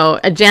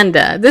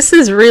 agenda, this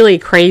is really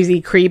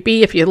crazy,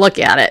 creepy. If you look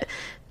at it,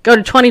 go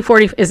to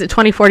 2040. Is it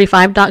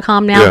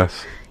 2045.com now?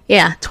 Yes.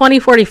 Yeah,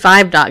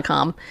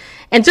 2045.com,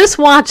 and just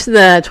watch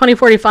the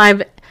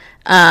 2045.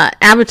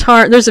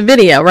 Avatar, there's a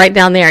video right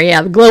down there.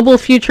 Yeah, the Global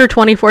Future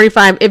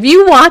 2045. If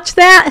you watch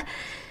that,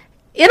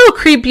 it'll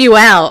creep you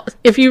out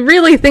if you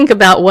really think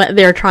about what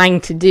they're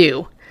trying to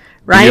do,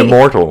 right? Be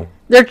immortal.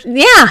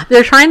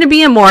 They're trying to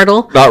be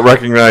immortal. Not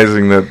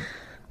recognizing that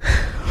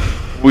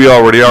we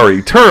already are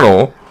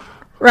eternal.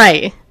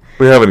 Right.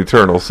 We have an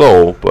eternal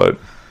soul, but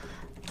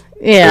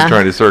they're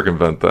trying to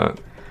circumvent that.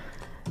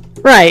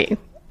 Right.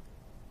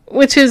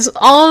 Which is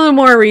all the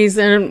more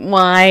reason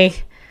why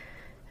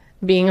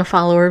being a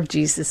follower of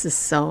Jesus is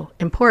so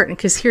important,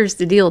 because here's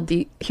the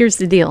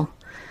deal.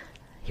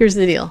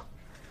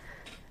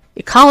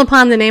 You call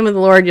upon the name of the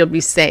Lord, you'll be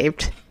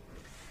saved.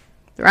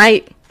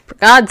 Right? For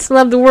God so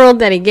loved the world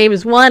that he gave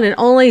his one and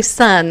only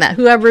Son, that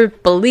whoever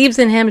believes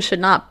in him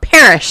should not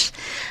perish,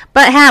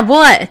 but have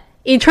what?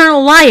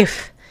 Eternal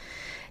life.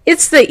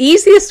 It's the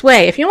easiest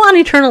way. If you want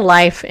eternal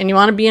life and you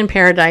want to be in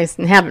paradise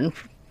in heaven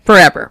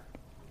forever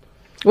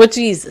with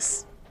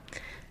Jesus,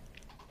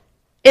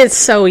 it's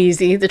so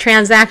easy. The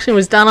transaction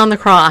was done on the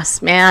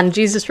cross, man.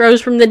 Jesus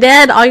rose from the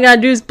dead. All you got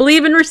to do is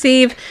believe and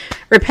receive,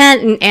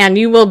 repent, and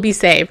you will be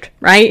saved,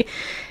 right?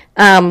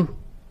 It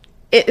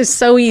is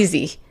so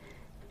easy,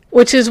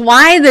 which is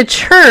why the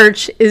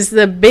church is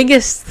the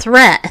biggest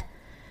threat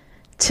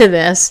to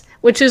this,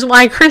 which is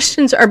why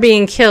Christians are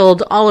being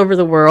killed all over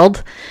the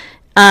world,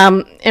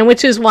 and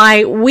which is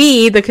why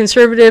we, the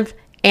conservative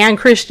and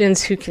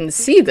Christians who can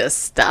see this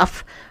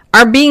stuff,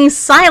 are being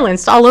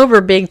silenced all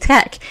over big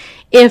tech.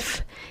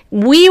 If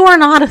we were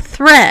not a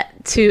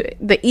threat to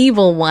the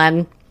evil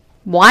one,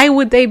 why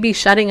would they be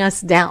shutting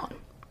us down?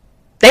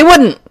 They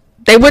wouldn't.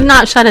 They would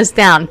not shut us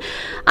down.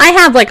 I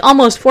have like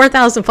almost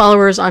 4,000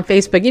 followers on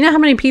Facebook. You know how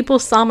many people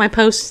see my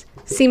post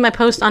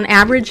on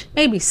average?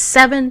 Maybe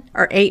 7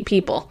 or 8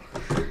 people.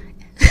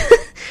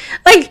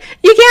 Like,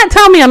 you can't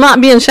tell me I'm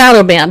not being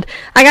shadow banned.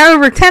 I got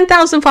over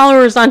 10,000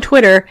 followers on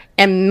Twitter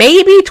and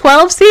maybe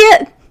 12 see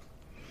it.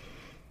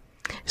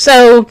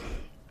 So,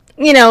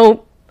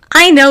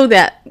 I know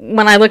that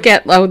when I look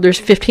at, there's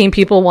 15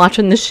 people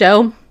watching the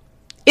show,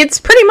 it's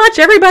pretty much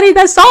everybody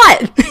that saw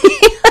it.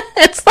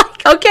 It's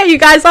like, okay, you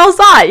guys all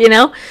saw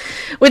it,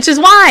 which is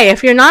why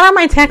if you're not on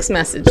my text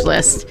message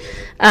list,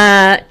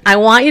 I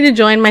want you to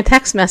join my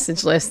text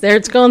message list. There,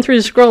 it's going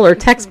through the scroller.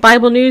 Text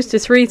Bible News to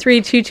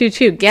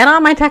 33222. Get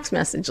on my text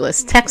message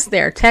list. Text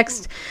there.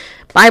 Text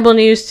Bible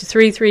News to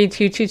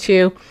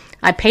 33222.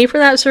 I pay for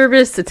that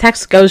service. The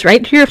text goes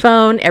right to your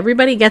phone.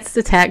 Everybody gets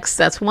the text.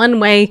 That's one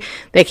way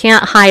they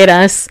can't hide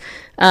us.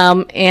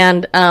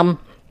 It's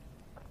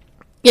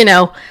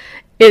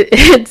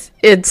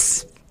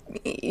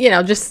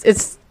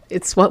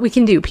what we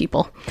can do,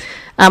 people.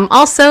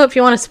 Also, if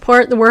you want to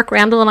support the work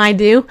Randall and I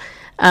do,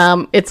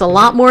 it's a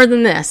lot more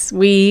than this.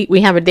 We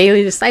have a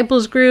daily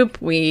disciples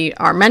group. We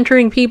are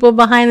mentoring people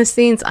behind the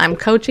scenes. I'm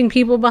coaching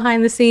people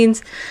behind the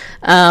scenes.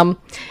 And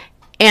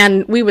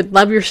we would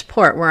love your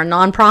support. We're a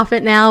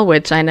nonprofit now,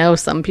 which I know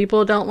some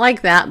people don't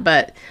like that,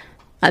 but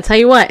I'll tell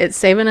you what, it's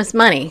saving us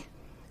money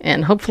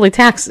and hopefully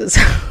taxes.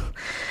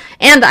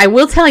 And I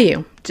will tell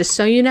you, just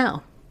so you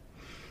know,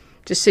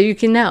 just so you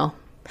can know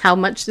how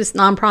much this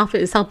nonprofit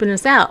is helping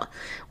us out.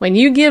 When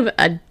you give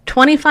a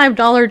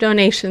 $25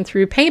 donation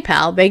through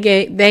PayPal,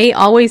 they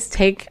always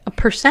take a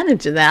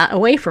percentage of that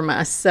away from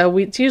us. So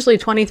it's usually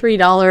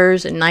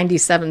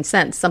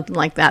 $23.97, something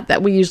like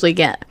that we usually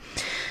get.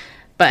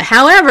 But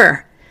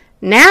however,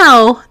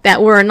 now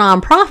that we're a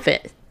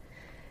nonprofit,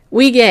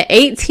 we get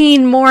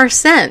 18 more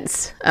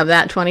cents of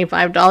that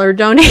 $25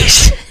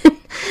 donation.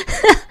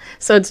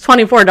 So it's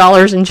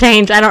 $24 and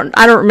change. I don't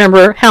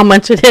remember how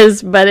much it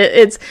is, but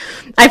it's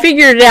I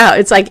figured it out.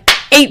 It's like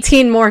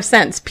 18 more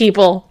cents,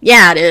 people.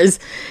 Yeah, it is,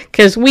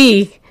 because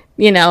we,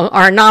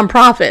 are a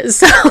nonprofit.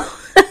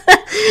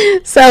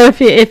 So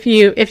if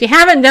you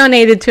haven't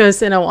donated to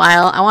us in a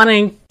while, I want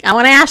to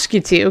ask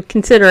you to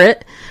consider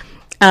it,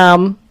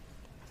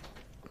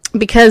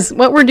 because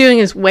what we're doing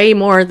is way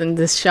more than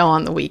this show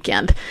on the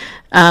weekend.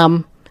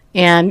 And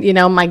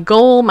my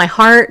goal, my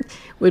heart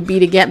would be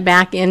to get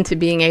back into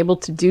being able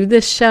to do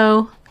this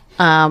show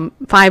 5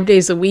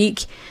 days a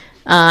week.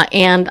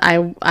 And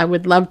I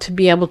would love to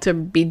be able to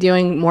be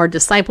doing more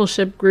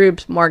discipleship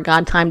groups, more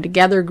God Time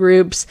Together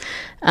groups.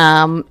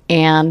 In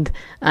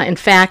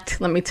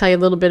fact, let me tell you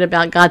a little bit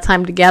about God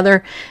Time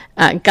Together.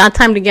 God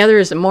Time Together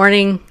is a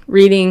morning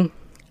reading,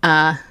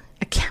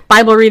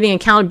 Bible reading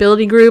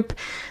accountability group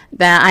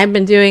that I've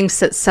been doing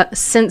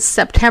since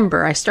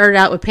September. I started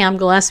out with Pam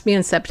Gillespie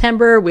in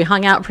September. We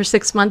hung out for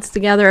 6 months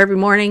together every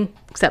morning,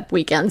 except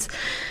weekends.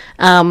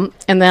 And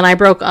then I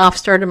broke off,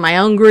 started my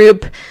own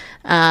group,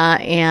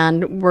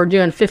 and we're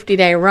doing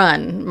 50-day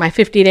run. My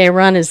 50-day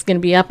run is going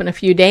to be up in a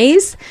few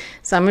days,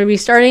 so I'm going to be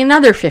starting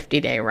another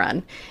 50-day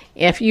run.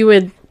 If you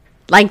would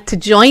like to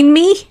join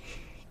me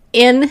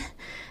in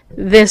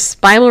this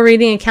Bible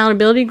reading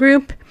accountability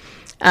group,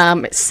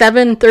 it's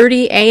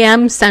 7:30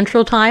 a.m.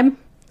 Central Time.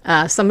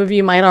 Some of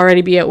you might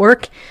already be at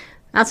work.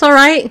 That's all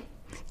right.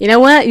 You know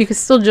what? You can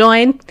still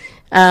join.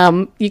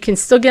 You can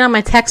still get on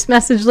my text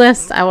message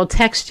list. I will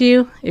text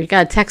you. If you've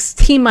got a text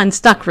Team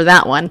Unstuck for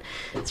that one,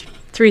 it's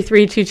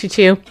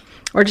 33222,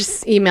 or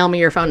just email me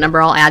your phone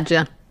number. I'll add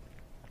you.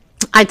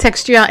 I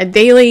text you out a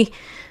daily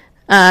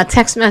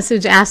text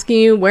message asking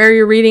you where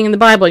you're reading in the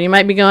Bible. You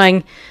might be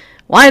going,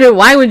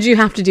 why would you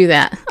have to do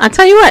that? I'll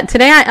tell you what.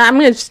 Today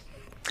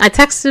I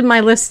texted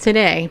my list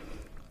today,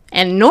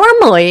 and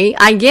normally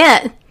I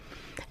get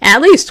at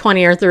least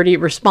 20 or 30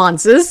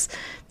 responses.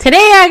 Today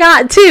I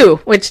got 2,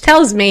 which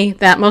tells me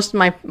that most of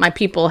my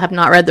people have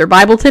not read their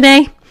Bible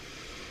today,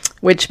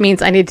 which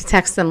means I need to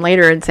text them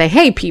later and say,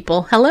 hey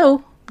people,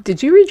 hello,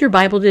 did you read your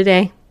Bible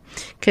today?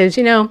 Because,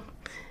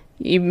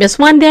 you miss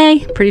one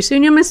day, pretty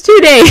soon you'll miss 2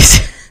 days.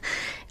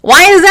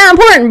 Why is that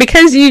important?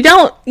 Because you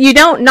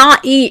don't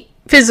not eat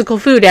physical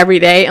food every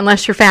day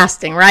unless you're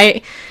fasting,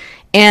 right?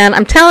 And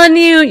I'm telling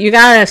you, you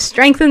got to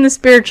strengthen the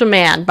spiritual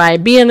man by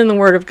being in the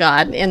Word of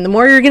God. And the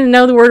more you're going to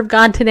know the Word of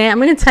God today,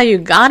 I'm going to tell you,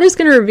 God is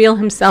going to reveal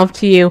himself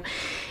to you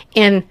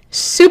in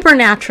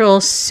supernatural,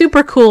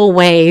 super cool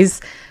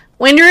ways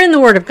when you're in the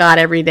Word of God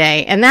every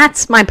day. And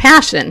that's my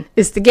passion,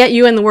 is to get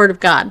you in the Word of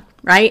God,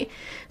 right?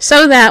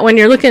 So that when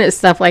you're looking at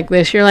stuff like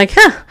this, you're like,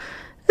 this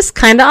is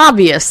kind of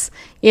obvious,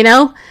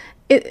 and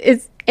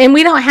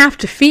we don't have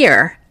to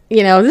fear.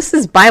 This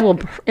is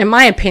Bible, in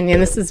my opinion,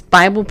 this is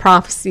Bible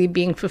prophecy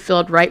being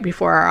fulfilled right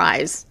before our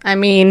eyes. I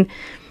mean,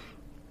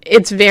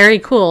 it's very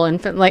cool. In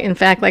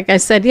fact, like I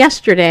said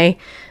yesterday,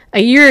 a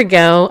year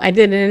ago, I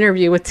did an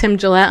interview with Tim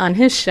Gillette on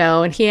his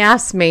show, and he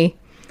asked me,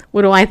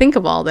 what do I think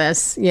of all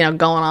this,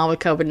 going on with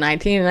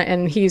COVID-19?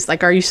 And he's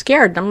like, are you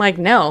scared? And I'm like,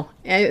 no.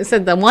 And I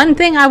said, the one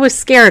thing I was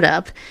scared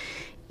of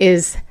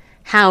is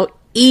how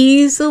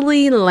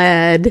easily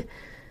led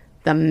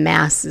the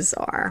masses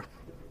are.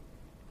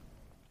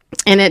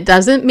 And it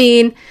doesn't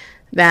mean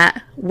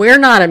that we're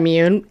not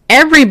immune.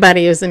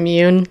 Everybody is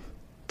immune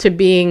to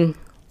being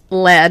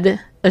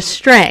led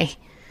astray,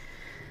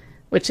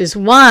 which is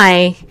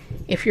why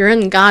if you're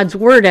in God's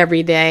Word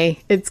every day,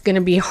 it's going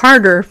to be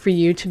harder for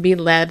you to be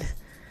led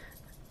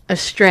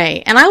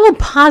astray. And I will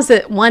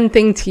posit one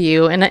thing to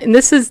you, and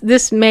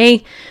this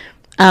may,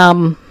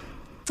 and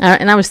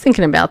I was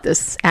thinking about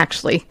this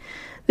actually.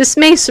 This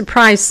may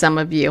surprise some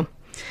of you.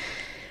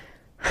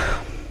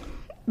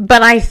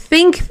 But I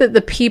think that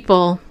the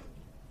people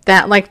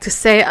that like to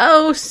say,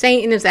 oh,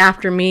 Satan is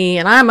after me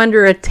and I'm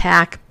under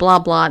attack, blah,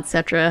 blah,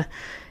 etc.,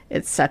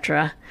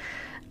 etc.,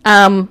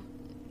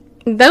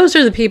 those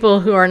are the people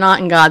who are not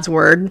in God's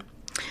Word,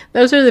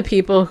 Those are the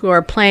people who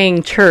are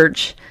playing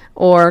church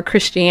or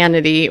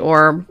Christianity,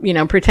 or, you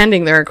know,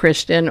 pretending they're a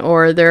Christian,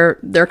 or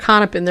they're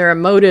caught up in their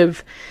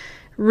emotive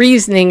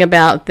reasoning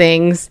about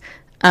things.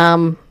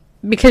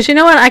 Because you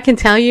know what I can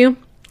tell you?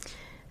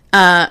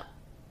 The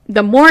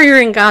more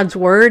you're in God's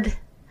Word,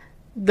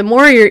 the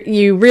more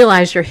you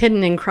realize you're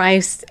hidden in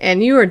Christ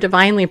and you are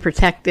divinely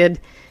protected.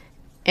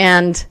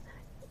 And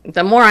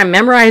the more I'm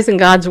memorizing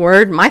God's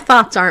Word, my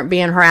thoughts aren't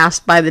being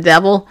harassed by the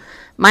devil.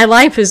 My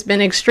life has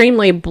been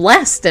extremely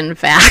blessed, in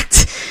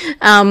fact.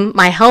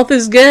 My health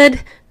is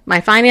good. My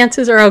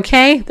finances are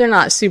okay. They're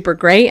not super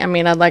great. I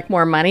mean, I'd like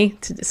more money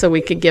so we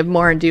could give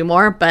more and do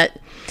more. But,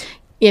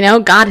 you know,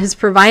 God has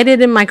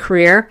provided in my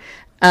career.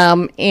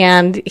 And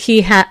and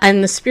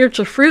the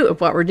spiritual fruit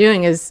of what we're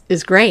doing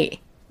is great,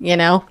 you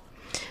know.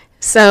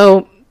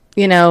 So,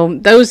 you know,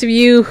 those of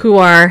you who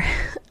are,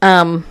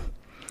 you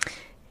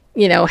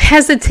know,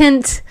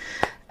 hesitant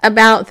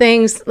about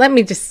things, let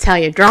me just tell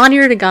you, draw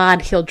near to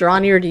God, He'll draw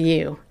near to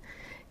you,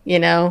 you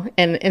know.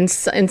 And in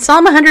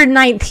Psalm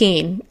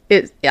 119,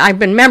 I've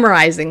been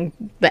memorizing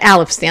the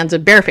Aleph stanza.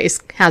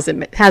 Bareface has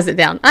it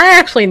down. I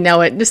actually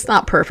know it, just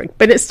not perfect,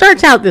 but it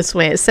starts out this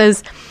way. It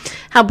says,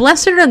 "How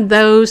blessed are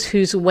those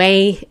whose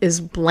way is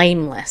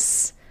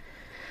blameless,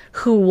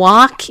 who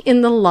walk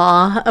in the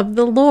law of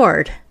the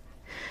Lord."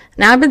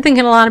 Now, I've been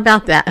thinking a lot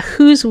about that.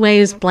 Whose way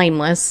is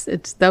blameless?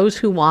 It's those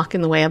who walk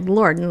in the way of the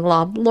Lord, in the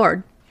law of the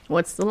Lord.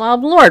 What's the law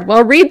of the Lord?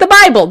 Well, read the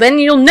Bible, then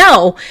you'll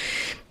know,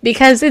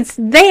 because it's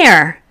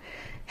there.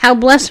 How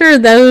blessed are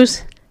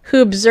those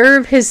who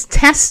observe His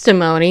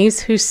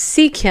testimonies, who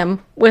seek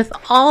Him with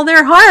all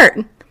their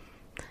heart.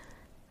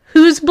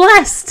 Who's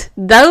blessed?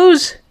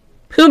 Those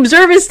who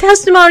observe His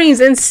testimonies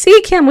and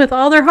seek Him with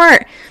all their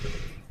heart.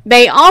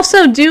 They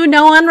also do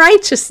no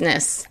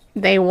unrighteousness.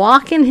 They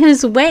walk in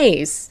His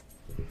ways.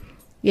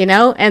 You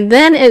know, and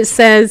then it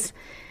says,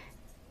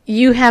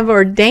 "You have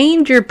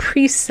ordained your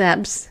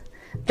precepts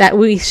that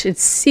we should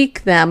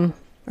seek them,"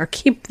 or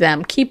keep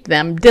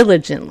them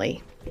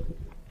diligently.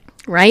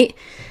 Right?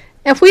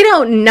 If we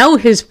don't know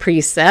His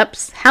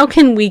precepts, how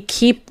can we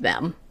keep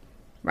them?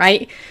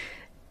 Right?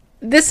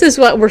 This is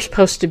what we're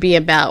supposed to be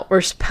about. We're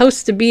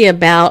supposed to be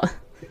about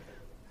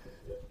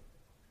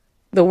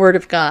the Word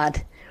of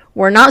God.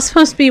 We're not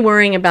supposed to be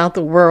worrying about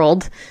the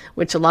world,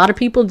 which a lot of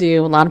people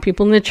do. A lot of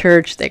people in the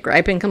church, they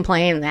gripe and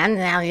complain. And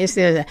now you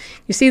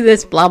see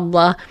this, blah,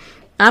 blah.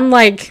 I'm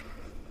like,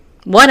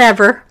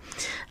 whatever.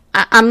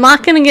 I'm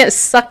not going to get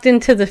sucked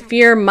into the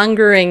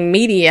fear-mongering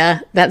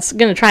media that's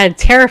going to try to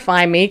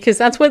terrify me, because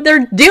that's what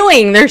they're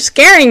doing. They're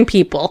scaring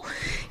people.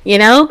 You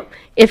know,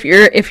 if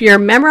you're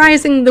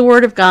memorizing the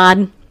Word of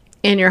God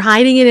and you're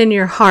hiding it in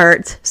your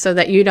heart so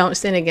that you don't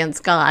sin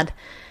against God,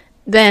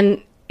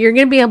 then you're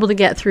going to be able to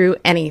get through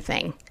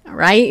anything,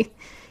 right?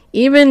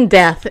 Even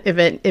death, if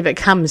it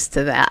comes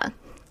to that.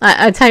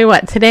 I tell you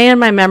what, today in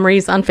my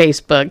memories on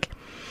Facebook,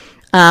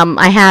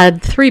 I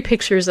had 3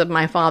 pictures of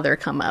my father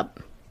come up.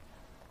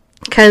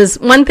 Because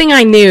one thing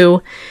I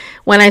knew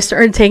when I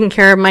started taking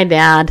care of my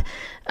dad,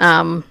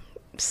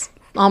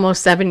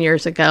 almost 7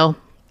 years ago,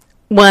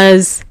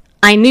 was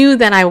I knew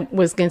that I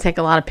was going to take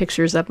a lot of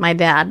pictures of my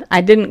dad.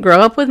 I didn't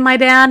grow up with my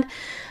dad.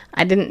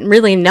 I didn't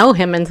really know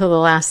him until the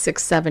last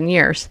 6-7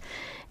 years.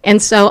 And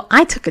so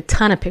I took a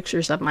ton of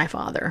pictures of my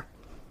father.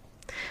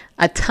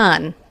 A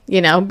ton,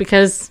 you know,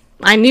 because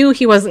I knew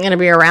he wasn't going to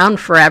be around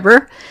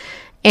forever.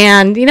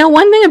 And, you know,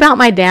 one thing about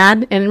my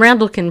dad, and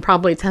Randall can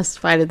probably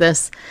testify to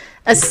this,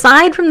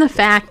 aside from the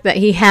fact that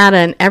he had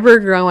an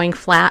ever-growing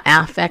flat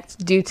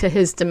affect due to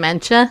his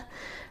dementia,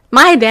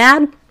 my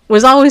dad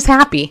was always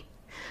happy.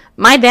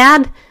 My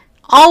dad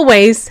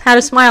always had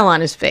a smile on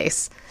his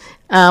face.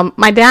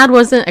 My dad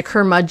wasn't a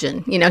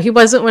curmudgeon. You know, he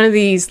wasn't one of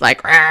these,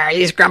 like,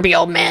 these grumpy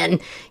old men.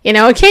 You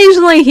know,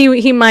 occasionally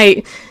he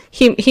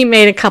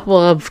made a couple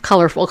of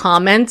colorful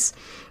comments.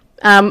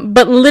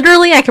 But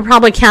literally I could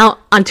probably count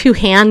on 2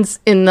 hands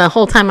in the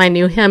whole time I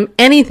knew him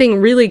anything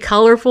really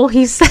colorful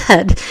he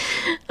said.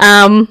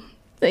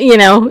 You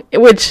know,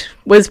 which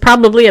was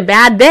probably a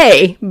bad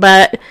day,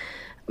 but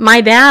my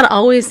dad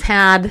always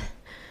had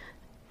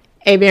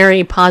a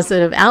very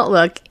positive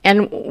outlook.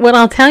 And what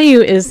I'll tell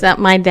you is that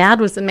my dad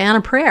was a man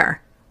of prayer.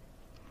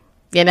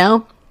 You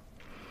know,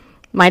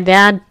 my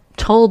dad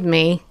told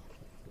me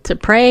to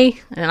pray,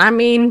 and I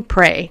mean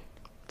pray.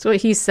 That's what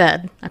he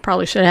said. I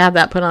probably should have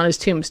that put on his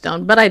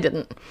tombstone, but I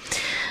didn't.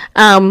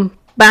 But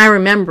I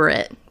remember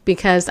it,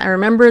 because I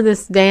remember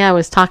this day I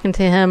was talking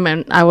to him,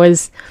 and I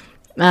was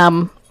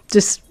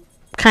just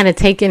kind of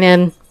taking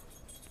in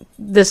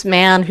this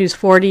man who's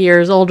 40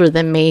 years older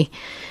than me,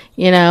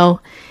 you know,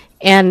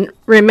 and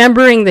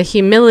remembering the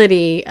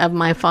humility of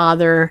my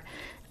father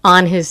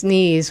on his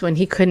knees when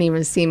he couldn't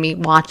even see me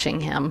watching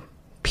him.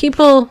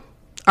 People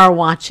are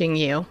watching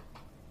you.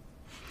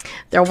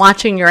 They're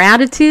watching your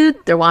attitude.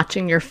 They're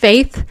watching your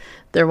faith.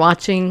 They're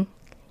watching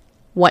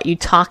what you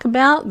talk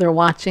about. They're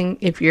watching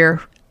if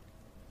you're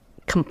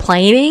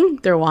complaining.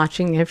 They're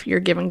watching if you're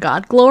giving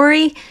God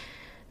glory.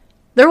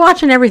 They're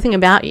watching everything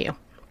about you.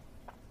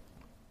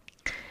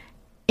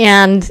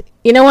 And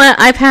you know what?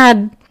 I've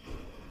had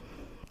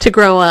to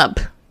grow up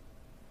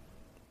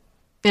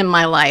in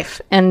my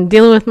life. And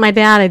dealing with my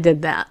dad, I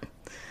did that.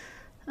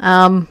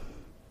 And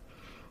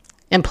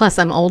plus,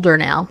 I'm older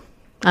now.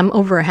 I'm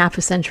over a half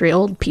a century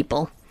old,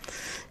 people.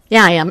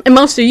 Yeah, I am. And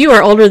most of you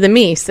are older than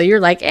me, so you're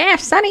like,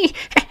 Sonny,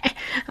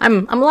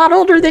 I'm a lot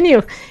older than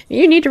you.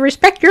 You need to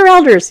respect your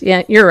elders.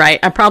 Yeah, you're right.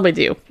 I probably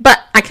do.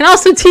 But I can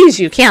also tease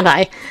you, can't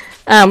I?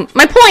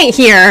 My point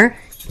here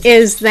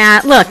is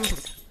that, look,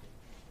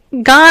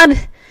 God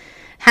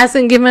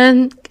hasn't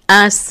given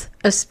us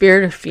a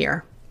spirit of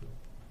fear,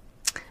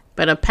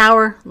 but of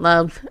power,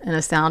 love, and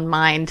a sound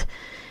mind.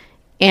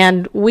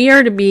 And we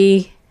are to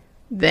be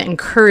the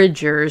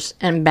encouragers,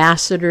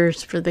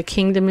 ambassadors for the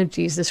kingdom of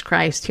Jesus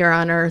Christ here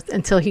on earth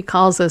until he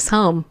calls us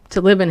home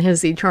to live in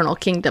his eternal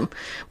kingdom,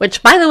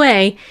 which, by the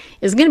way,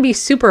 is going to be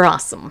super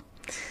awesome.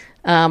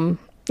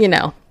 You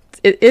know,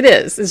 it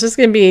is. It's just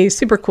going to be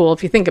super cool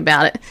if you think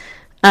about it.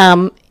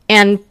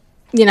 And,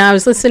 you know, I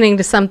was listening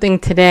to something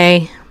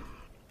today,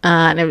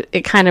 and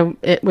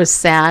it was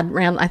sad.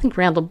 I think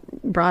Randall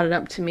brought it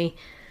up to me,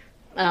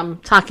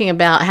 talking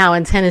about how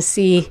in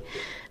Tennessee,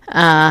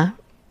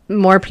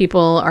 more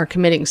people are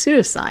committing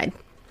suicide.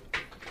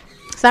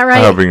 Is that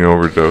right? Having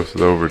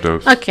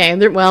overdose.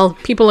 Okay, well,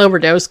 people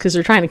overdose because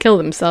they're trying to kill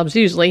themselves,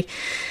 usually.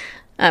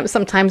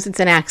 Sometimes it's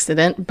an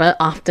accident, but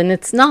often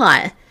it's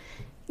not.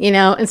 You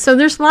know, and so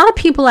there's a lot of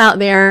people out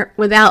there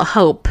without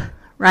hope,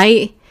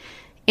 right?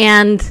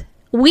 And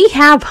we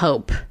have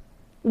hope.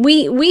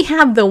 We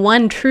have the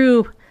one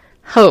true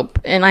hope.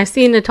 And I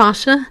see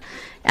Natasha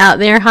out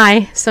there.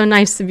 Hi, so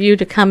nice of you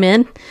to come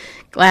in.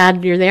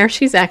 Glad you're there.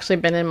 She's actually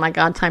been in my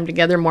God Time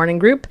Together morning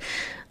group,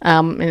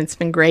 and it's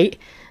been great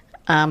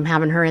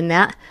having her in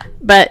that.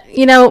 But,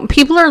 you know,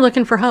 people are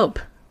looking for hope,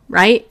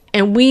 right?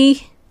 And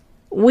we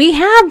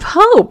have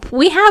hope.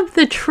 We have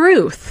the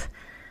truth.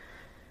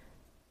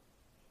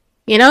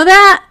 You know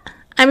that?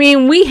 I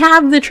mean, we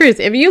have the truth.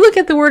 If you look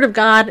at the Word of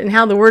God and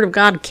how the Word of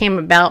God came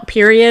about,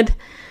 period,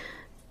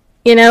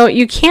 you know,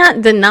 you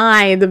can't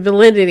deny the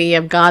validity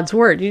of God's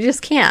Word. You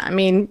just can't. I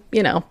mean,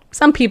 you know,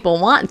 some people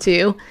want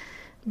to.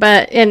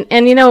 But,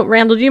 and you know,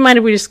 Randall, do you mind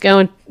if we just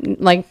go,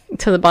 like,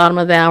 to the bottom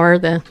of the hour,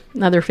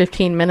 another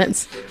 15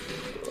 minutes?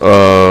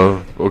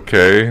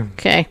 Okay.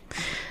 Okay.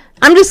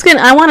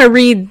 I want to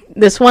read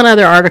this one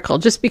other article,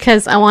 just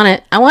because I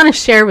want to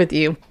share with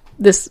you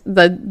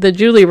the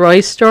Julie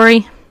Roys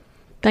story.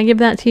 Did I give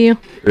that to you?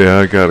 Yeah,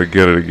 I gotta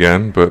get it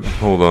again, but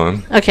hold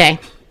on. Okay.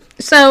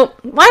 So,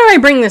 why do I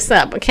bring this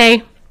up,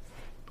 okay?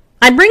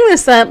 I bring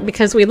this up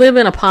because we live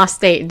in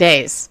apostate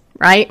days,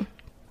 right?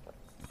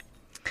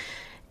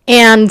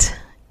 And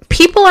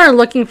people are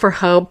looking for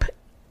hope,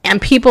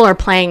 and people are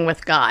playing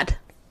with God.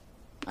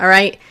 All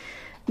right?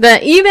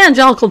 The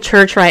evangelical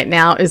church right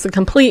now is a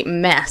complete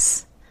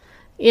mess.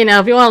 You know,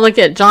 if you want to look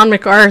at John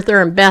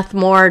MacArthur and Beth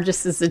Moore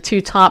just as the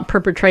two top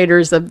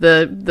perpetrators of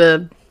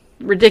the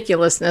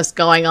ridiculousness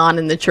going on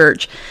in the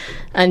church,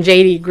 and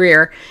J.D.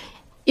 Greer,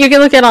 you can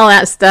look at all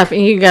that stuff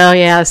and you go,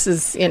 yeah, this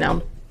is, you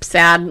know,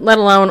 sad, let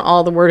alone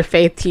all the Word of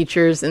Faith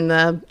teachers and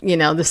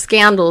the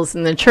scandals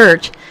in the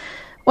church.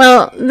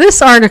 Well,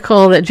 this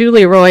article that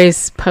Julie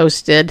Roys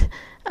posted,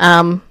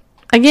 again,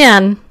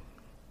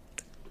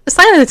 a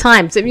sign of the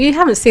times. If you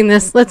haven't seen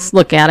this, let's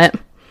look at it.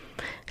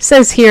 It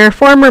says here,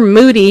 former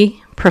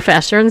Moody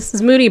professor, and this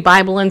is Moody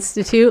Bible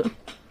Institute,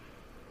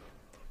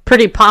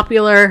 pretty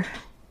popular,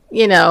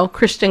 you know,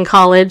 Christian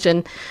college.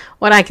 And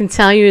what I can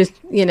tell you is,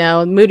 you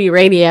know, Moody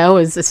Radio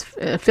is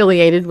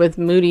affiliated with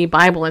Moody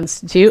Bible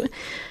Institute.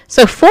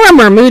 So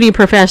former Moody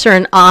professor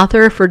and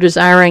author for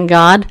Desiring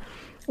God,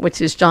 which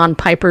is John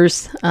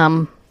Piper's,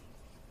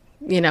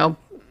 you know,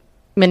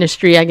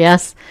 ministry, I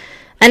guess,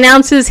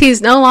 announces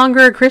he's no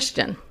longer a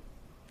Christian.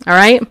 All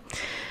right?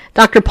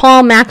 Dr.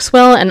 Paul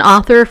Maxwell, an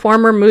author,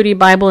 former Moody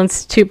Bible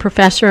Institute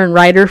professor and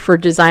writer for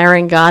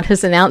Desiring God,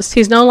 has announced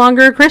he's no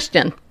longer a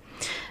Christian.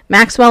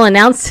 Maxwell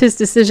announced his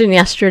decision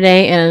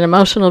yesterday in an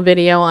emotional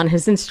video on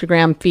his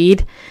Instagram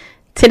feed.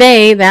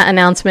 Today, that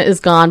announcement is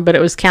gone, but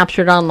it was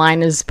captured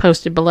online as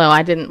posted below.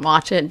 I didn't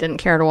watch it, didn't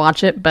care to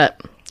watch it,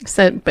 but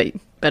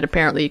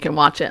apparently you can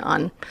watch it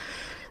on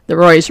the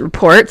Roy's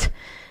report.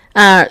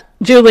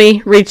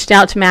 Julie reached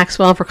out to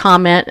Maxwell for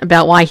comment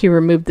about why he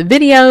removed the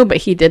video, but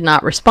he did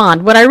not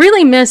respond. What I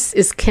really miss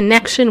is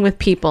connection with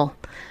people,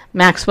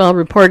 Maxwell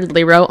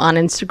reportedly wrote on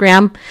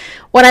Instagram.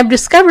 What I've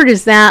discovered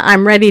is that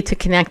I'm ready to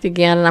connect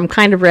again, and I'm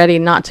kind of ready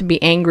not to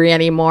be angry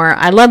anymore.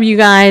 I love you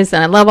guys,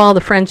 and I love all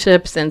the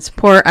friendships and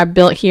support I've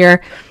built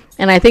here,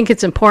 and I think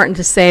it's important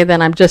to say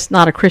that I'm just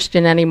not a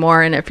Christian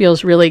anymore, and it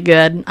feels really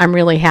good. I'm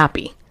really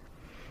happy.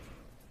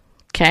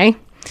 Okay.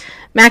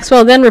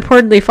 Maxwell then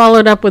reportedly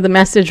followed up with a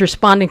message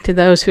responding to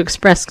those who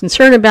expressed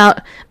concern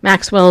about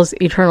Maxwell's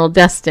eternal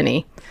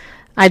destiny.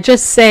 I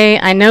just say,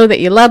 I know that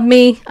you love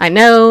me. I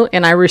know,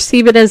 and I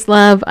receive it as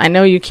love. I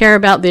know you care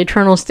about the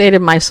eternal state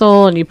of my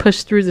soul, and you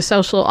push through the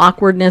social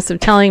awkwardness of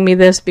telling me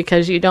this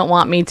because you don't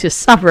want me to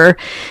suffer,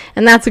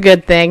 and that's a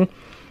good thing.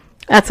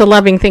 That's a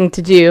loving thing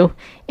to do.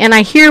 And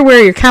I hear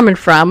where you're coming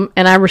from,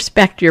 and I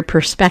respect your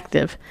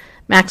perspective.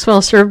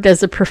 Maxwell served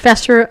as a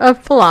professor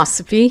of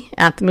philosophy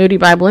at the Moody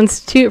Bible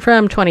Institute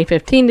from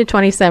 2015 to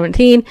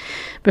 2017.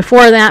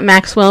 Before that,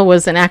 Maxwell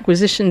was an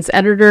acquisitions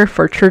editor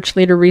for Church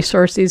Leader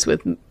Resources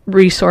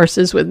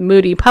with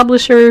Moody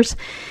Publishers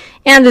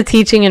and a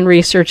teaching and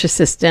research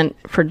assistant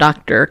for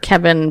Dr.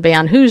 Kevin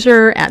Van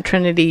Hooser at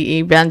Trinity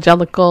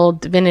Evangelical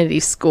Divinity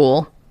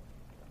School.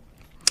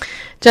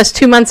 Just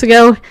 2 months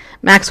ago,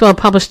 Maxwell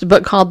published a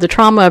book called The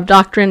Trauma of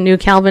Doctrine, New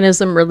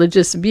Calvinism,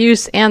 Religious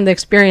Abuse, and the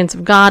Experience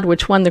of God,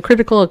 which won the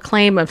critical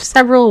acclaim of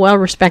several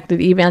well-respected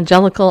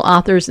evangelical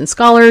authors and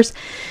scholars,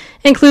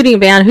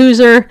 including Van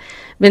Hooser,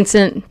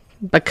 Vincent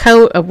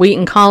Bacote of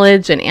Wheaton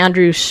College, and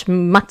Andrew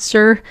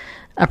Schmutzer,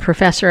 a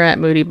professor at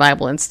Moody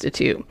Bible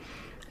Institute.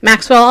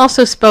 Maxwell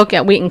also spoke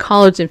at Wheaton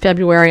College in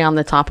February on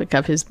the topic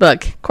of his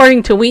book.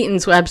 According to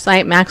Wheaton's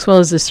website, Maxwell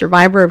is a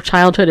survivor of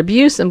childhood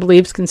abuse and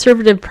believes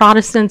conservative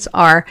Protestants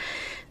are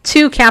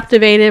too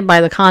captivated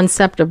by the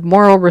concept of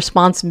moral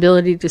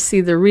responsibility to see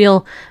the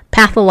real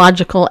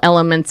pathological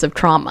elements of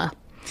trauma.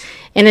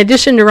 In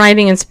addition to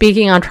writing and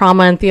speaking on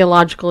trauma and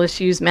theological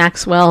issues,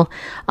 Maxwell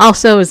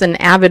also is an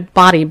avid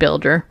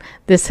bodybuilder.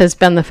 This has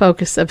been the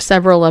focus of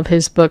several of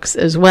his books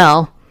as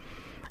well,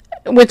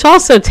 which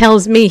also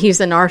tells me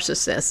he's a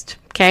narcissist,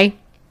 okay?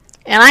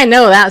 And I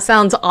know that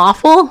sounds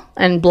awful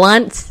and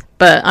blunt,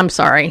 but I'm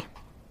sorry.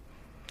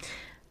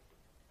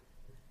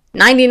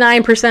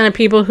 99% of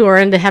people who are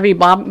into heavy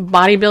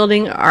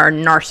bodybuilding are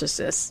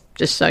narcissists,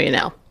 just so you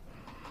know.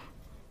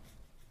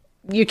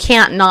 You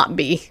can't not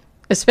be,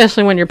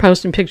 especially when you're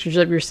posting pictures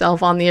of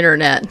yourself on the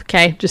internet,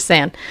 okay? Just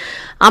saying.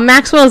 On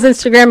Maxwell's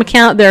Instagram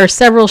account, there are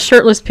several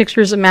shirtless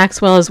pictures of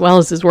Maxwell as well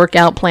as his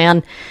workout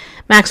plan.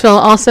 Maxwell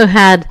also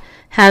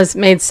has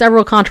made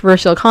several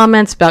controversial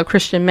comments about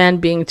Christian men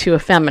being too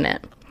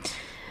effeminate.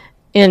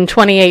 In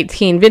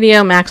 2018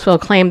 video, Maxwell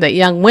claimed that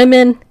young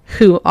women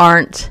who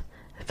aren't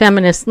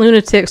feminist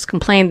lunatics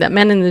complained that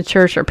men in the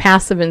church are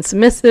passive and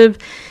submissive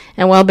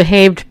and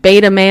well-behaved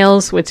beta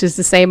males, which is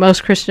to say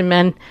most Christian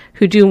men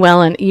who do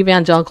well in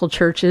evangelical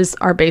churches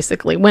are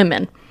basically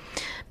women.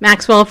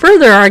 Maxwell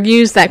further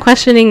argues that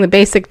questioning the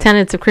basic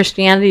tenets of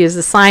Christianity is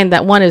a sign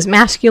that one is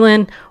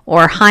masculine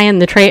or high in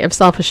the trait of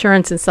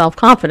self-assurance and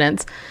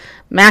self-confidence.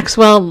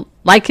 Maxwell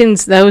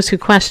likens those who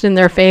question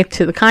their faith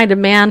to the kind of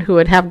man who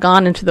would have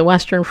gone into the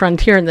Western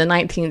frontier in the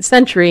 19th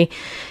century.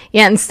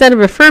 Yet instead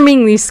of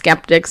affirming these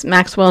skeptics,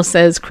 Maxwell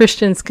says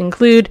Christians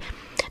conclude,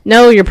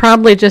 no, you're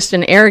probably just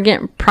an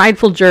arrogant,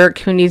 prideful jerk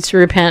who needs to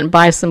repent,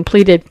 buy some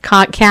pleated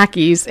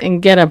khakis,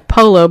 and get a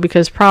polo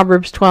because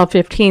Proverbs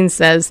 12:15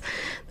 says,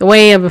 the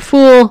way of a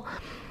fool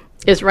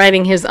is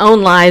writing his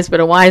own lies,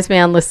 but a wise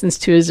man listens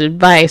to his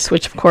advice,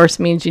 which of course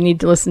means you need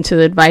to listen to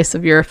the advice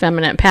of your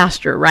effeminate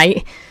pastor,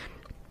 right?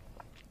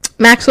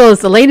 Maxwell is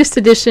the latest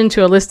addition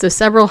to a list of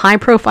several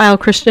high-profile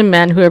Christian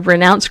men who have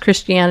renounced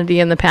Christianity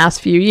in the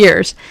past few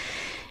years.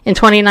 In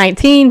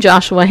 2019,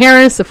 Joshua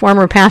Harris, a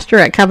former pastor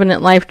at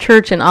Covenant Life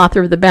Church and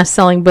author of the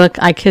best-selling book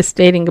I Kissed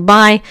Dating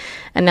Goodbye,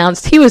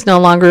 announced he was no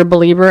longer a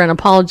believer and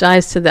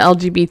apologized to the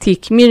LGBT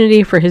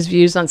community for his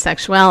views on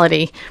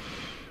sexuality.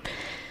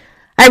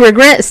 I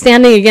regret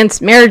standing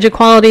against marriage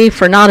equality,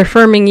 for not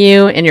affirming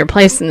you and your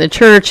place in the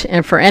church,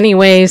 and for any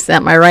ways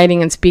that my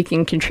writing and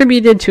speaking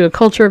contributed to a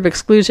culture of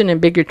exclusion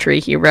and bigotry,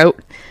 he wrote.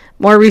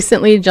 More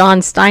recently, John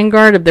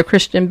Steingard of the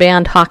Christian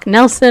band Hawk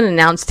Nelson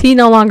announced he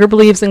no longer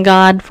believes in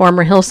God.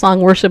 Former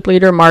Hillsong worship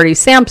leader Marty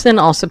Sampson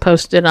also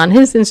posted on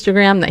his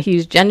Instagram that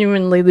he's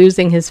genuinely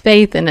losing his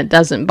faith and it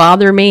doesn't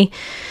bother me.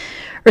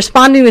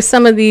 Responding to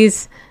some of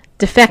these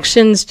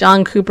defections,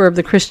 John Cooper of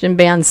the Christian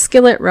band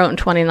Skillet wrote in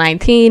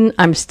 2019,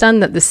 I'm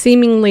stunned that the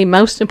seemingly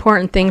most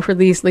important thing for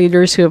these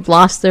leaders who have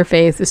lost their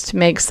faith is to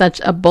make such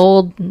a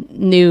bold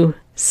new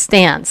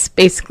stance,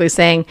 basically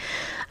saying,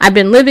 I've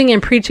been living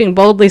and preaching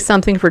boldly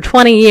something for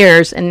 20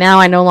 years, and now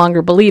I no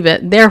longer believe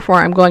it.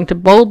 Therefore, I'm going to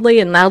boldly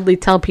and loudly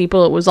tell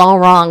people it was all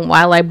wrong,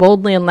 while I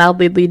boldly and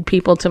loudly lead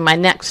people to my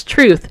next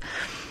truth.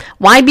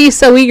 Why be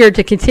so eager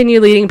to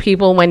continue leading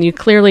people when you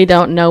clearly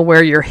don't know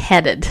where you're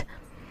headed?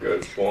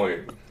 Good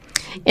point.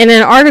 In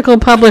an article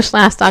published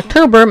last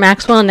October,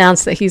 Maxwell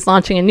announced that he's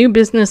launching a new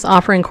business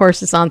offering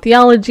courses on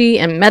theology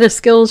and meta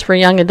skills for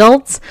young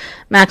adults.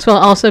 Maxwell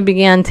also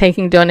began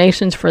taking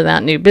donations for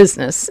that new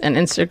business. An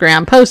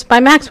Instagram post by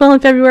Maxwell in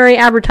February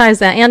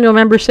advertised that annual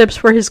memberships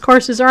for his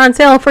courses are on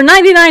sale for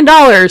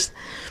 $99.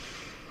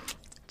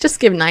 Just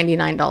give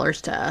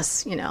 $99 to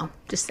us,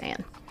 just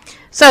saying.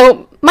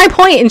 So my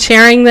point in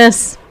sharing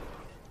this,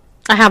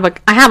 I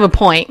have a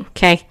point,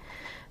 okay?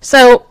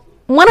 So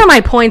one of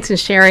my points in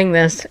sharing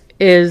this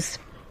is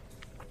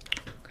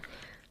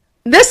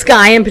this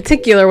guy in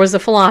particular was a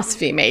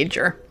philosophy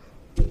major,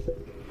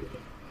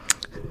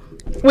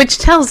 which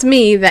tells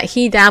me that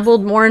he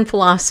dabbled more in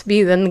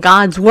philosophy than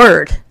God's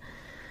word,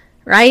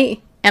 right?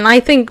 And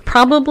I think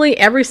probably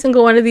every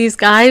single one of these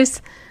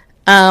guys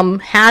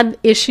had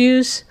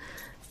issues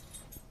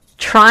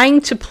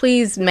trying to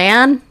please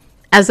man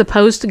as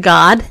opposed to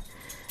God,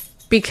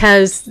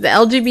 because the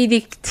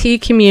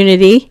LGBT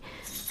community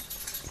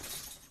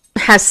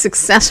has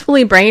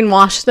successfully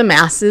brainwashed the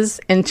masses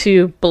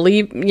into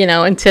believe,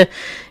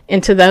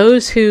 into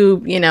those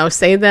who,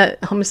 say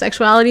that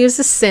homosexuality is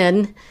a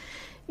sin.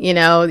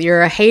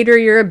 You're a hater,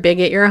 you're a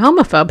bigot, you're a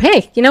homophobe.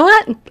 Hey, you know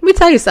what? Let me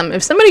tell you something.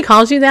 If somebody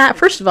calls you that,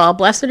 first of all,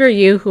 blessed are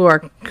you who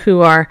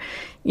are,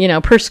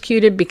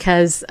 persecuted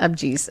because of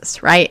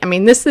Jesus, right? I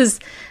mean, this is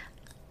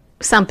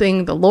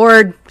something the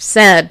Lord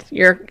said.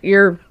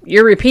 You're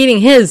repeating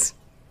his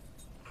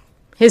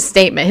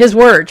statement, his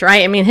words,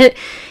 right? I mean,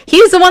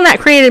 he's the one that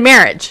created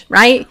marriage,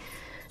 right?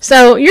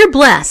 So you're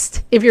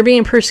blessed if you're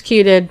being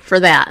persecuted for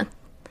that.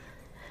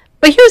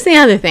 But here's the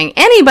other thing.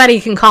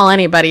 Anybody can call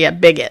anybody a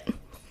bigot,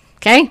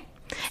 okay?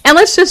 And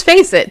let's just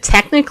face it.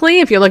 Technically,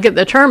 if you look at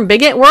the term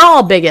bigot, we're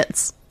all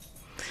bigots.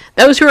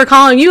 Those who are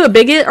calling you a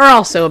bigot are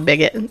also a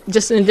bigot,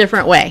 just in a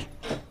different way,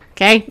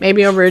 okay?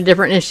 Maybe over a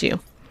different issue.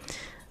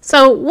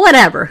 So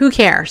whatever, who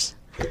cares?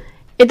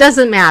 It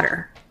doesn't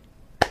matter,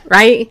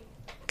 right?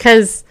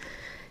 Because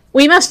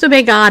we must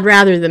obey God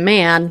rather than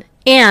man,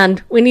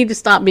 and we need to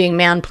stop being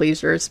man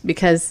pleasers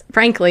because,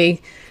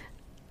 frankly,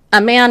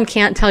 a man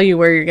can't tell you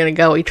where you're going to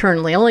go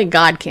eternally. Only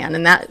God can,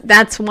 and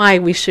that's why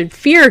we should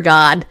fear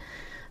God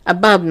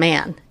above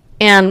man.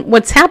 And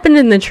what's happened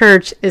in the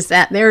church is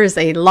that there is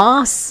a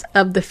loss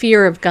of the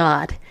fear of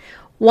God.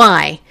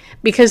 Why?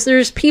 Because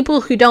there's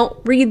people who don't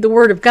read the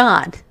Word of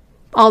God.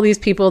 All these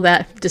people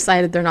that have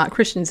decided they're not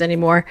Christians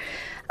anymore.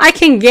 I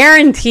can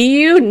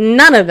guarantee you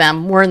none of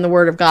them were in the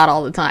Word of God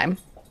all the time.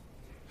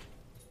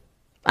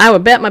 I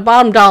would bet my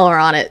bottom dollar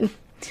on it.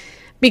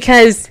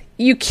 Because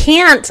you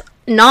can't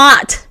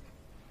not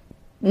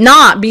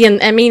be in,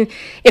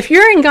 if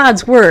you're in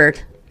God's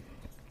Word,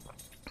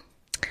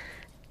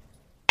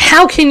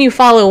 how can you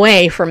fall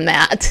away from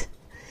that?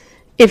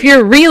 If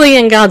you're really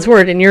in God's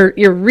Word and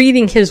you're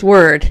reading His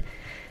Word,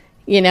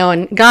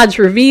 and God's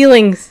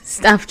revealing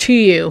stuff to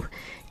you,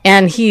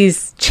 and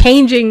He's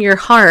changing your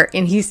heart,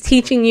 and He's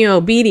teaching you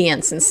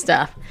obedience and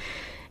stuff.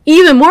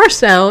 Even more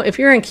so if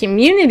you're in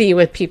community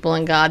with people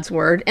in God's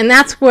Word, and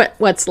that's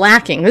what's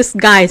lacking. This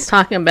guy's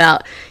talking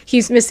about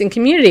he's missing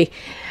community.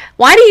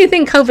 Why do you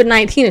think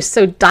COVID-19 is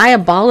so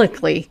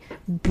diabolically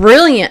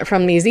brilliant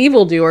from these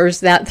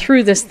evildoers that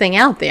threw this thing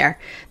out there?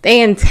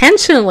 They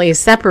intentionally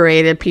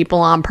separated people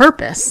on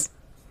purpose.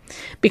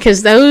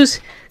 Because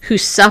those who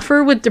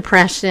suffer with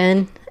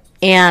depression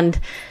and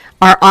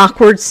are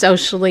awkward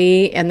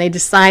socially and they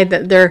decide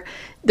that they're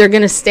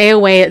going to stay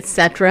away,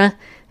 etc.,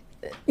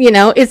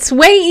 it's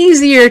way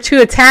easier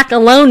to attack a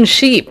lone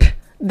sheep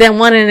than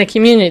one in a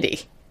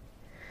community.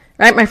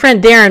 Right? My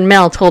friend Darren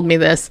Mell told me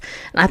this,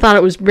 and I thought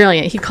it was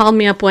brilliant. He called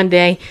me up one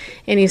day,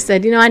 and he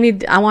said,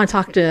 I want to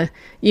talk to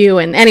you.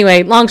 And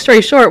anyway, long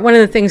story short, one of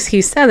the things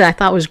he said that I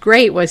thought was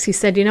great was he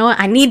said,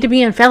 I need to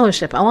be in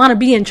fellowship. I want to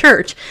be in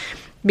church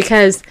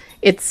because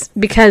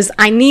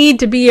I need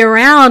to be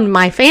around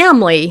my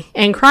family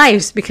in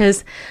Christ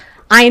because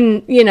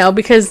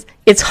because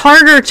it's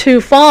harder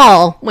to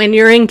fall when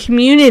you're in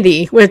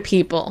community with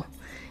people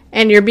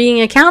and you're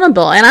being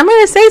accountable. And I'm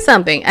going to say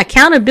something.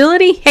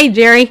 Accountability, hey,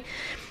 Jerry,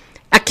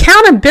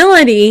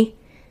 accountability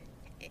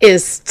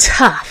is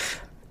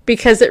tough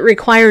because it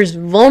requires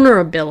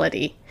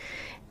vulnerability.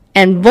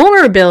 And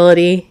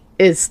vulnerability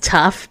is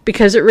tough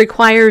because it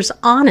requires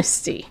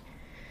honesty,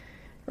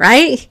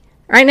 right?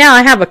 Right now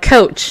I have a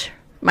coach,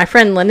 my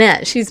friend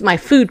Lynette. She's my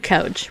food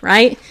coach,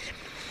 right?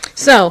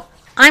 So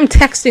I'm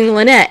texting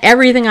Lynette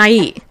everything I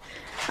eat.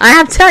 I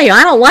have to tell you,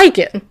 I don't like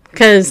it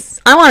because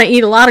I want to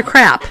eat a lot of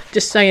crap,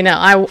 just so you know.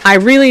 I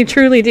really,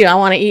 truly do. I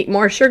want to eat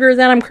more sugar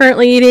than I'm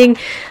currently eating.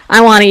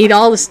 I want to eat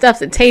all the stuff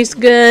that tastes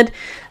good.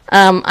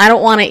 I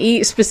don't want to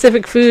eat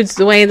specific foods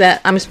the way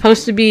that I'm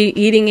supposed to be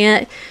eating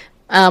it.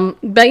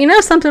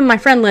 But something my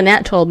friend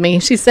Lynette told me?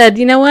 She said,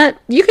 you know what?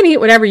 You can eat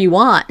whatever you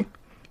want,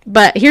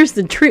 but here's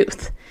the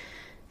truth.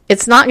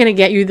 It's not going to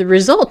get you the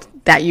result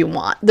that you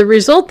want. The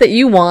result that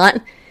you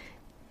want,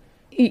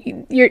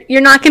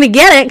 you're not going to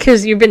get it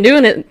because you've been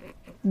doing it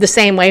the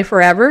same way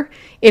forever.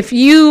 If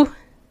you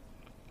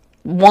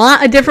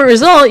want a different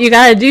result, you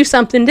got to do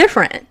something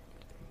different.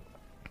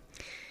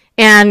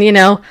 And,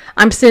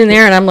 I'm sitting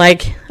there and I'm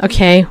like,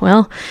 okay,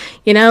 well,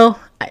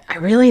 I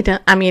really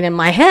don't, in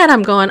my head,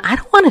 I'm going, I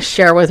don't want to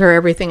share with her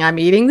everything I'm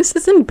eating. This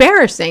is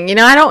embarrassing.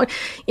 I don't,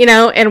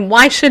 and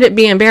why should it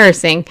be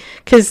embarrassing?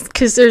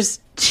 Because there's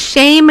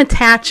shame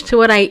attached to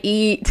what I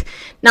eat,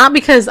 not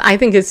because I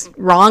think it's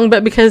wrong,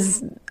 but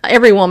because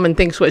every woman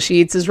thinks what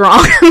she eats is wrong.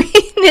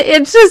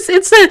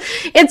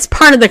 It's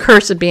part of the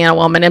curse of being a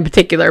woman in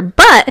particular.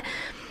 But,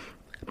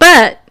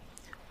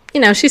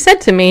 she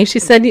said to me,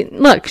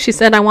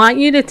 look, I want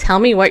you to tell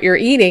me what you're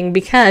eating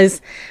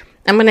because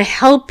I'm going to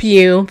help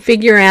you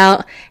figure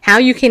out how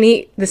you can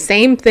eat the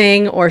same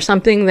thing or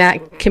something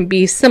that can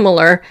be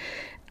similar,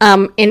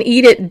 and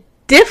eat it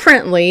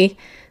differently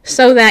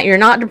so that you're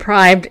not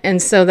deprived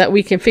and so that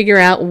we can figure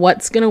out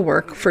what's going to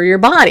work for your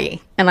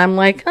body. And I'm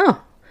like,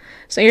 oh,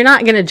 so you're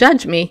not going to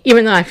judge me,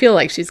 even though I feel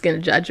like she's going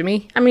to judge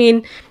me.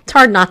 It's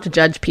hard not to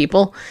judge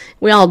people.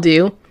 We all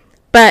do.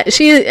 But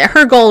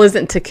her goal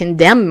isn't to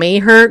condemn me.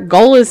 Her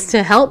goal is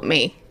to help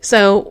me.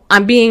 So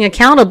I'm being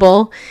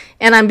accountable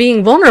and I'm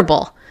being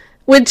vulnerable,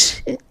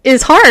 which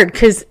is hard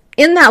because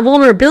in that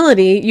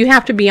vulnerability, you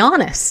have to be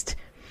honest,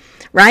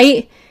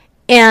 right?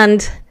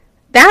 And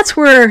that's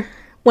where,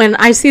 when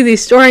I see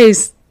these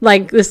stories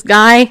like this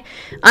guy,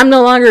 I'm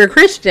no longer a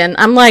Christian.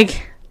 I'm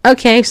like,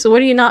 okay, so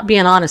what are you not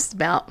being honest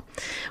about?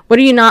 What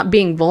are you not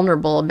being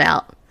vulnerable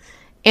about?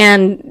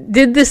 And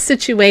did this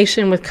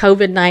situation with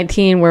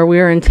COVID-19 where we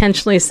were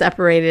intentionally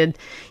separated,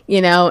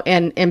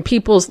 and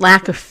people's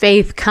lack of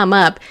faith come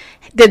up,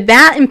 did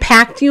that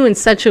impact you in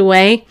such a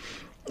way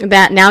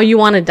that now you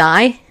want to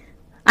die?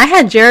 I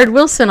had Jared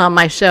Wilson on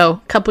my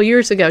show a couple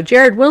years ago.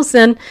 Jared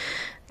Wilson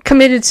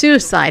committed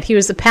suicide. He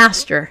was a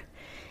pastor,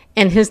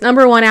 and his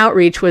number one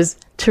outreach was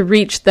to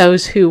reach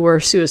those who were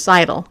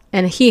suicidal,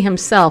 and he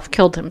himself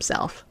killed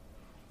himself.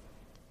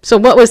 So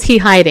what was he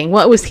hiding?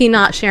 What was he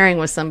not sharing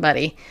with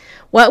somebody?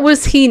 What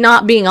was he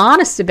not being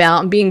honest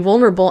about and being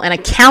vulnerable and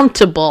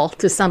accountable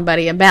to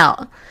somebody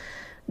about?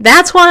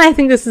 That's why I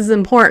think this is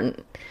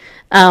important,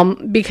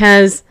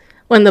 because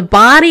when the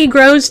body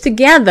grows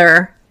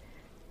together,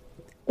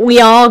 we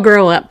all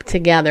grow up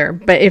together.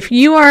 But if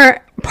you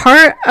are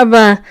part of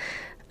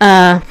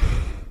I'm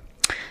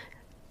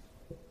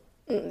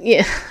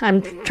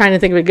trying to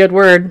think of a good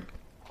word.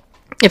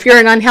 If you're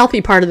an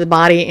unhealthy part of the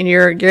body and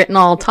you're getting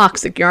all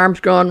toxic, your arm's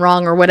growing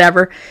wrong or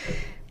whatever,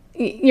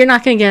 you're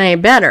not going to get any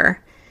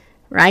better,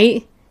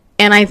 right?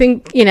 And I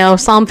think,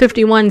 Psalm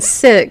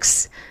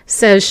 51:6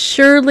 says,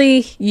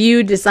 surely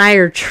you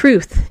desire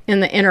truth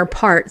in the inner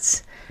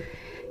parts.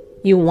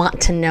 You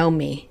want to know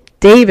me.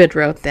 David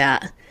wrote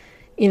that.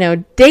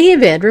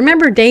 David,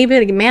 remember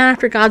David, a man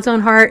after God's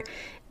own heart?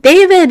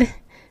 David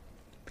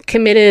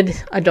committed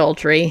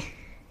adultery.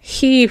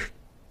 He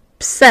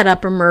set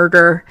up a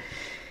murder.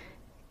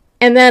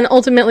 And then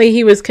ultimately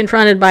he was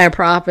confronted by a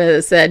prophet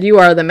that said, you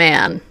are the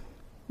man,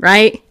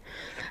 right?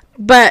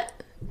 But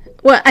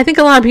what I think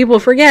a lot of people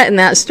forget in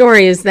that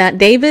story is that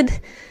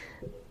David,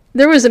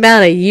 there was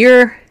about a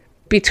year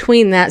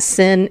between that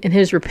sin and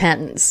his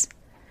repentance.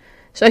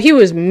 So he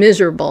was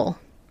miserable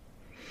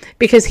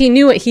because he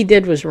knew what he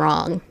did was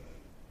wrong,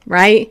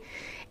 right?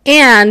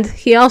 And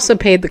he also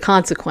paid the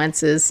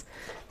consequences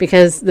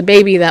because the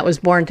baby that was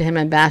born to him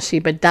in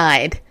Bathsheba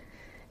died.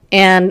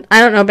 And I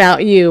don't know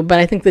about you, but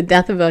I think the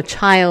death of a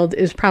child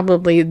is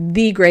probably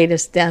the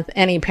greatest death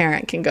any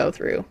parent can go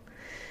through.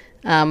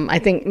 I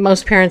think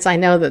most parents I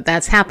know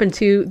that's happened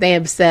to, they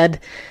have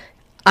said,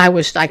 I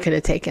wished I could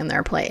have taken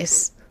their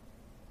place,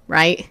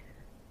 right?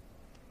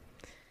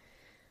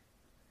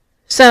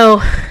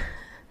 So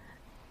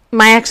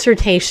my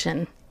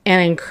exhortation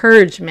and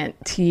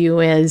encouragement to you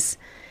is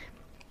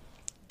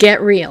get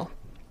real.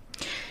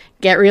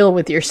 Get real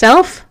with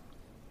yourself.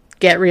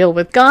 Get real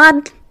with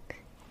God.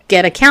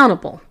 Get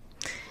accountable.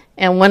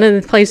 And one of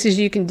the places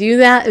you can do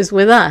that is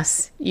with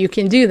us. You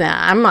can do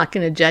that. I'm not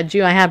going to judge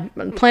you. I have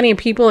plenty of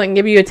people that can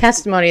give you a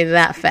testimony to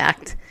that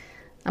fact.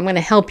 I'm going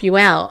to help you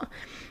out.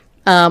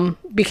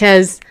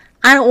 Because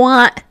I don't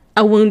want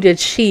a wounded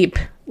sheep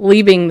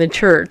leaving the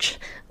church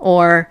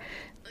or,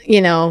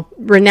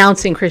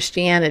 renouncing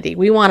Christianity.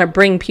 We want to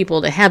bring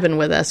people to heaven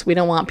with us. We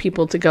don't want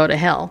people to go to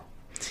hell.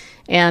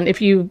 And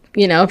if you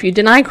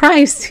deny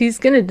Christ, he's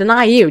going to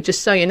deny you,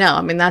 just so you know.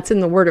 I mean, that's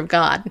in the Word of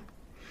God.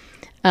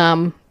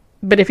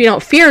 But if you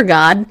don't fear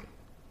God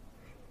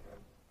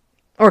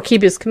or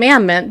keep his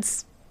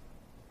commandments,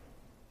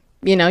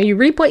 you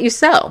reap what you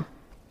sow.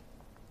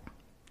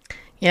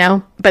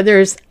 But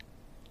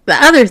the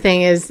other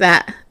thing is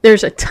that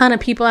there's a ton of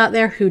people out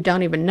there who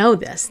don't even know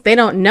this. They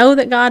don't know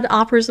that God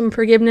offers them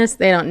forgiveness.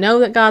 They don't know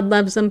that God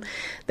loves them.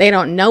 They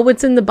don't know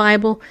what's in the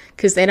Bible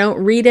because they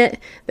don't read it.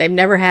 They've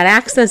never had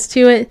access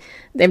to it.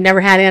 They've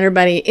never had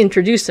anybody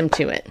introduce them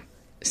to it.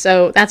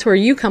 So that's where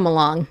you come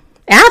along.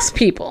 Ask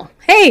people,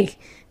 hey,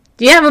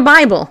 do you have a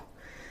Bible?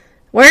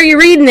 Where are you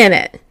reading in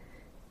it?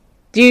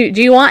 Do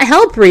you want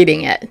help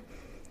reading it?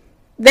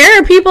 There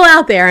are people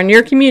out there in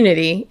your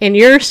community, in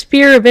your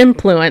sphere of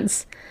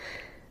influence,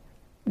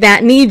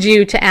 that need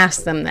you to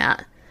ask them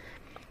that.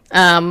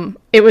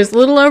 It was a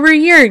little over a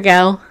year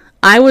ago.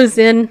 I was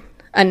in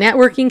a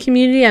networking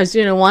community. I was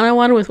doing a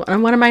one-on-one with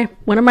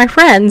one of my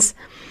friends,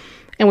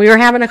 and we were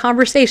having a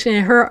conversation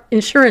in her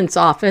insurance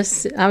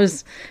office. I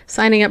was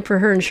signing up for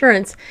her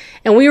insurance,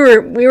 and we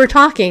were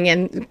talking,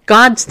 and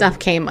God stuff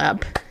came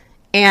up.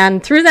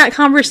 And through that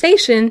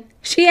conversation,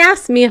 she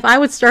asked me if I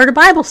would start a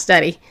Bible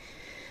study.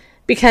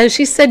 Because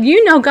she said,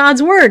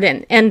 God's word,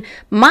 and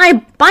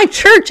my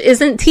church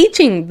isn't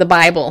teaching the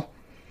Bible.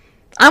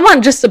 I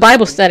want just a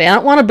Bible study. I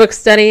don't want a book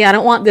study. I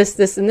don't want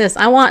this, and this.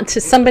 I want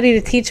somebody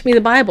to teach me the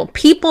Bible.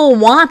 People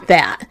want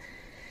that.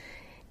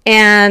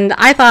 And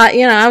I thought,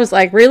 I was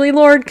like, really,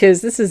 Lord?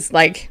 Because this is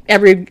like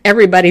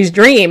everybody's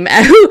dream.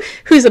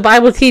 Who's a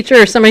Bible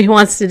teacher or somebody who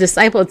wants to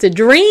disciple? It's a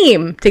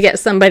dream to get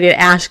somebody to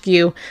ask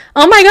you,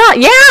 oh my God,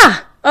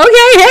 yeah,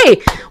 okay,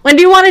 hey, when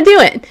do you want to do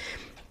it?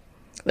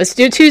 Let's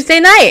do Tuesday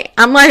night.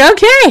 I'm like,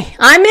 okay,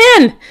 I'm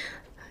in.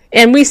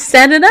 And we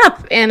set it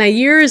up, and a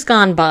year has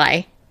gone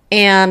by.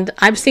 And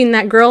I've seen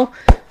that girl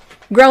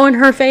grow in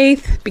her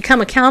faith,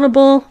 become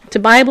accountable to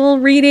Bible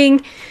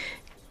reading.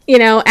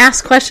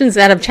 ask questions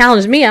that have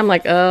challenged me. I'm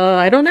like,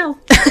 I don't know.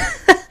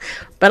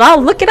 But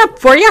I'll look it up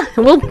for you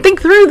and we'll think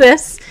through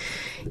this,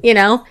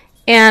 and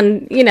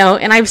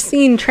I've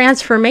seen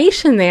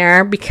transformation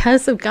there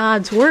because of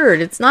God's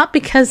word. It's not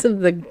because of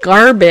the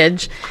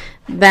garbage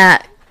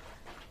that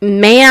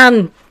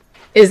man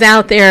is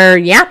out there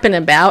yapping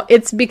about.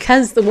 It's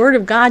because the word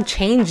of God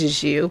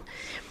changes you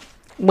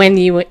when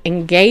you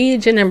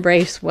engage and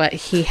embrace what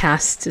he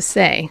has to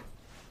say.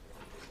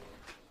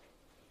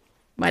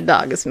 My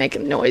dog is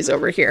making noise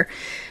over here.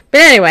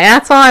 But anyway,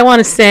 that's all I want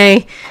to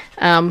say.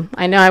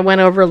 I know I went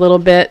over a little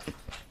bit,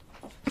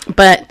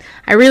 but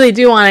I really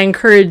do want to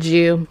encourage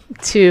you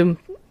to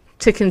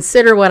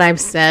consider what I've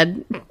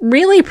said.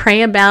 Really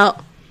pray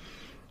about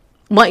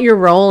what your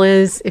role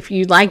is, if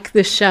you like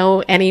the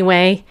show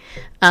anyway,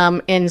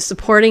 in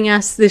supporting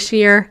us this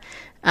year,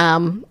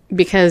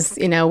 because,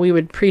 we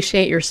would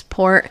appreciate your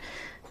support.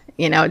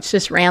 It's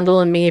just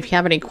Randall and me. If you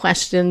have any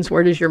questions,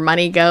 where does your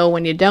money go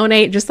when you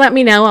donate? Just let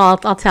me know. I'll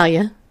tell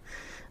you.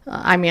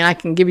 I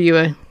can give you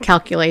a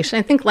calculation.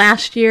 I think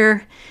last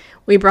year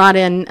we brought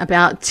in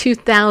about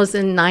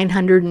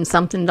 $2,900 and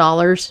something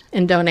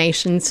in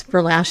donations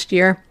for last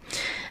year.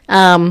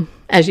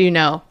 As you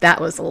know,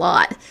 that was a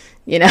lot.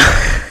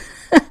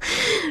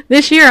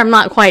 This year I'm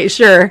not quite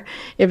sure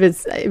if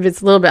it's a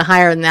little bit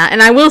higher than that.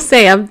 And I will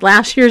say, of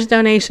last year's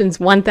donations,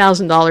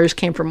 $1,000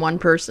 came from one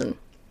person.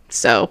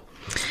 So,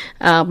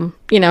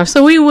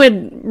 so we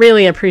would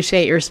really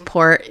appreciate your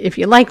support. If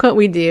you like what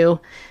we do,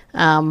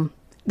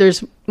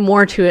 there's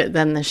more to it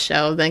than this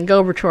show. Then go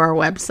over to our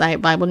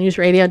website,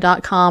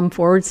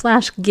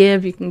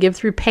 BibleNewsRadio.com/give. You can give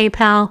through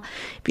PayPal.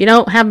 If you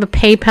don't have a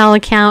PayPal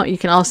account, you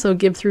can also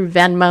give through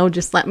Venmo.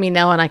 Just let me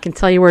know and I can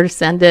tell you where to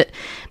send it.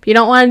 If you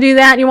don't want to do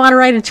that and you want to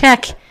write a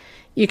check,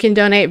 you can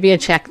donate via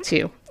check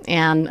too.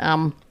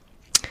 And,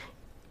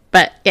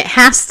 but it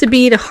has to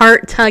be to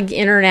Heart Tug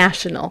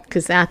International,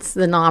 because that's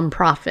the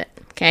nonprofit.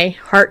 Okay,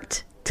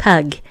 Heart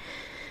Tug,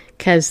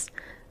 because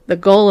the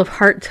goal of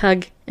Heart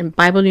Tug and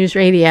Bible News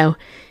Radio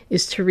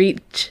is to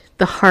reach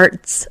the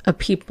hearts of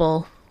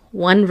people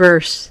one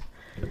verse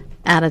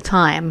at a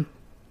time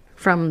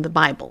from the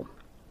Bible.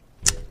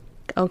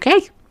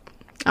 Okay,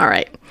 all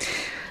right.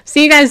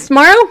 See you guys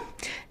tomorrow,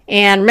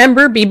 and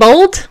remember, be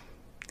bold,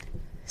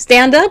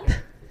 stand up,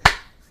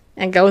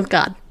 and go with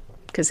God,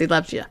 because he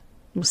loves you.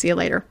 We'll see you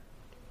later.